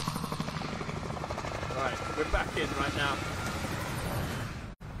 Alright, we're back in right now.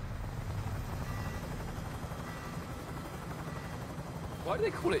 Why do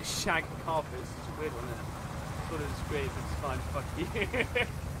they call it shag carpet? It's such a weird one, isn't it? I thought it was great, but it's fine, fuck you.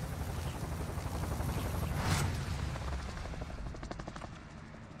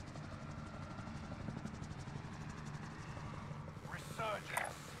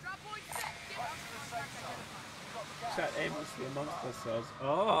 Chat aimlessly amongst ourselves.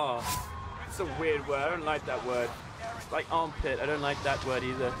 Oh, it's a weird word. I don't like that word. It's like armpit. I don't like that word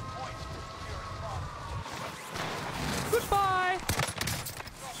either. Goodbye.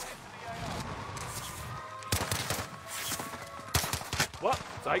 What?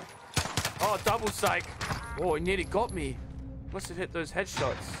 Psych. Oh, double psych. Oh, he nearly got me. Must have hit those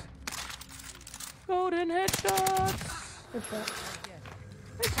headshots. Golden headshots.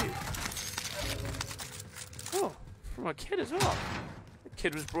 Thank you. Oh, from a kid as well. The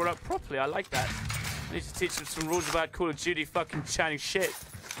kid was brought up properly. I like that. I need to teach him some rules about Call of Duty fucking chatting shit.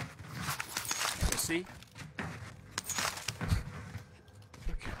 See?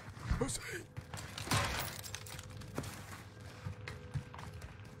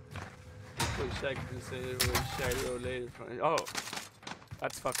 Oh,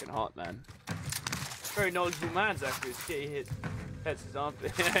 that's fucking hot, man. Very knowledgeable man, Zachary. He hit heads his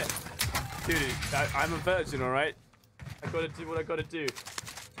armpit. Dude, I'm a virgin, alright? I gotta do what I gotta do.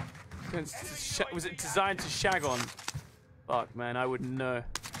 Was it designed to shag on? Fuck, man, I wouldn't know.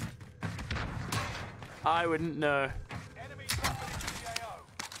 I wouldn't know.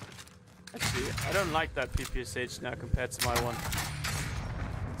 Actually, I don't like that PPSH now compared to my one.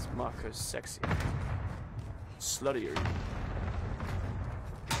 It's Marco's sexy. Sluttier.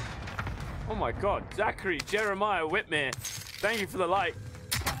 Oh my god, Zachary, Jeremiah, Whitmere. Thank you for the like.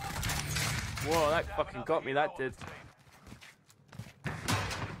 Whoa, that fucking got me, that did.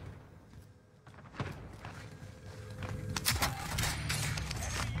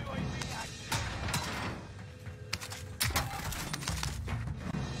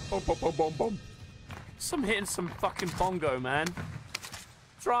 Boom, boom, boom, boom, boom. Some hitting some fucking bongo, man.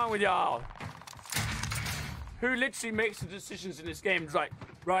 What's wrong with y'all? Who literally makes the decisions in this game? It's like,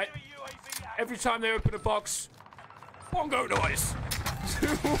 right, every time they open a box, bongo noise.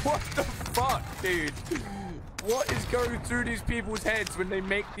 What the fuck, dude? What is going through these people's heads when they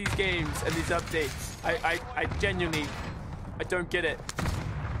make these games and these updates? I genuinely, I don't get it.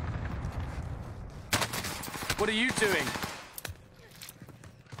 What are you doing?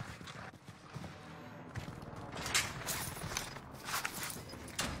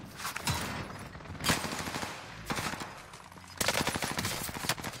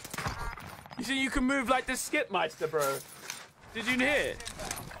 You see, you can move like the Skipmeister, bro. Did you hear?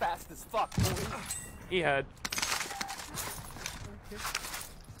 Fast as fuck, boy. He heard.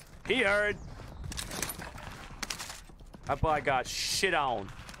 He heard. That boy got shit on.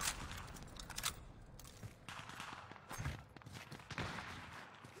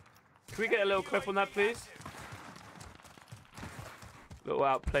 Can we get a little clip on that, please? A little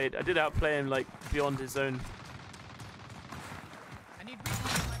outplayed. I did outplay him, like, beyond his own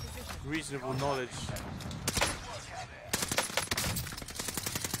reasonable knowledge.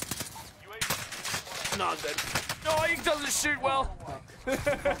 No, he doesn't shoot well.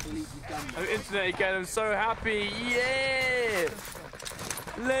 I'm internet again. I'm so happy. Yeah.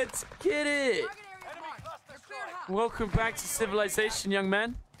 Let's get it. Welcome back to civilization, young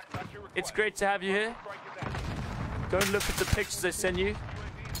man. It's great to have you here. Don't look at the pictures I sent you.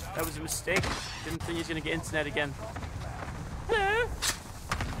 That was a mistake. Didn't think he was gonna get internet again. Hello.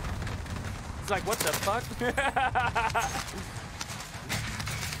 It's like, what the fuck?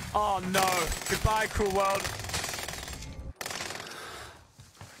 Oh no. Goodbye, cruel world.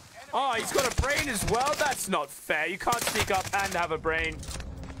 Oh, he's got a brain as well? That's not fair. You can't sneak up and have a brain.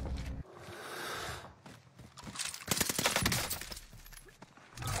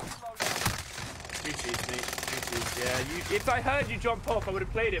 GG's, mate. GG's, yeah. If I heard you jump off, I would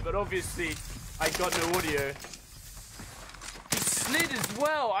have played it, but obviously I got no audio. He slid as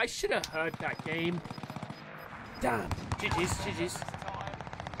well. I should have heard that game. Damn. GG's, GG's.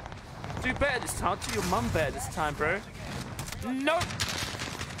 Do better this time. Do your mum better this time, bro. Nope.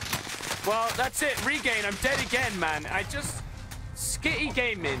 Well, that's it. Regain. I'm dead again, man. Skitty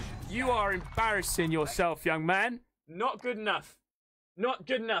Gaming. You are embarrassing yourself, young man. Not good enough. Not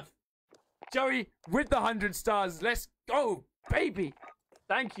good enough. Joey, with the 100 stars. Let's go, baby.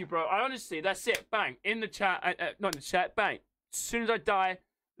 Thank you, bro. I honestly, that's it. Bang. In the chat. Not in the chat. Bang. As soon as I die,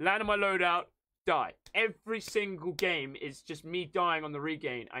 land on my loadout, die. Every single game is just me dying on the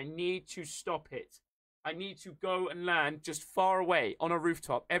regain. I need to stop it. I need to go and land just far away on a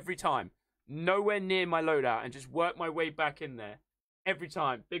rooftop every time. Nowhere near my loadout and just work my way back in there. Every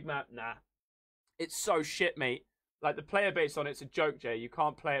time. Big map, nah. It's so shit, mate. Like, the player base on it's a joke, Jay. You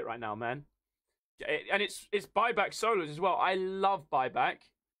can't play it right now, man. And it's buyback solos as well. I love buyback,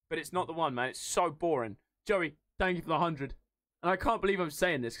 but it's not the one, man. It's so boring. Joey, thank you for the 100. And I can't believe I'm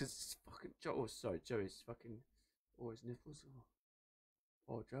saying this because it's fucking... Oh, sorry, Joey's fucking... Oh, his nipples.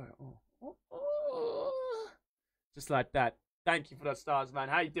 Oh, Joey. Oh. Just like that. Thank you for the stars, man.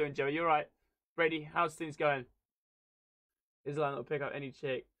 How you doing, Joey? You alright? Brady, how's things going? Islam will pick up any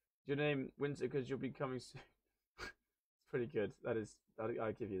chick. Your name Windsor because you'll be coming soon. It's pretty good. That is...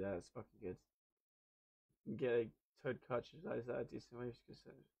 I'll give you that. It's fucking good. Get a toad cartridge. Is that a decent way to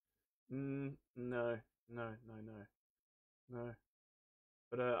say it? No.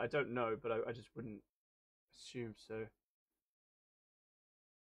 But I don't know, but I just wouldn't assume so.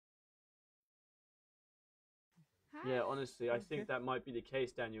 Yeah, honestly, I think that might be the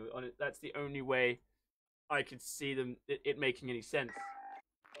case, Daniel. That's the only way I could see them it making any sense.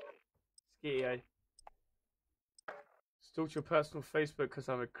 Ski, I stalked your personal Facebook because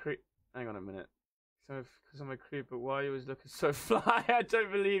I'm a creep. Hang on a minute. Because I'm a creep, but why are you always looking so fly? I don't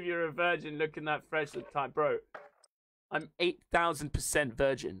believe you're a virgin looking that fresh at the time. Bro, I'm 8,000%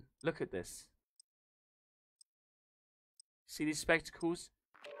 virgin. Look at this. See these spectacles?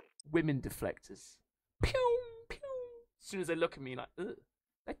 Women deflectors. Pew! As soon as they look at me, like, ugh,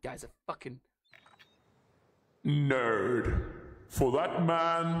 that guy's a fucking nerd. For that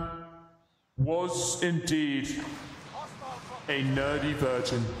man was indeed a nerdy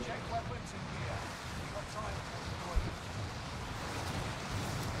virgin.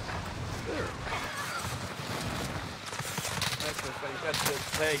 That's to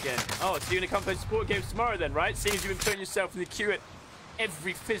play again. Oh, so you're gonna come play support games tomorrow then, right? Seeing as you've been putting yourself in the queue at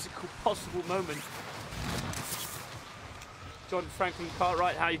every physical possible moment. John Franklin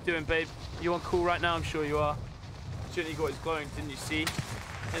Cartwright, how you doing, babe? You on call right now? I'm sure you are. Shouldn't you got his glowing, didn't you see?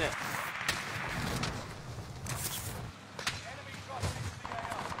 Innit?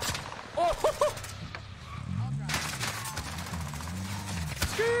 Oh!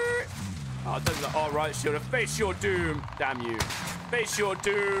 Oh, it doesn't. All right, Shielder, face your doom. Damn you. Face your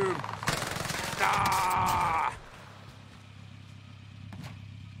doom. Ah!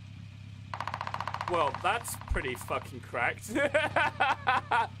 Well, that's pretty fucking cracked.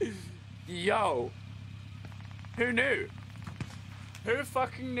 Yo. Who knew? Who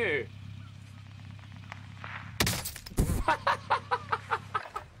fucking knew?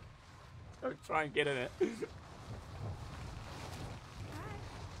 Don't try and get in it.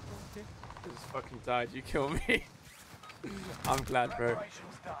 I just fucking died. You killed me. I'm glad, bro.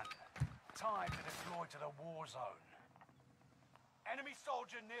 Time to deploy to the war zone. Enemy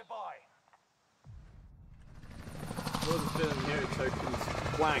soldier nearby. All the film hero tokens.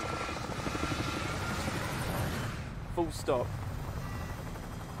 Wank. Full stop.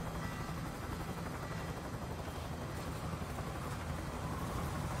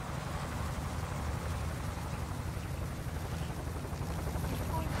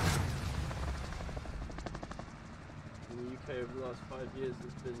 Over the last 5 years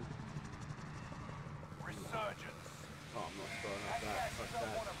has been resurgence. Oh, I'm not sure about that. Fuck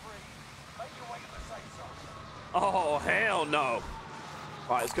that. Oh, hell no.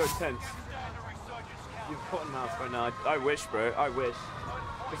 Right, let's go 10. You've put in mouth right now. I wish, bro. I wish.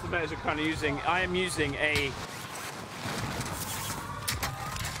 Just the measure kind of using. I am using a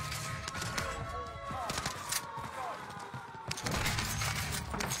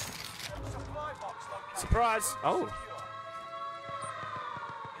Surprise! Oh.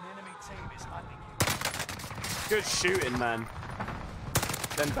 An enemy team is hunting you. Good shooting, man.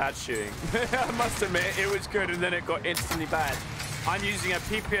 Then bad shooting. I must admit, it was good and then it got instantly bad. I'm using a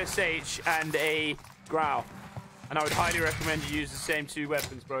PPSH and a Growl. And I would highly recommend you use the same two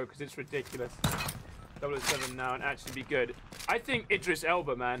weapons, bro, because it's ridiculous. 007 now and actually be good. I think Idris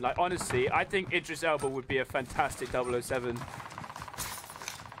Elba, man. Like, honestly, I think Idris Elba would be a fantastic 007.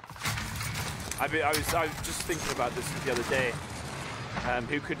 I was just thinking about this the other day.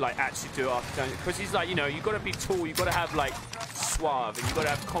 Who could, like, actually do it after done it. Because he's like, you know, you got to be tall, you got to have, like, suave, and you got to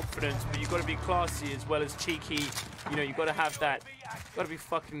have confidence, but you got to be classy as well as cheeky. You know, you got to have that. Got to be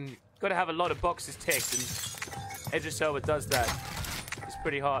fucking. Got to have a lot of boxes ticked, and Idris Elba does that. It's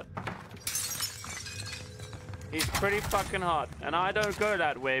pretty hot. He's pretty fucking hot, and I don't go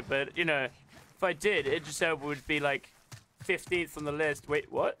that way, but you know, if I did, Idris Elba would be like 15th on the list.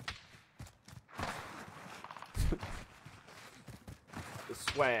 Wait, what? The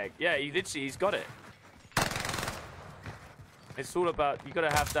swag. Yeah, he's got it. It's all about, you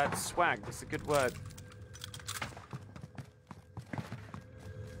gotta have that swag. That's a good word.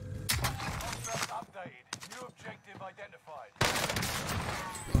 Updated. New objective identified.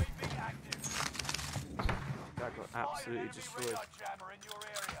 UAV active. That got absolutely destroyed. Jammer in your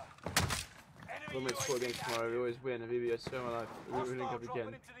area. When we score against tomorrow, we always win. A VBS so my life. We link up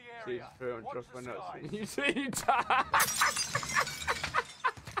again. Please throw and drop my nuts. You see,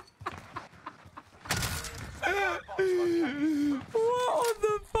 what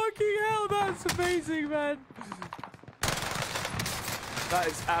the fucking hell? That's amazing, man. That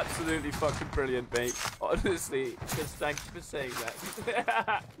is absolutely fucking brilliant, mate. Honestly, just thank you for saying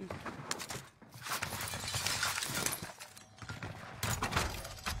that.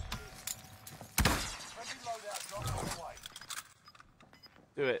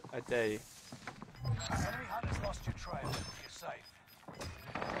 Do it, I dare you. Enemy hunters lost your trail. You're safe.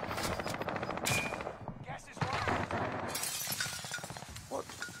 Gas is right. What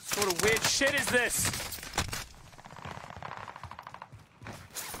sort of weird shit is this?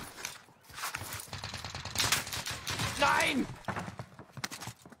 Nine!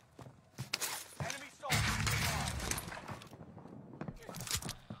 Enemy soldiers.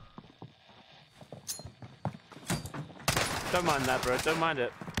 Don't mind that, bro. Don't mind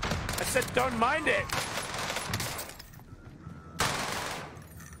it. I said don't mind it!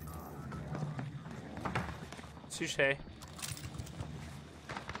 Touché.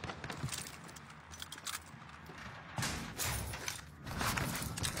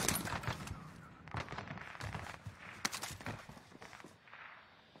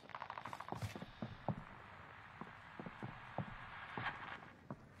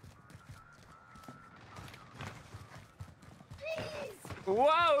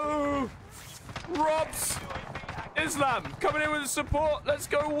 Whoa! Robs! Islam coming in with the support. Let's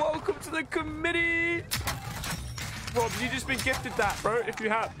go. Welcome to the committee. Robs, you just been gifted that, bro. If you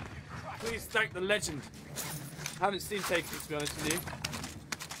have, please thank the legend. I haven't seen Taken, to be honest with you.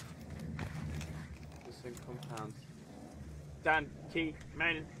 Just in compounds. Dan, Key,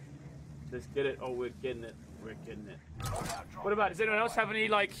 man. Let's get it. Oh, we're getting it. We're getting it. What about, does anyone else have any,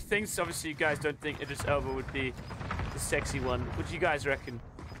 like, things? Obviously, you guys don't think Idris Elba would be the sexy one. What do you guys reckon?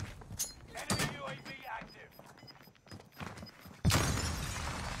 Enemy UAV active.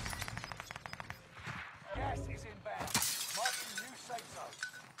 Gas is inbound. Marking new safe zone.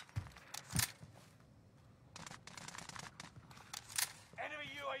 Enemy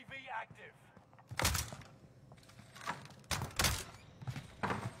UAV active.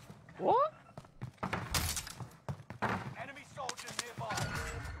 What? Enemy soldiers nearby.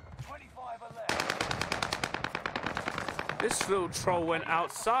 25 are left. This little troll went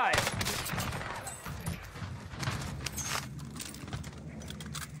outside.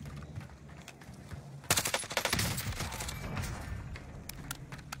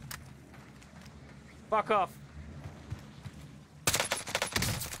 Fuck off.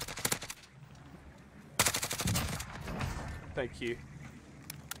 Thank you.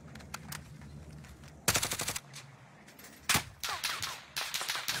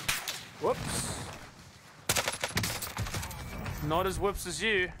 Whoops. Not as whoops as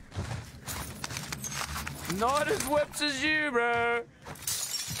you. Not as whoops as you, bro.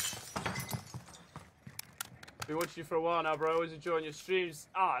 Been watching you for a while now, bro. Always enjoying your streams.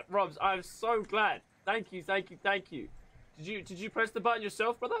 Ah, Robs, I'm so glad. Thank you, thank you, thank you. Did you press the button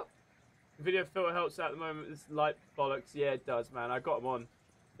yourself, brother? Video filter helps out at the moment. It's light bollocks. Yeah, it does, man. I got him on.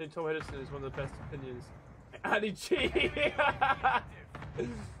 I think Tom Hiddleston is one of the best opinions. Andy G.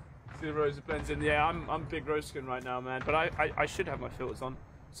 See the rose blends in. Yeah, I'm big rose skin right now, man. But I should have my filters on.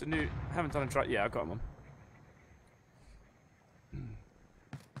 It's a new. I haven't done a try. Yeah, I got them on.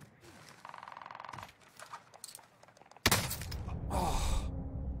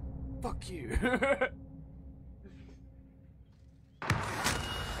 Fuck you.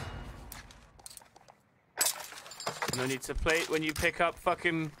 No need to plate when you pick up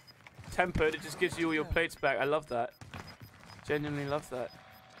fucking tempered. It just gives you all your plates back. I love that. Genuinely love that.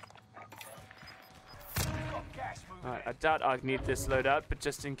 Alright, I doubt I'd need this loadout, but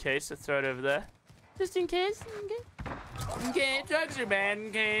just in case, I'll throw it over there. Just in case. Okay. Okay, drugs are bad.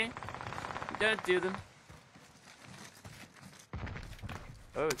 Okay. Don't do them.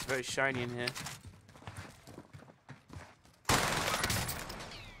 Oh, it's very shiny in here.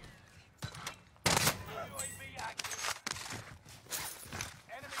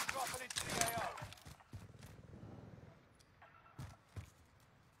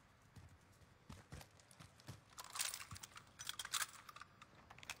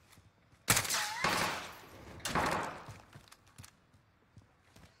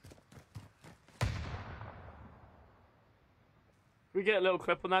 We get a little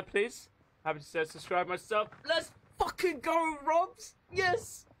clip on that, please. Happy to say subscribe myself. Let's fucking go, Robs!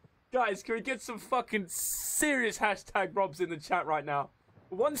 Yes! Guys, can we get some fucking serious hashtag Robs in the chat right now?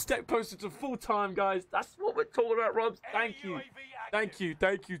 One step closer to full time, guys. That's what we're talking about, Robs. Thank you. Thank you,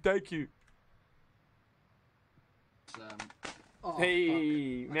 thank you, thank you. Oh,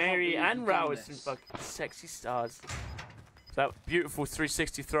 hey, fuck. Mary and Rao with some fucking sexy stars. That beautiful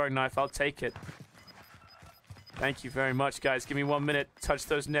 360 throwing knife, I'll take it. Thank you very much, guys. Give me 1 minute. Touch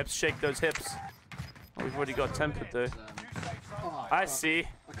those nips, shake those hips. Oh, we've already got tempered, though. Oh, I see.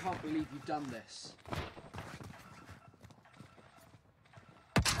 I can't believe you've done this.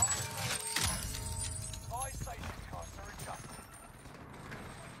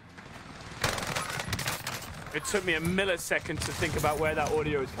 It took me a millisecond to think about where that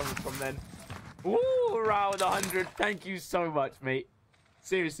audio is coming from then. Woo, Rao with 100. Thank you so much, mate.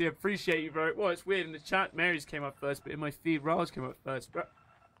 Seriously, appreciate you, bro. Well, it's weird in the chat. Mary's came up first, but in my feed, Rao's came up first, bro.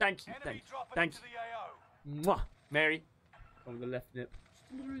 Thank you, thank you, thank you. Mwah. Mary. On the left nip.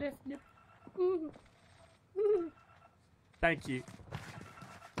 Just a little left nip. Ooh. Ooh. Thank you.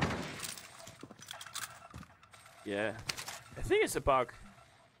 Yeah. I think it's a bug.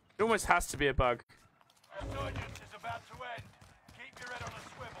 It almost has to be a bug. Resurgence is about to end. Keep your head on a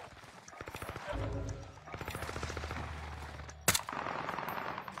swivel.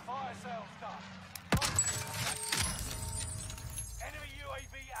 Fire sales done. Enemy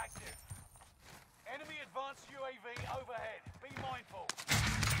UAV active. Enemy advanced UAV overhead. Be mindful.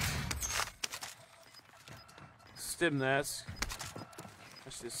 Stim there.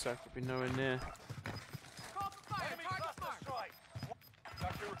 Actually, this sucker will be nowhere near. Enemy cluster strike.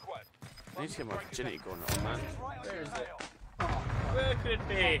 Factory request. I need to get my virginity going on, man. Where is it? Oh, Where could it I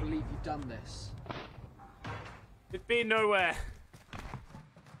be? can't believe you've done this. It'd be nowhere.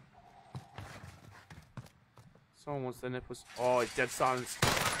 Someone wants their nipples. Oh, it's dead silence.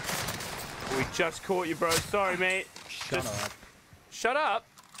 We just caught you, bro. Sorry, mate. Shut up. Shut up?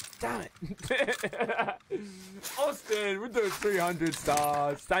 Damn it. Austin, with those 300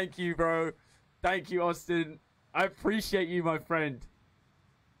 stars. Thank you, bro. Thank you, Austin. I appreciate you, my friend.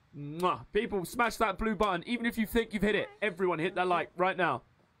 Mwah. People, smash that blue button. Even if you think you've hit it, everyone hit that like right now.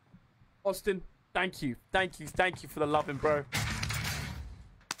 Austin, thank you. Thank you. Thank you for the loving, bro.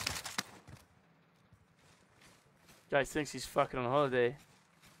 Guy thinks he's fucking on holiday.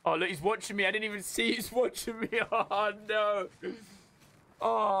 Oh, look, he's watching me. I didn't even see he's watching me. Oh, no.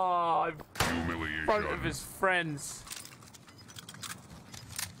 Oh, in front of his friends.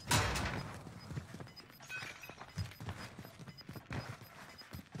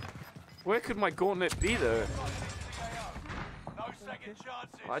 Where could my gauntlet be, though? No second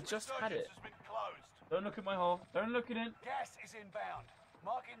chances. I just had it. Resurgence has been closed. Don't look at my hole. Don't look at it. Gas is inbound.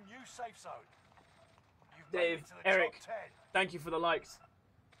 Marking new safe zone. You've made Dave, it to the Eric, top 10. thank you for the likes.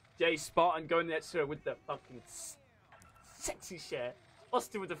 Jay, Spartan going there sir, with the fucking sexy share.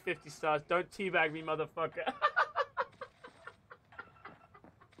 Austin with the 50 stars. Don't teabag me, motherfucker.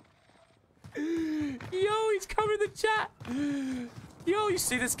 Yo, he's coming in the chat. Yo, you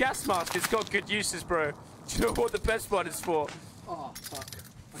see this gas mask? It's got good uses, bro. Do you know what the best one is for? Oh, fuck.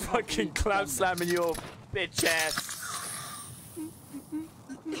 Fucking cloud slamming your bitch ass.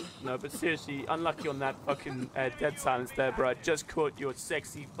 No, but seriously, unlucky on that fucking dead silence there, bro. I just caught your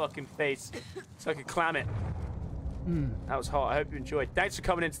sexy fucking face so I could clam it. That was hot. I hope you enjoyed. Thanks for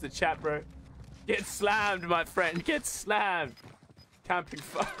coming into the chat, bro. Get slammed, my friend. Get slammed. Camping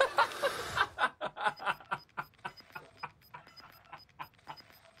fun.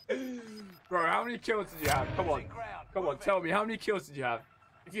 Bro, how many kills did you have? Come on. Come on, tell me. How many kills did you have?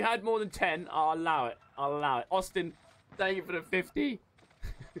 If you had more than 10, I'll allow it. I'll allow it. Austin, thank you for the 50.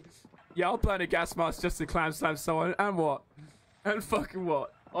 Yeah, I'll burn a gas mask just to clam slam someone. And what? And fucking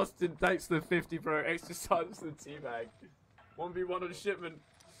what? Austin, thanks for the 50, bro. Extra times for the teabag. 1v1 on shipment.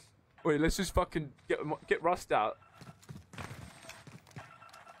 Wait, let's just fucking get Rust out.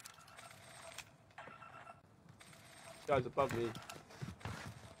 Guys above me.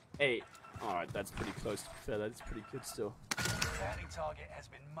 8. Alright, that's pretty close to be fair. That's pretty good still. Bounty target has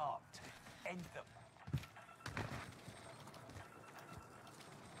been marked. End them.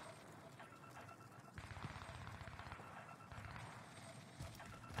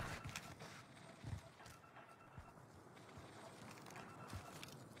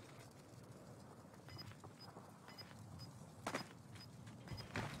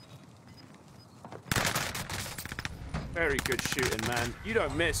 Very good shooting, man. You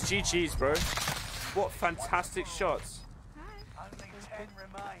don't miss. GG's, bro. What fantastic shots. Only 10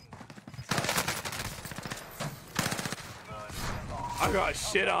 remain. I got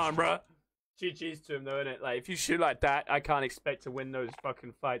shit on, bro. GG's to him, though, innit? Like, if you shoot like that, I can't expect to win those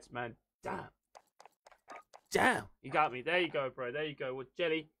fucking fights, man. Damn. Damn. You got me. There you go, bro. There you go. With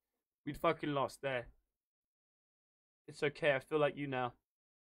Jelly, we'd fucking lost there. It's okay. I feel like you now.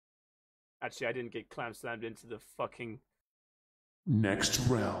 Actually, I didn't get clam slammed into the fucking... Next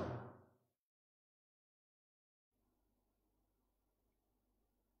round.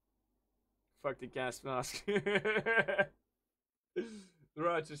 Fuck the gas mask. The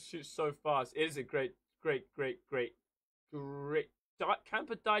ride just shoots so fast. It is a great.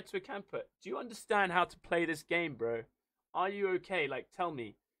 Camper died to a camper. Do you understand how to play this game, bro? Are you okay? Like, tell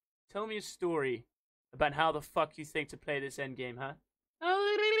me. Tell me a story about how the fuck you think to play this endgame, huh?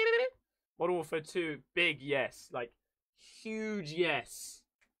 Modern Warfare 2, big yes. Like, huge yes.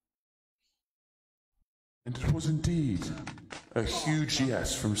 And it was indeed a huge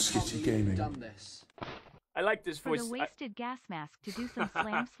yes from Skitty Gaming. Done this. I like this voice. For the wasted gas mask to do some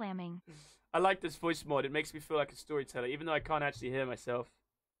slamming. I like this voice mod. It makes me feel like a storyteller, even though I can't actually hear myself.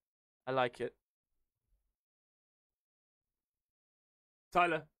 I like it.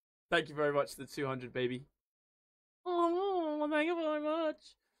 Tyler, thank you very much for the 200, baby. Oh, thank you very much.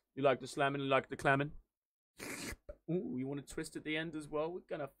 You like the slamming, you like the clamming. Ooh, you want to twist at the end as well? We're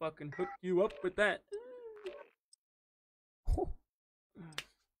gonna fucking hook you up with that.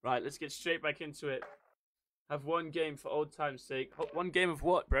 Right, let's get straight back into it. Have one game for old time's sake. One game of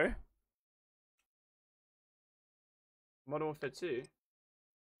what, bro? Modern Warfare 2.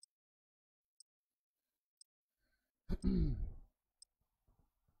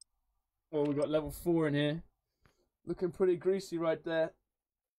 Oh, we got level 4 in here. Looking pretty greasy right there.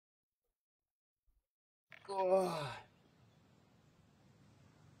 Oh.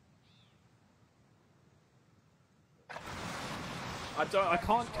 I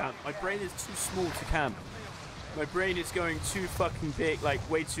can't camp. My brain is too small to camp. My brain is going too fucking big, like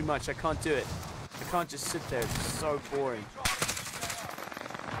way too much. I can't do it. I can't just sit there. It's so boring.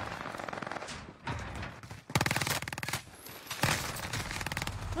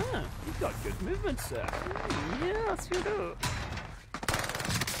 Ah, you got good movement, sir. Yes, you do.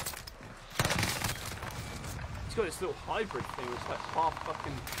 He's got this little hybrid thing, which is like half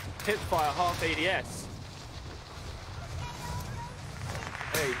fucking hip fire, half ADS.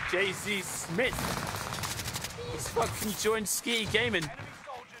 Hey, Jay-Z Smith. He's fucking joined Ski Gaming.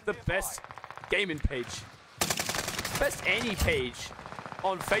 The best gaming page. Best any page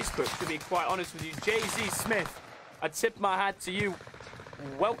on Facebook, to be quite honest with you. Jay-Z Smith. I tip my hat to you.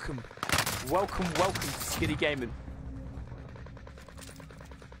 Welcome. Welcome to Skitty Gaming.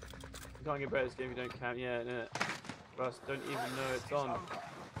 You can't get better at this game if you don't camp. Yeah, no. Russ, don't even know it's on.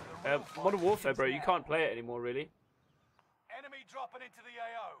 Modern Warfare, bro, you can't play it anymore, really. Enemy dropping into the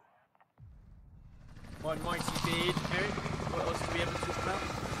AO. My mighty beard, Eric. What else do we have to talk about?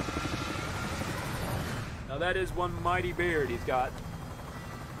 Now that is one mighty beard he's got.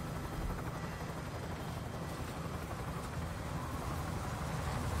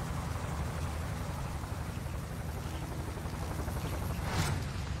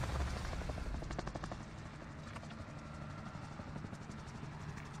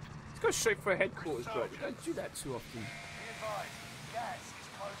 Let's go straight for headquarters, bro. You don't do that too often. Gas is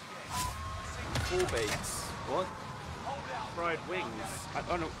closing in. 4 bakes. What? Fried wings. I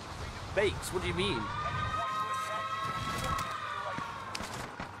don't know. Bakes? What do you mean?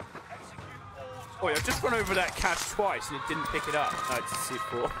 Oh, yeah, I've just run over that cache twice and it didn't pick it up. No, it's a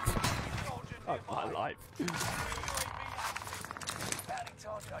C4. Oh, my life. Bounty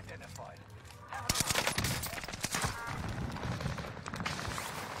target identified.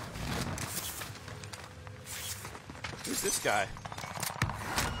 Who's this guy?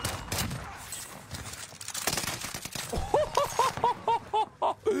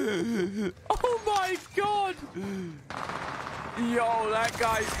 Oh my god! Yo, that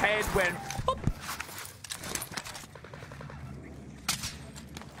guy's head went pop.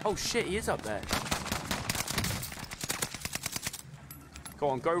 Oh shit, he is up there. Go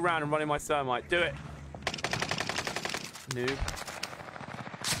on, go round and run in my thermite. Do it. Noob.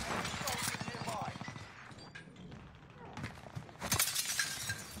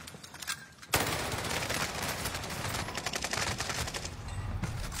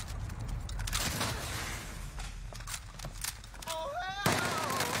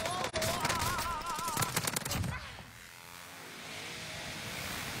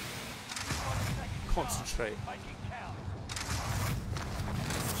 Concentrate.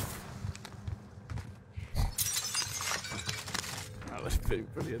 That was pretty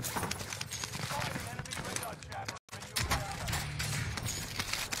brilliant.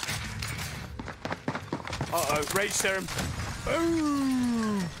 Uh-oh, rage serum.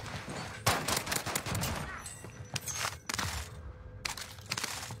 Boom!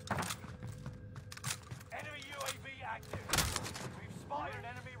 Enemy UAV active. We've spotted an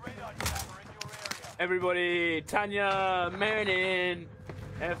enemy radar jammer in your area. Everybody, Tanya, Marinan,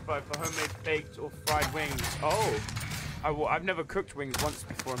 F5 for homemade baked or fried wings. Oh, I've never cooked wings once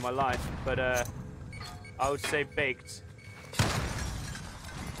before in my life, but I would say baked.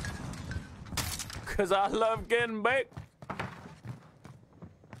 Because I love getting baked.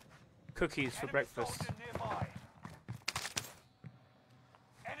 Cookies for breakfast.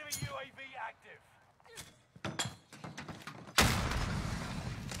 Enemy UAV active.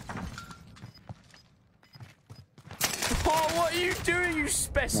 Oh, what are you doing, you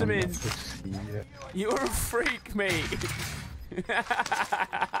specimen? You're a freak, mate.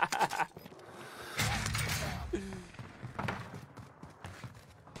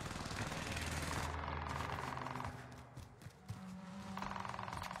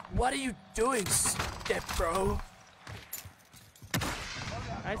 What are you doing, step bro?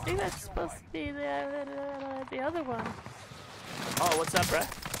 I think that's supposed to be the other one. Oh, what's up, bruh?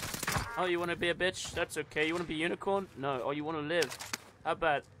 Oh, you want to be a bitch? That's okay. You want to be a unicorn? No. Oh, you want to live? How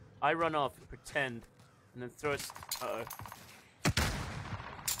about I run off and pretend, and then throw it. Uh-oh.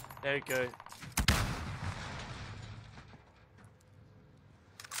 There you go.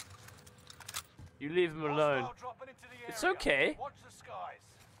 You leave him alone. It's okay.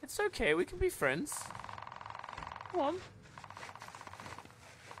 It's okay. We can be friends. Come on.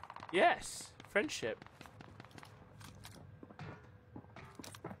 Yes. Friendship.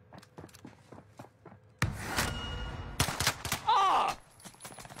 Ah!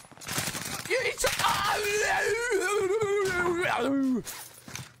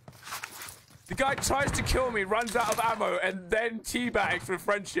 The guy tries to kill me, runs out of ammo, and then teabags for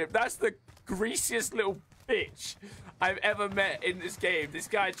friendship. That's the greasiest little bitch I've ever met in this game. This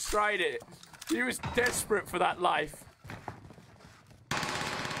guy tried it. He was desperate for that life.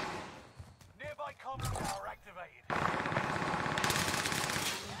 Nearby comms tower activated.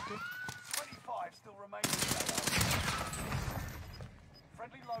 25 still remain in the AO.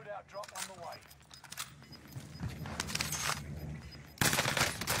 Friendly loadout drop on the way.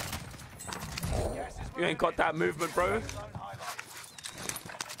 You ain't got that movement, bro.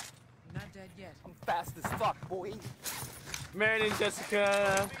 Not dead yet. I'm fast as fuck, boy. Marinan,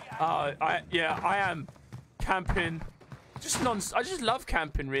 Jessica. I am camping. I just love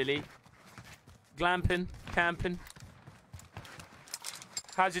camping, really. Glamping, camping.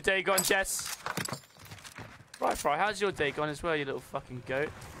 How's your day gone, Jess? Right, Fry, how's your day gone as well, you little fucking goat?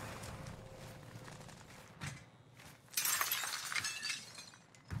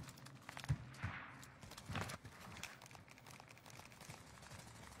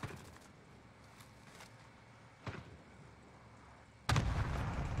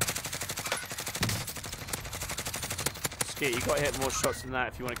 You gotta hit more shots than that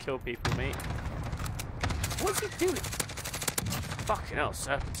if you want to kill people, mate. What's he doing? Fucking hell,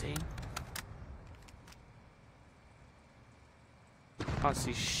 Serpentine. Can't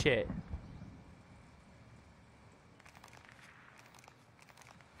see shit.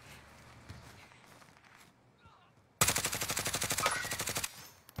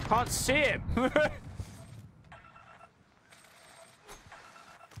 Can't see him.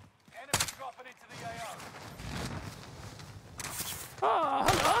 Oh,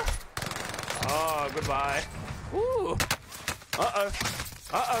 hello. Oh, goodbye. Ooh. Uh-oh.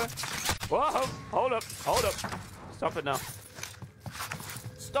 Uh-oh. Whoa. Hold up. Hold up. Stop it now.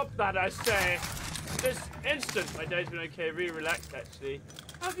 Stop that, I say. This instant. My day's been okay. Really relaxed, actually.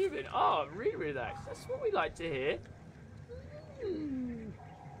 How have you been? Oh, really relaxed. That's what we like to hear.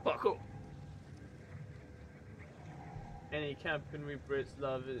 Oh, cool. Any camping Brits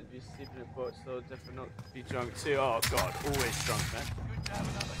love it. If you're sleeping in a box, so definitely not be drunk too. Oh god, always drunk, man. Good to have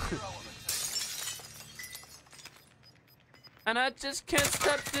another hero on the team. And I just can't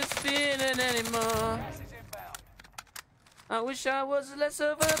stop this feeling anymore. Gas is inbound. I wish I was less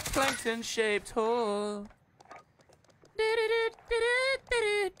of a plankton-shaped hole.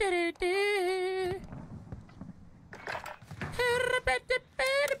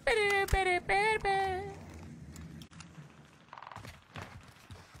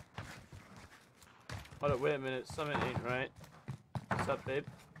 Hold up, wait a minute. Something ain't right. What's up, babe?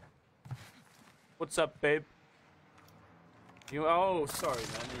 What's up, babe? You? Oh, sorry,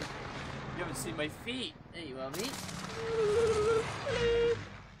 man. You haven't seen my feet. There you are, mate.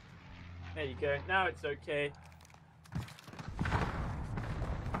 There you go. Now it's okay.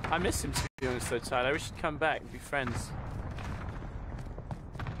 I miss him, to be honest, though, Tyler. I wish he'd come back and be friends.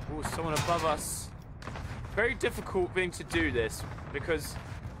 Oh, someone above us. Very difficult thing to do this because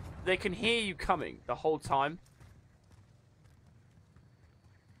they can hear you coming the whole time.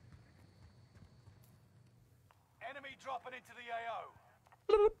 Enemy dropping into the AO.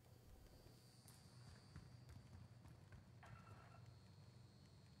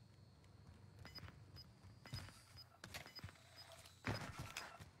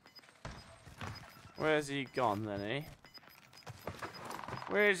 Where's he gone then, eh?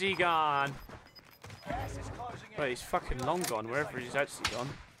 Where's he gone? Gas is closing in. Well, he's fucking long gone, wherever he's actually gone.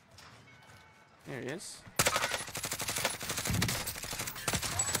 There he is.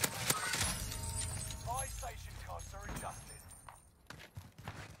 Buy station costs are adjusted.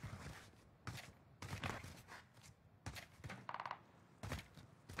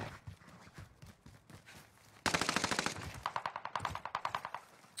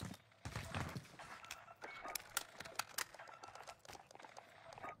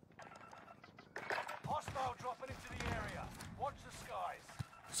 Hostile dropping into the area. Watch the skies.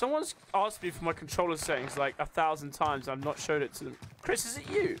 Someone's asked me for my controller settings like 1,000 times. I've not showed it to them. Chris, is it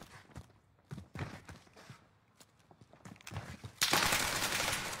you? Surgeons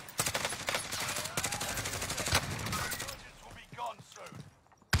will be gone soon.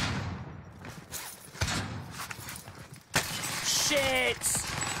 Shit!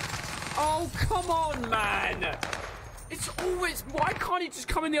 Oh, come on, man! It's always... Why can't he just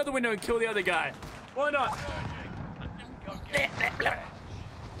come in the other window and kill the other guy? Why not? Go get it.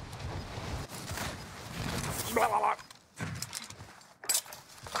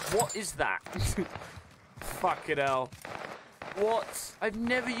 What is that? Fucking hell. What? I've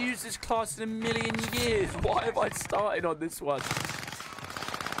never used this class in a million years. Why have I started on this one?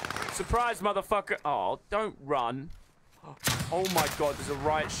 Surprise, motherfucker. Oh, don't run. Oh my god, there's a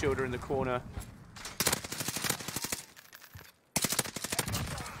riot shielder in the corner.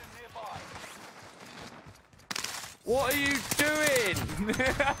 What are you doing?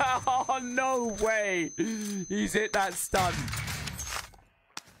 Oh, no way. He's hit that stun.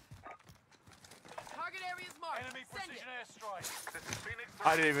 Target area is marked. Enemy precision airstrike.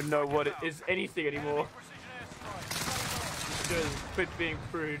 I don't even know what it is anything anymore. Precision airstrike. Just quit being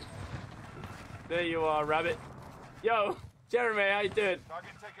prude. There you are, rabbit. Yo, Jeremy, how you doing?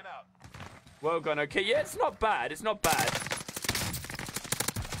 Target taken out. Well gone, okay. Yeah, it's not bad. It's not bad. Nice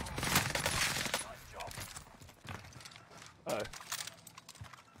job. Oh.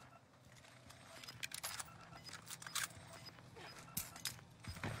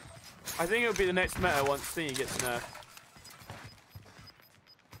 I think it'll be the next meta once Thingy gets nerfed.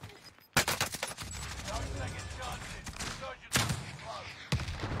 Don't take chances. Surgeons will be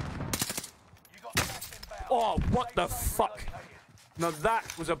close. You got gas inbound. Oh, what the Safe zone fuck? relocated. Now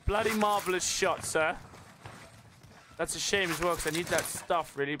that was a bloody marvelous shot, sir. That's a shame as well, because I need that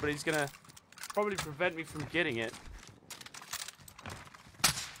stuff, really, but he's gonna probably prevent me from getting it.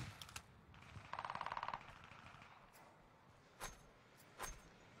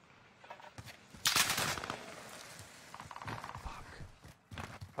 Fuck.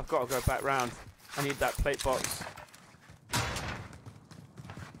 I've got to go back round. I need that plate box.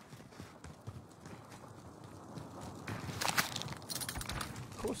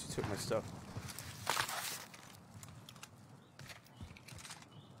 Of course he took my stuff.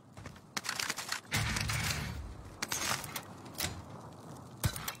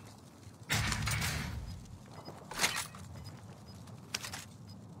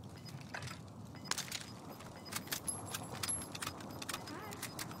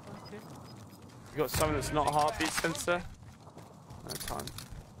 You got something that's not a heartbeat sensor? No time.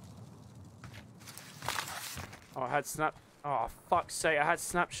 Oh, I had snap. Oh, fuck's sake, I had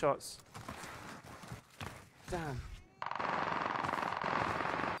snapshots. Damn.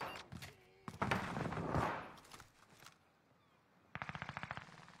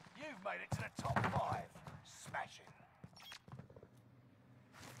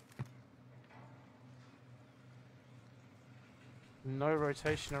 No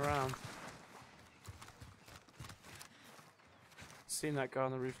rotation around. Seen that guy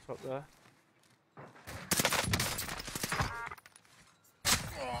on the rooftop there.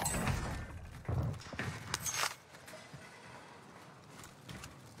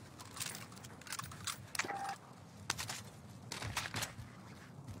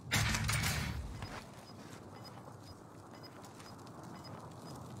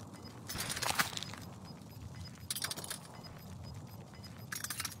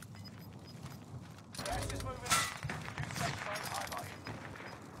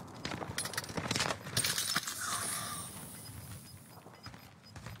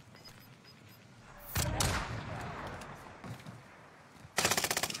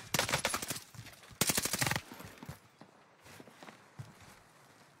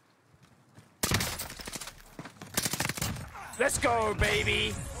 Let's go,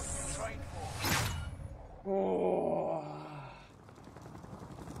 baby! Oh.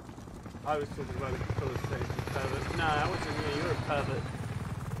 I was talking about the color stage, you pervert. Nah, that wasn't you. You're a pervert.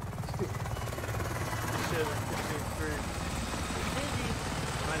 Should have been through.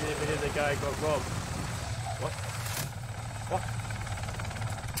 Imagine if it is a guy got robbed. What? What?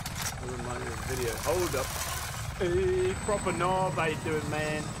 That reminds me of a video. Hold up. Hey, proper knob. How you doing,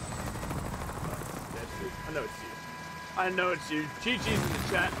 man? I know it's you. I know it's you. GG's in the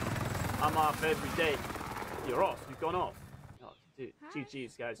chat. I'm off every day. You're off. You've gone off. Oh, dude.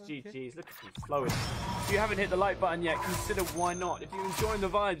 GG's, guys. Okay. GG's. Look at me flowing. If you haven't hit the like button yet, consider why not. If you're enjoying the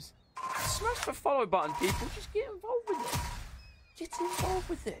vibes, smash the follow button, people. Just get involved with it. Get involved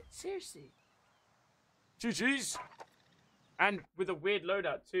with it. Seriously. GG's. And with a weird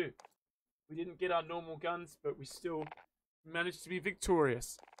loadout, too. We didn't get our normal guns, but we still managed to be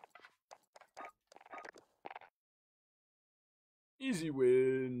victorious. Easy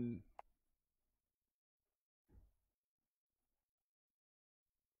win.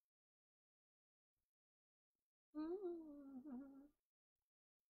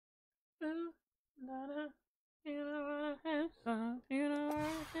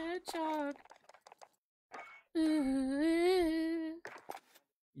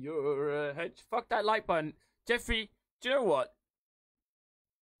 You're a hedge. Fuck that like button. Jeffrey, do you know what?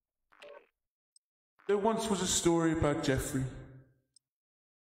 There once was a story about Jeffrey.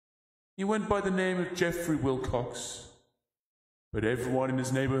 He went by the name of Jeffrey Wilcox, but everyone in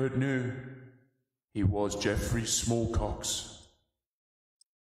his neighborhood knew he was Jeffrey Smallcox.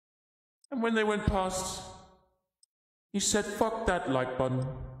 And when they went past, he said, "Fuck that like button."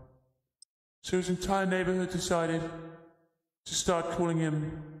 So his entire neighborhood decided to start calling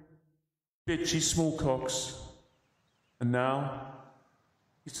him Bitchy Smallcox. And now,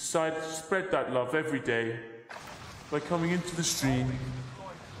 he's decided to spread that love every day by coming into the stream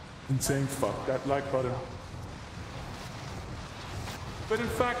and saying, "Fuck that like button." But in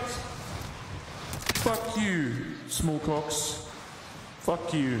fact, fuck you, Smallcox.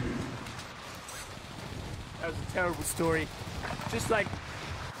 Fuck you. That was a terrible story. Just like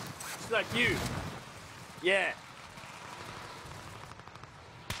you. Yeah.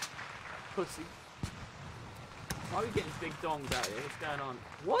 Pussy. Why are we getting big dongs out here? What's going on?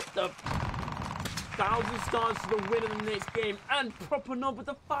 What the? 1,000 stars for the win in the next game and proper knob with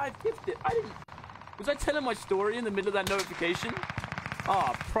the 5 gifted. Was I telling my story in the middle of that notification?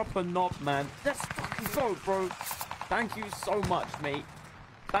 Ah, proper knob, man. Let's fucking go, bro. Thank you so much, mate.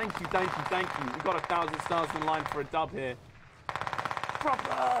 Thank you, thank you, thank you. We've got 1,000 stars in line for a dub here.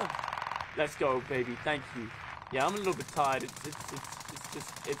 Proper. Let's go, baby. Thank you. Yeah, I'm a little bit tired.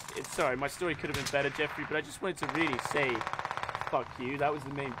 It's sorry. My story could have been better, Jeffrey, but I just wanted to really say, fuck you. That was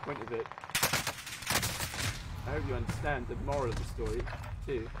the main point of it. I hope you understand the moral of the story,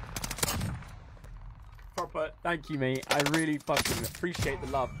 too. Proper. Thank you, mate. I really fucking appreciate the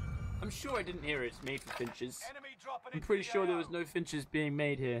love. I'm sure I didn't hear it's made for finches. I'm pretty sure there was no finches being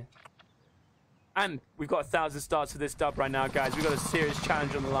made here. And we've got 1,000 stars for this dub right now, guys. We've got a serious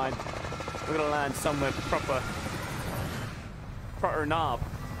challenge on the line. We're gonna land somewhere proper knob.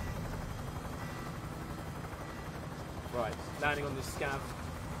 Right, landing on this scav.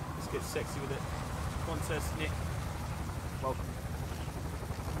 Let's get sexy with it. Contest, Nick. Welcome.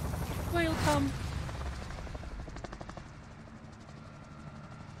 Welcome.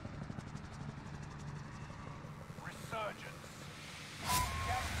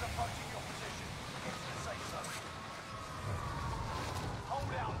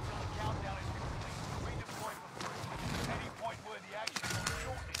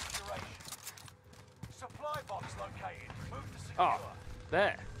 Oh,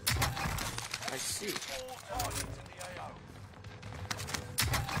 there. I see.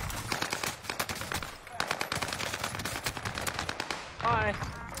 Hi.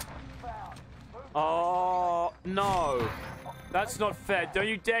 Oh, no. That's not fair. Don't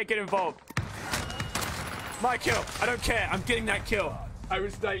you dare get involved. My kill. I don't care. I'm getting that kill. I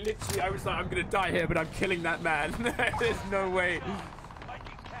was like, literally, I'm gonna die here, but I'm killing that man. There's no way.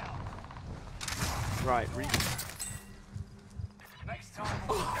 Right, Next time.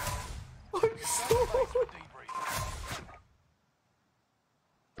 I'm sorry.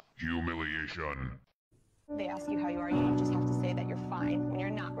 Humiliation. They ask you how you are, you just have to say that you're fine when you're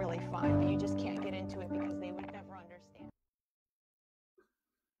not really fine, but you just can't get into it because they would never understand.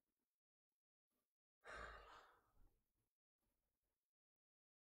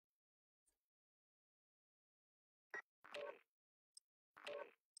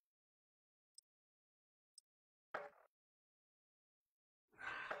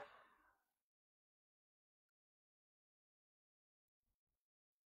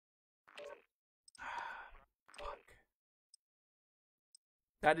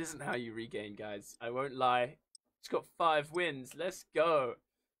 That isn't how you regain, guys. I won't lie. It's got 5 wins. Let's go.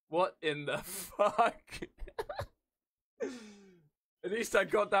 What in the fuck? At least I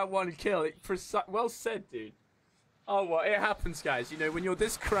got that one kill. Well said, dude. Oh, well, it happens, guys. You know, when you're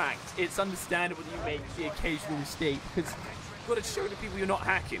this cracked, it's understandable that you make the occasional mistake, because you've got to show the people you're not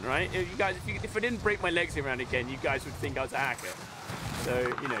hacking, right? You guys, if I didn't break my legs around again, you guys would think I was a hacker. So,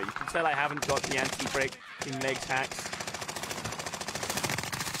 you know, you can tell I haven't got the anti-breaking legs hacks.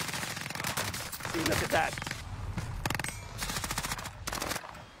 See, look at that.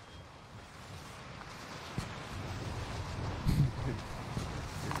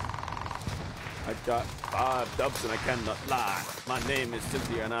 I got 5 dubs and I cannot lie. My name is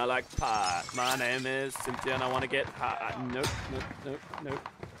Cynthia and I like pie. My name is Cynthia and I want to get high. Nope, nope, nope, nope.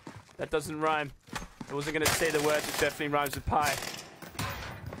 That doesn't rhyme. I wasn't going to say the word that definitely rhymes with pie.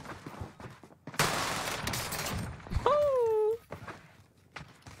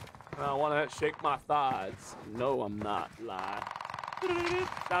 I want to shake my thighs. No, I'm not. Lie.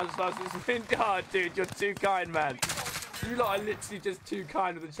 Oh, dude, you're too kind, man. You lot are literally just too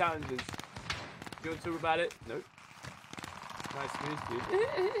kind with the challenges. You want to talk about it? Nope. Nice news, dude.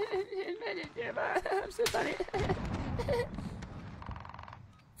 I'm so funny.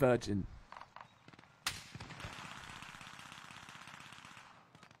 Virgin.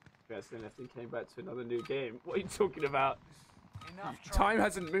 Yes, then left and came back to another new game. What are you talking about? Time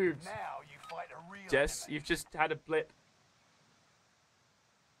hasn't moved. Now you fight a real Jess, you've just had a blip.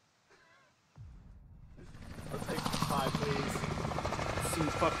 I'll take some pie, please. Some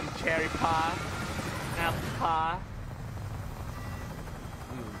fucking cherry pie. Apple pie.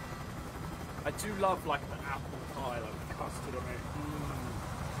 I do love like the apple pie, like the custard on it.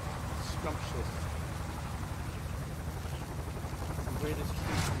 Scrumptious. The weirdest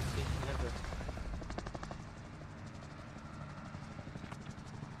treat I've seen ever.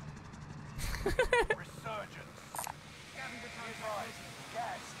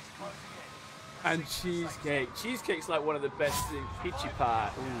 And cheesecake. Cheesecake's like one of the best things. Peachy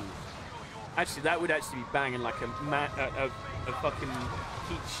pie. Ooh. Actually, that would actually be banging like a fucking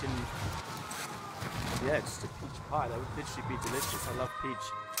peach and yeah, just a peach pie. That would literally be delicious. I love peach.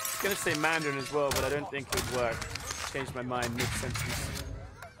 I was gonna say mandarin as well, but I don't think it would work. Changed my mind mid-sentence.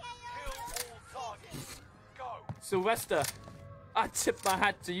 Sylvester. I tip my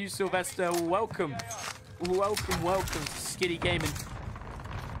hat to you, Sylvester. Welcome. Welcome, welcome to Skitty Gaming.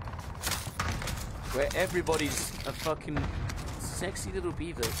 Where everybody's a fucking sexy little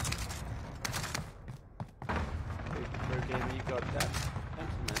beaver. Big pro gamer, you got that. Thank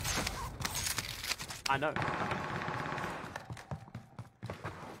you, man. I know.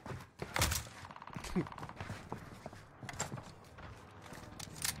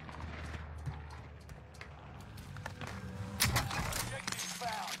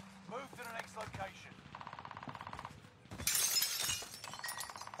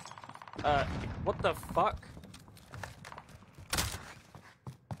 What the fuck?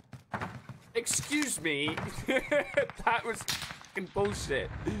 Excuse me? That was fucking bullshit.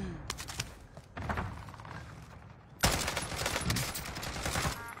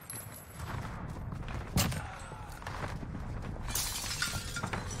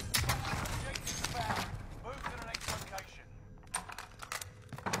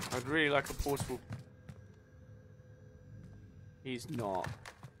 I'd really like a portable. He's not.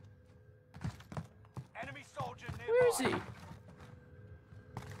 Enemy soldier nearby. Where is he?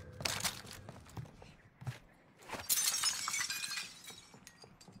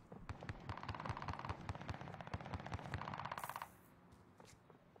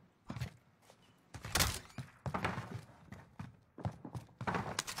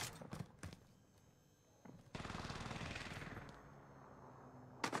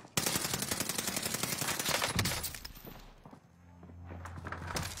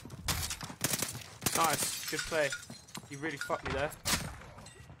 Good play. You really fucked me there.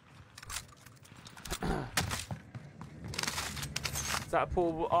 Is that a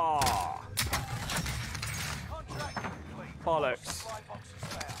pool? Ah. Bollocks.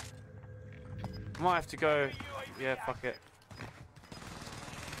 Might have to go. Yeah, fuck it.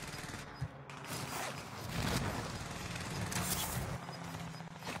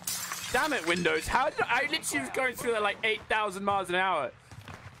 Damn it, Windows. How did I literally was going through that like 8,000 miles an hour?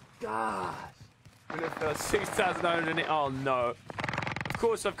 Gosh. Windows 6,900. Oh no. Of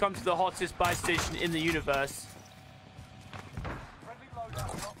course, I've come to the hottest buy station in the universe.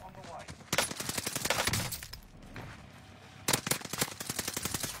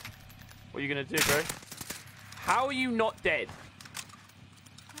 What are you gonna do, bro? How are you not dead?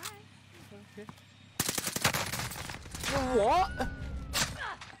 What?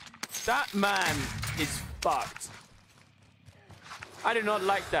 That man is fucked. I do not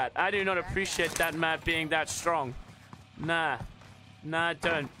like that. I do not appreciate that man being that strong. Nah. Nah, I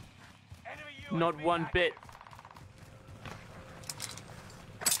don't. Not one bit.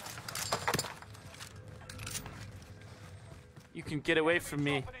 You can get away from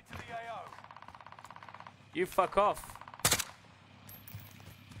me. You fuck off.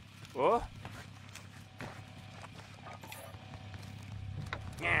 Oh?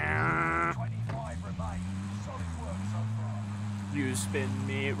 You spin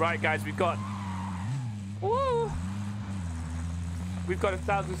me. Right, guys, we've got... Woo! We've got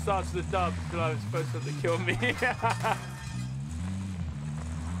 1,000 stars for the dub because I was supposed to kill me.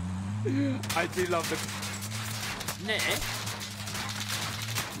 I do love the... Nah.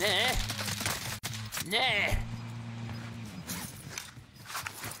 Nah. Nah.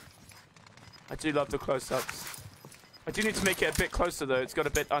 I do love the close-ups. I do need to make it a bit closer though. It's got a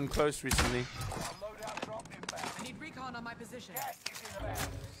bit unclose recently. I need recon on my position.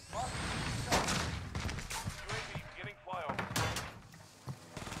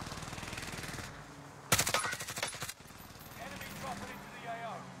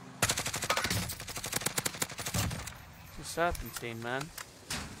 It's a serpentine, man.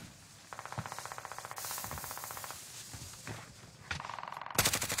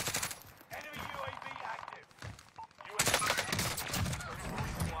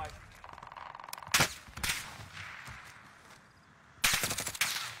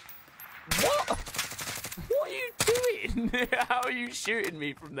 How are you shooting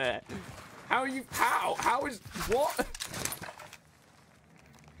me from there? How are you? How is what?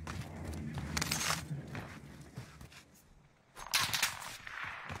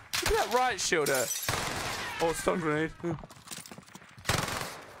 Look at that riot shielder. Oh, stun grenade.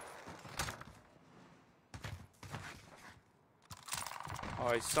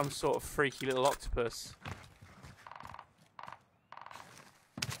 Oh, he's some sort of freaky little octopus.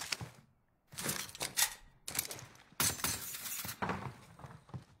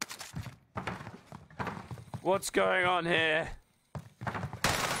 What's going on here?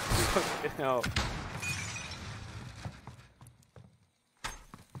 Fucking hell.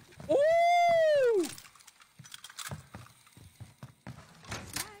 Ooh!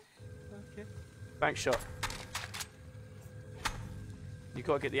 Okay. Bank shot. You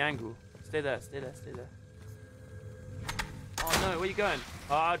gotta get the angle. Stay there, stay there, stay there. Oh no, where you going?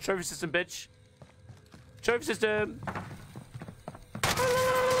 Ah, trophy system, bitch. Trophy system!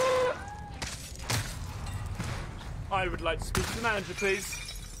 I would like to speak to the manager, please.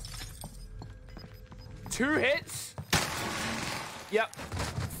 2 hits? Yep.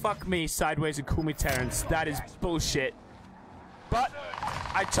 Fuck me sideways and call me Terrence. That is bullshit. But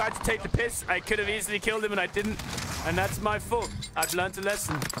I tried to take the piss. I could have easily killed him and I didn't. And that's my fault. I've learned a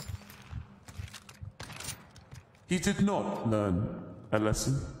lesson. He did not learn a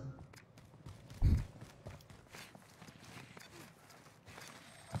lesson.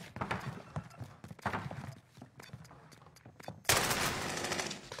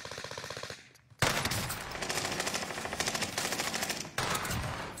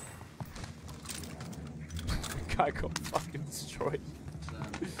 I got fucking destroyed.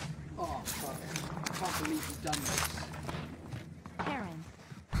 Oh, fuck. I can't believe you've done this. Karen.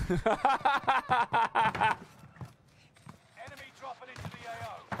 Enemy dropping into the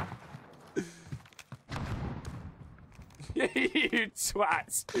AO. You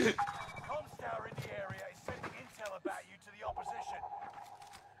twat. Comms tower in the area is sending intel about you to the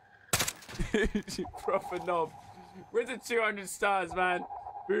opposition. You proper knob. Where's the 200 stars, man?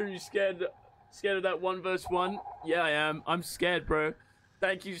 Boo, you scared? Scared of that 1 versus 1? Yeah, I am. I'm scared, bro.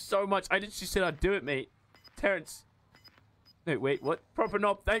 Thank you so much. I literally said I'd do it, mate. Terrence. No, wait, what? Proper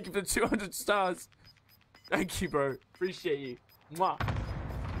knob. Thank you for the 200 stars. Thank you, bro. Appreciate you. Mwah.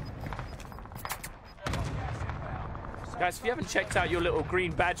 Guys, if you haven't checked out your little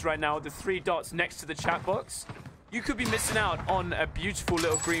green badge right now, the 3 dots next to the chat box, you could be missing out on a beautiful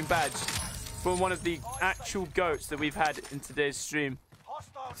little green badge from one of the actual goats that we've had in today's stream.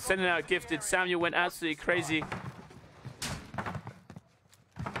 Sending out gifted. Samuel went absolutely crazy.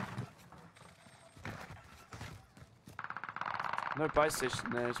 No buy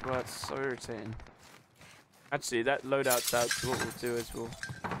station there as well. It's so irritating. Actually, that loadout's out, so what we'll do is we'll...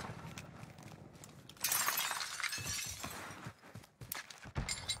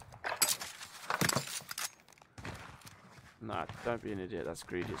 Nah, don't be an idiot. That's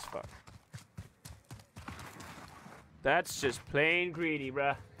greedy as fuck. That's just plain greedy,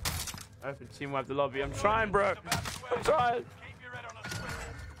 bruh. Open team wipe the lobby. I'm trying, bro. I'm trying. Keep your head on a swivel.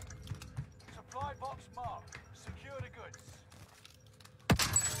 Supply box marked. Secure the goods.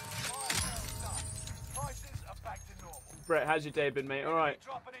 Prices are back to normal. Brett, how's your day been, mate? All right.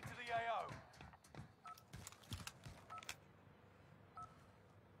 Dropping into the AO.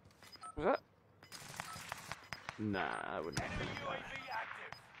 Was that? Nah, I wouldn't. Enemy UAV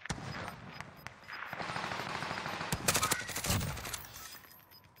active.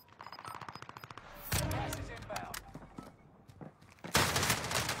 Gas is inbound.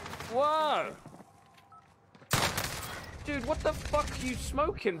 Whoa! Dude, what the fuck are you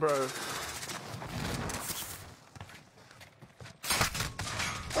smoking, bro?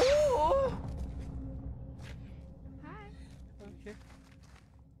 Oh! Hi. Okay.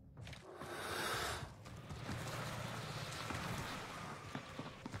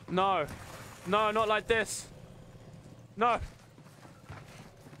 No. No, not like this. No.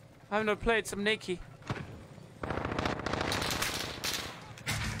 I have no plates. I'm naked.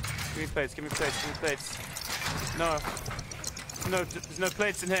 Give me plates. Give me plates. Give me plates. No. No, there's no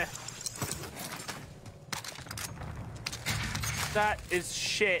plates in here. That is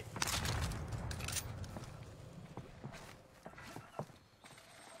shit.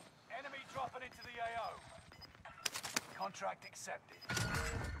 Enemy dropping into the AO. Contract accepted.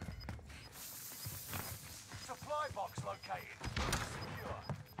 Supply box located. Secure.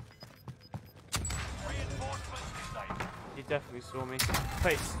 Reinforcements disabled. He definitely saw me.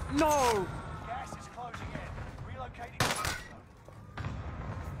 Plates. No! Gas is closing in. Relocating to the zone.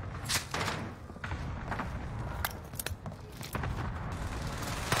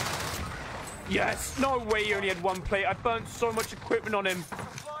 Yes! No way he only had 1 plate. I burnt so much equipment on him.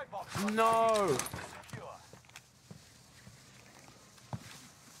 Supply box No! secure.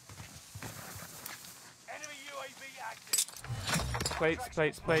 Enemy UAV active. Plates,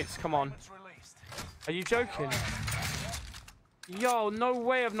 plates, plates. Come on. Released. Are you joking? Yo, no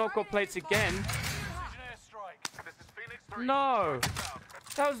way I've not got plates again. Precision airstrike. This is Phoenix 3. No!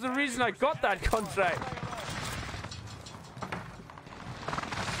 That was the reason I got that contract.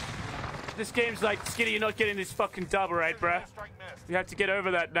 This game's like, Skinny, you're not getting this fucking double, right, bruh? You have to get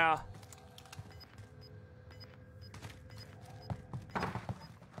over that now.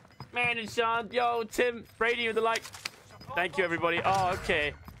 Man and Sean, yo, Tim, Brady with the like. Thank you, everybody. Oh,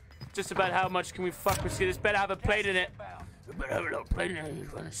 okay. Just about how much can we fuck with you? This better have a plate in it. You better have a little plate in it, you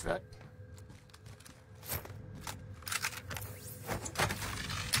run a slut.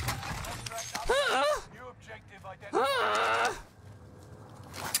 New objective identified.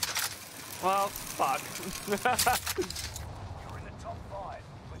 Well, fuck. You're in the top 5,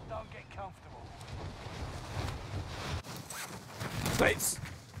 but don't get comfortable. Plates.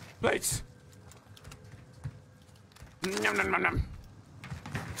 Plates. Nom nom nom nom.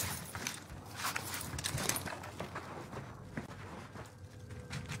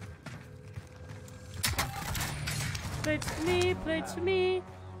 Plates for me, plates for me.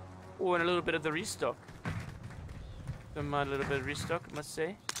 Oh, and a little bit of the restock. Don't mind a little bit of restock, I must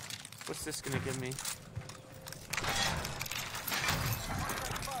say. What's this gonna give me?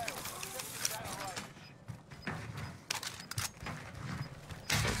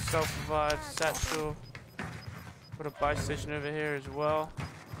 Self-revive, satchel. Put a buy station over here as well.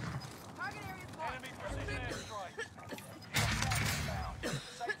 Enemy precision airstrike.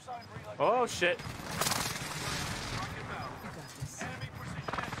 Safe zone relocated. Oh shit. Enemy precision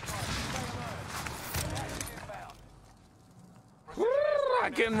airstrike. Stay alert. Gas is inbound.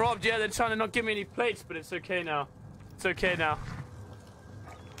 I'm getting robbed. Yeah, they're trying to not give me any plates, but it's okay now. It's okay now.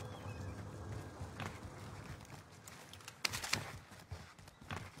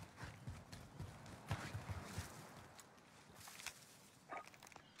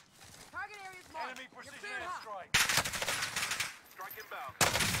 Target area's marked. Enemy You're precision cleared hot. airstrike. Strike inbound.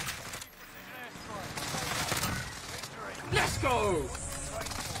 Enemy precision airstrike. Victory. Let's go!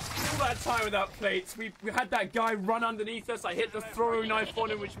 All that time without plates. We had that guy run underneath us. I hit the throwing knife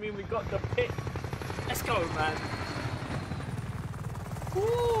on him, which means we got the pit. Let's go, man.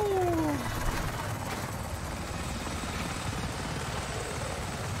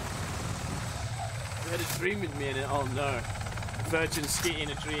 dream with me in it. Oh no. Virgin Skitty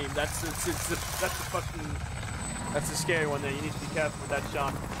in a dream. That's a scary one there. You need to be careful with that,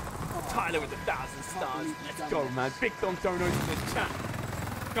 Sean. Tyler with 1,000 stars. Let's go, man. Big Dom Dono's in the chat.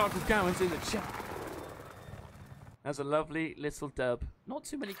 Uncle Gowan's in the chat. That's a lovely little dub. Not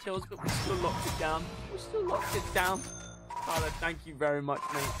too many kills, but we still locked it down. Tyler, thank you very much,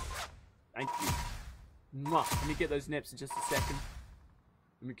 mate. Thank you. Mwah. Let me get those nips in just a second.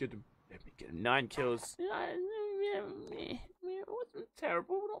 Let me get them. 9 kills. It wasn't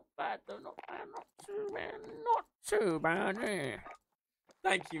terrible. Not bad, though. Not bad. Not too bad. Not too bad.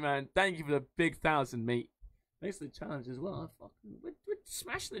 Thank you, man. Thank you for the big 1,000, mate. Thanks for the challenge as well. We're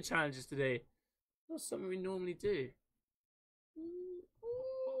smashing the challenges today. Not something we normally do.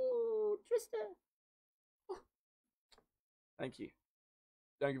 Ooh, Trista. Oh. Thank you.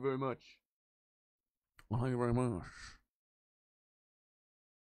 Thank you very much. Thank you very much.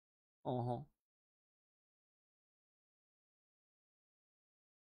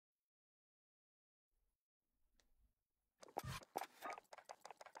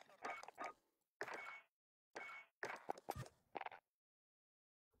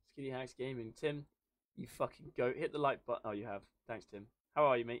 Skinny Hacks Gaming. Tim, you fucking go. Hit the like button. Oh, you have. Thanks, Tim. How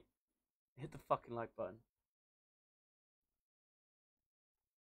are you, mate? Hit the fucking like button.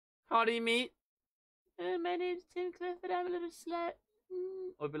 Howdy, mate. My name's Tim Clifford. I'm a little slut.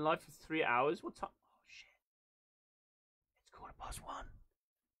 I've been live for 3 hours. What time? Oh, shit. It's 1:15.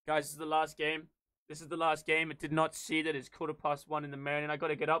 Guys, this is the last game. This is the last game. I did not see that it's 1:15 in the morning. I got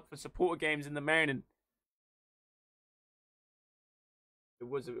to get up for supporter games in the morning. It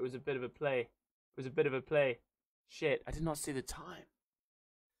was a bit of a play. It was a bit of a play. Shit, I did not see the time.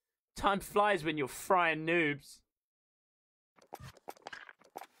 Time flies when you're frying noobs.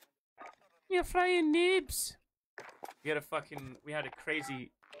 You're frying noobs. We had a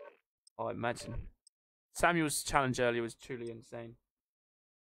crazy... Oh, imagine. Samuel's challenge earlier was truly insane.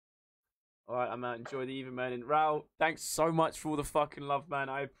 Alright, I'm out. Enjoy the evening, man. And Raul, thanks so much for all the fucking love, man.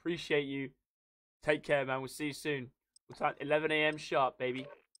 I appreciate you. Take care, man. We'll see you soon. We'll time 11 a.m. sharp, baby.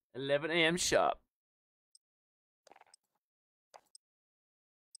 11 a.m. sharp.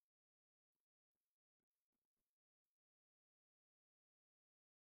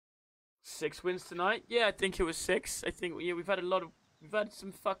 Six wins tonight? Yeah, I think it was 6. I think we've had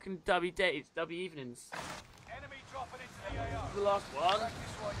some fucking dubby days, dubby evenings. Enemy dropping into the AO. The last one.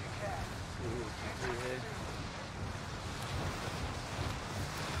 Practice while you can.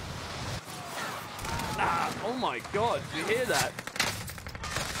 Ah, oh my god, did you hear that?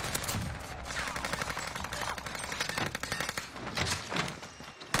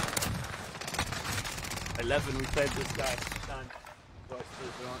 We played this guy time. So I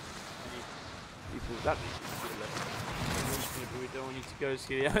suppose there aren't any people that many people. We don't want you to go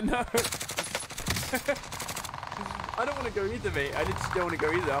ski. I know. I don't want to go either, mate. I just don't want to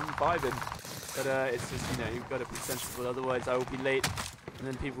go either. I'm vibing. But it's just, you know, you've got to be sensible. Otherwise, I will be late, and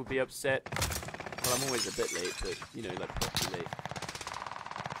then people will be upset. Well, I'm always a bit late, but, you know, like, properly late.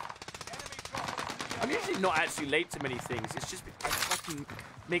 I'm usually not actually late to many things. It's just I fucking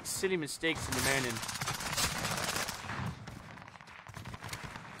make silly mistakes in the morning.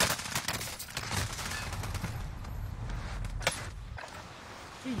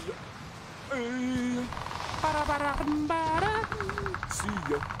 See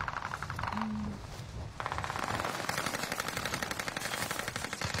ya.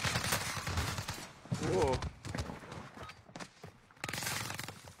 Whoa.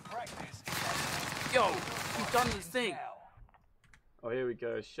 Yo, you've done this thing. Oh, here we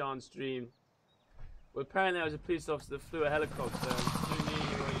go. Sean's dream. Well, apparently I was a police officer that flew a helicopter and flew near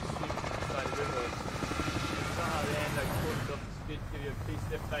you while you sleep beside the river. Somehow the end, I caught off the street to give you a police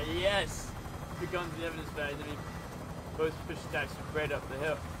lift. Like, yes! Two guns and evidence bag, then we both push stacks of bread up the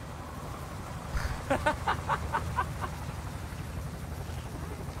hill. Well,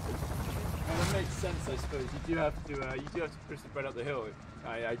 that makes sense, I suppose. You do have to push the bread up the hill.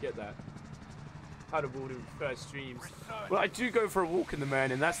 I get that. Had a walk in first streams. Well, I do go for a walk in the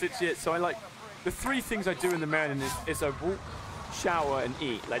morning. That's legit. So I like the 3 things I do in the morning is I walk, shower, and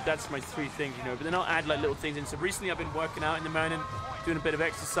eat. Like that's my 3 things, you know. But then I'll add like little things in. So recently I've been working out in the morning, doing a bit of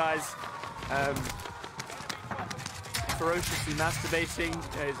exercise. Ferociously masturbating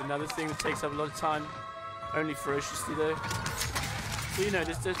is another thing that takes up a lot of time. Only ferociously though. So you know,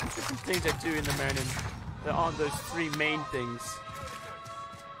 there's different things I do in the morning. There aren't those 3 main things.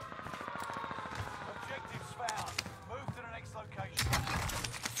 Objectives found. Move to the next location.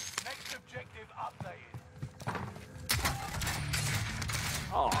 Next objective updated.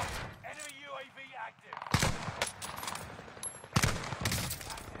 Oh. Enemy UAV active.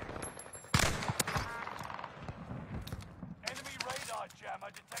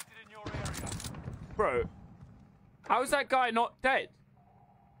 Bro, how is that guy not dead?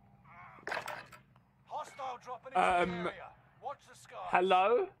 Hostile dropping into the area. Watch the skies.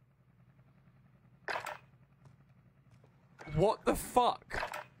 Hello? What the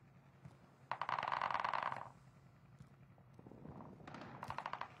fuck?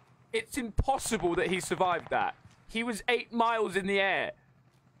 It's impossible that he survived that. He was 8 miles in the air.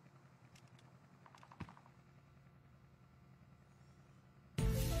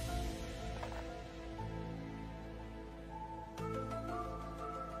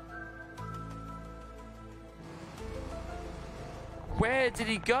 Where did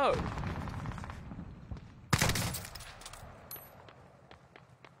he go?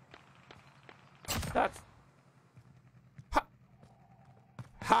 That's...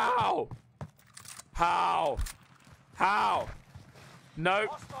 How? How? How?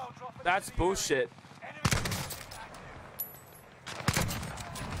 Nope. That's bullshit.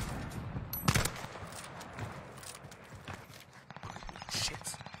 Shit.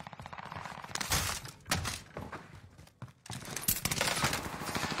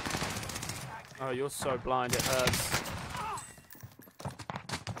 Oh, you're so blind, it hurts.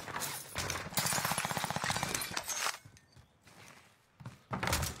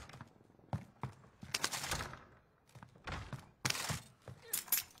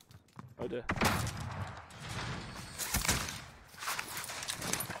 Oh dear.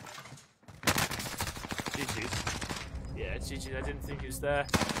 GG's. Yeah, GG's. I didn't think it was there.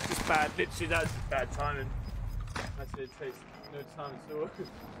 Just bad. Literally, that's bad timing. Actually, it takes no time at all.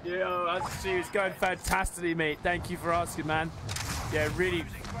 Yeah, I see it's going fantastically, mate. Thank you for asking, man. Yeah, really.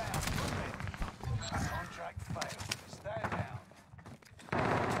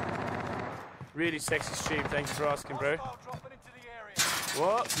 Really sexy stream. Thank you for asking, bro.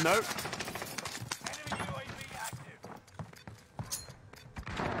 What? Nope.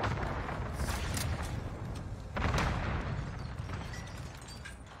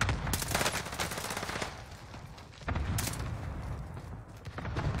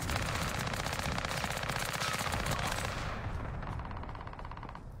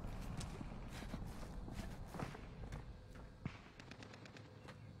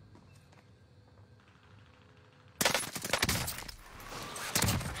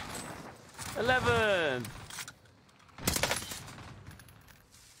 11.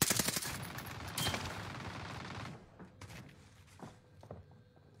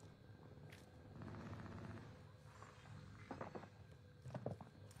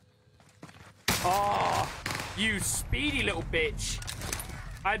 Oh, you speedy little bitch.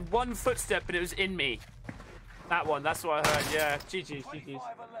 I had one footstep, but it was in me. That one, that's what I heard. Yeah, GG's, GG's.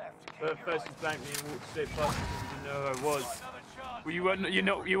 But first you blanked me and walked straight past me because you didn't know who I was. Well, you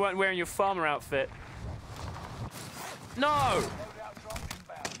weren't wearing your farmer outfit. No!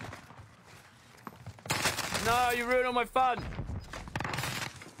 No, you ruined all my fun.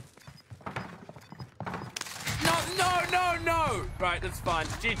 No! Right, that's fine.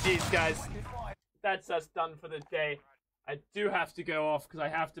 GG's, guys. That's us done for the day. I do have to go off because I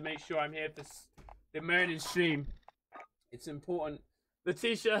have to make sure I'm here for the morning stream. It's important.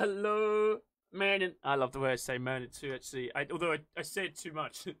 Letitia, hello. Morning. I love the way I say morning too, actually. Although I say it too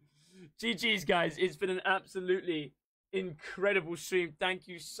much. GG's, guys. It's been an absolutely incredible stream. Thank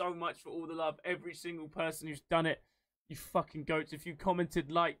you so much for all the love. Every single person who's done it. You fucking goats. If you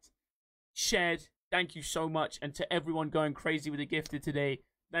commented, liked, shared, thank you so much. And to everyone going crazy with the gifted today,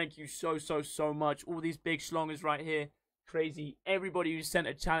 thank you so much. All these big schlongers right here. Crazy. Everybody who sent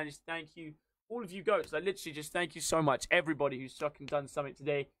a challenge, thank you. All of you goats, I literally just thank you so much. Everybody who's fucking done something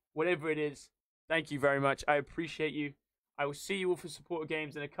today, whatever it is, thank you very much. I appreciate you. I will see you all for supporter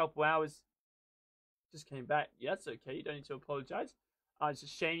games in a couple hours. Just came back. Yeah, that's okay. You don't need to apologize. It's a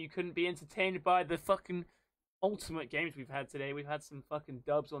shame you couldn't be entertained by the fucking ultimate games we've had today. We've had some fucking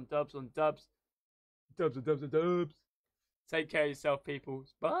dubs on dubs on dubs. Dubs on dubs on dubs. Take care of yourself, people.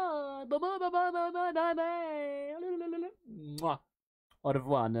 Bye. Bye. Au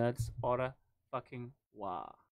revoir, nerds. Au fucking revoir.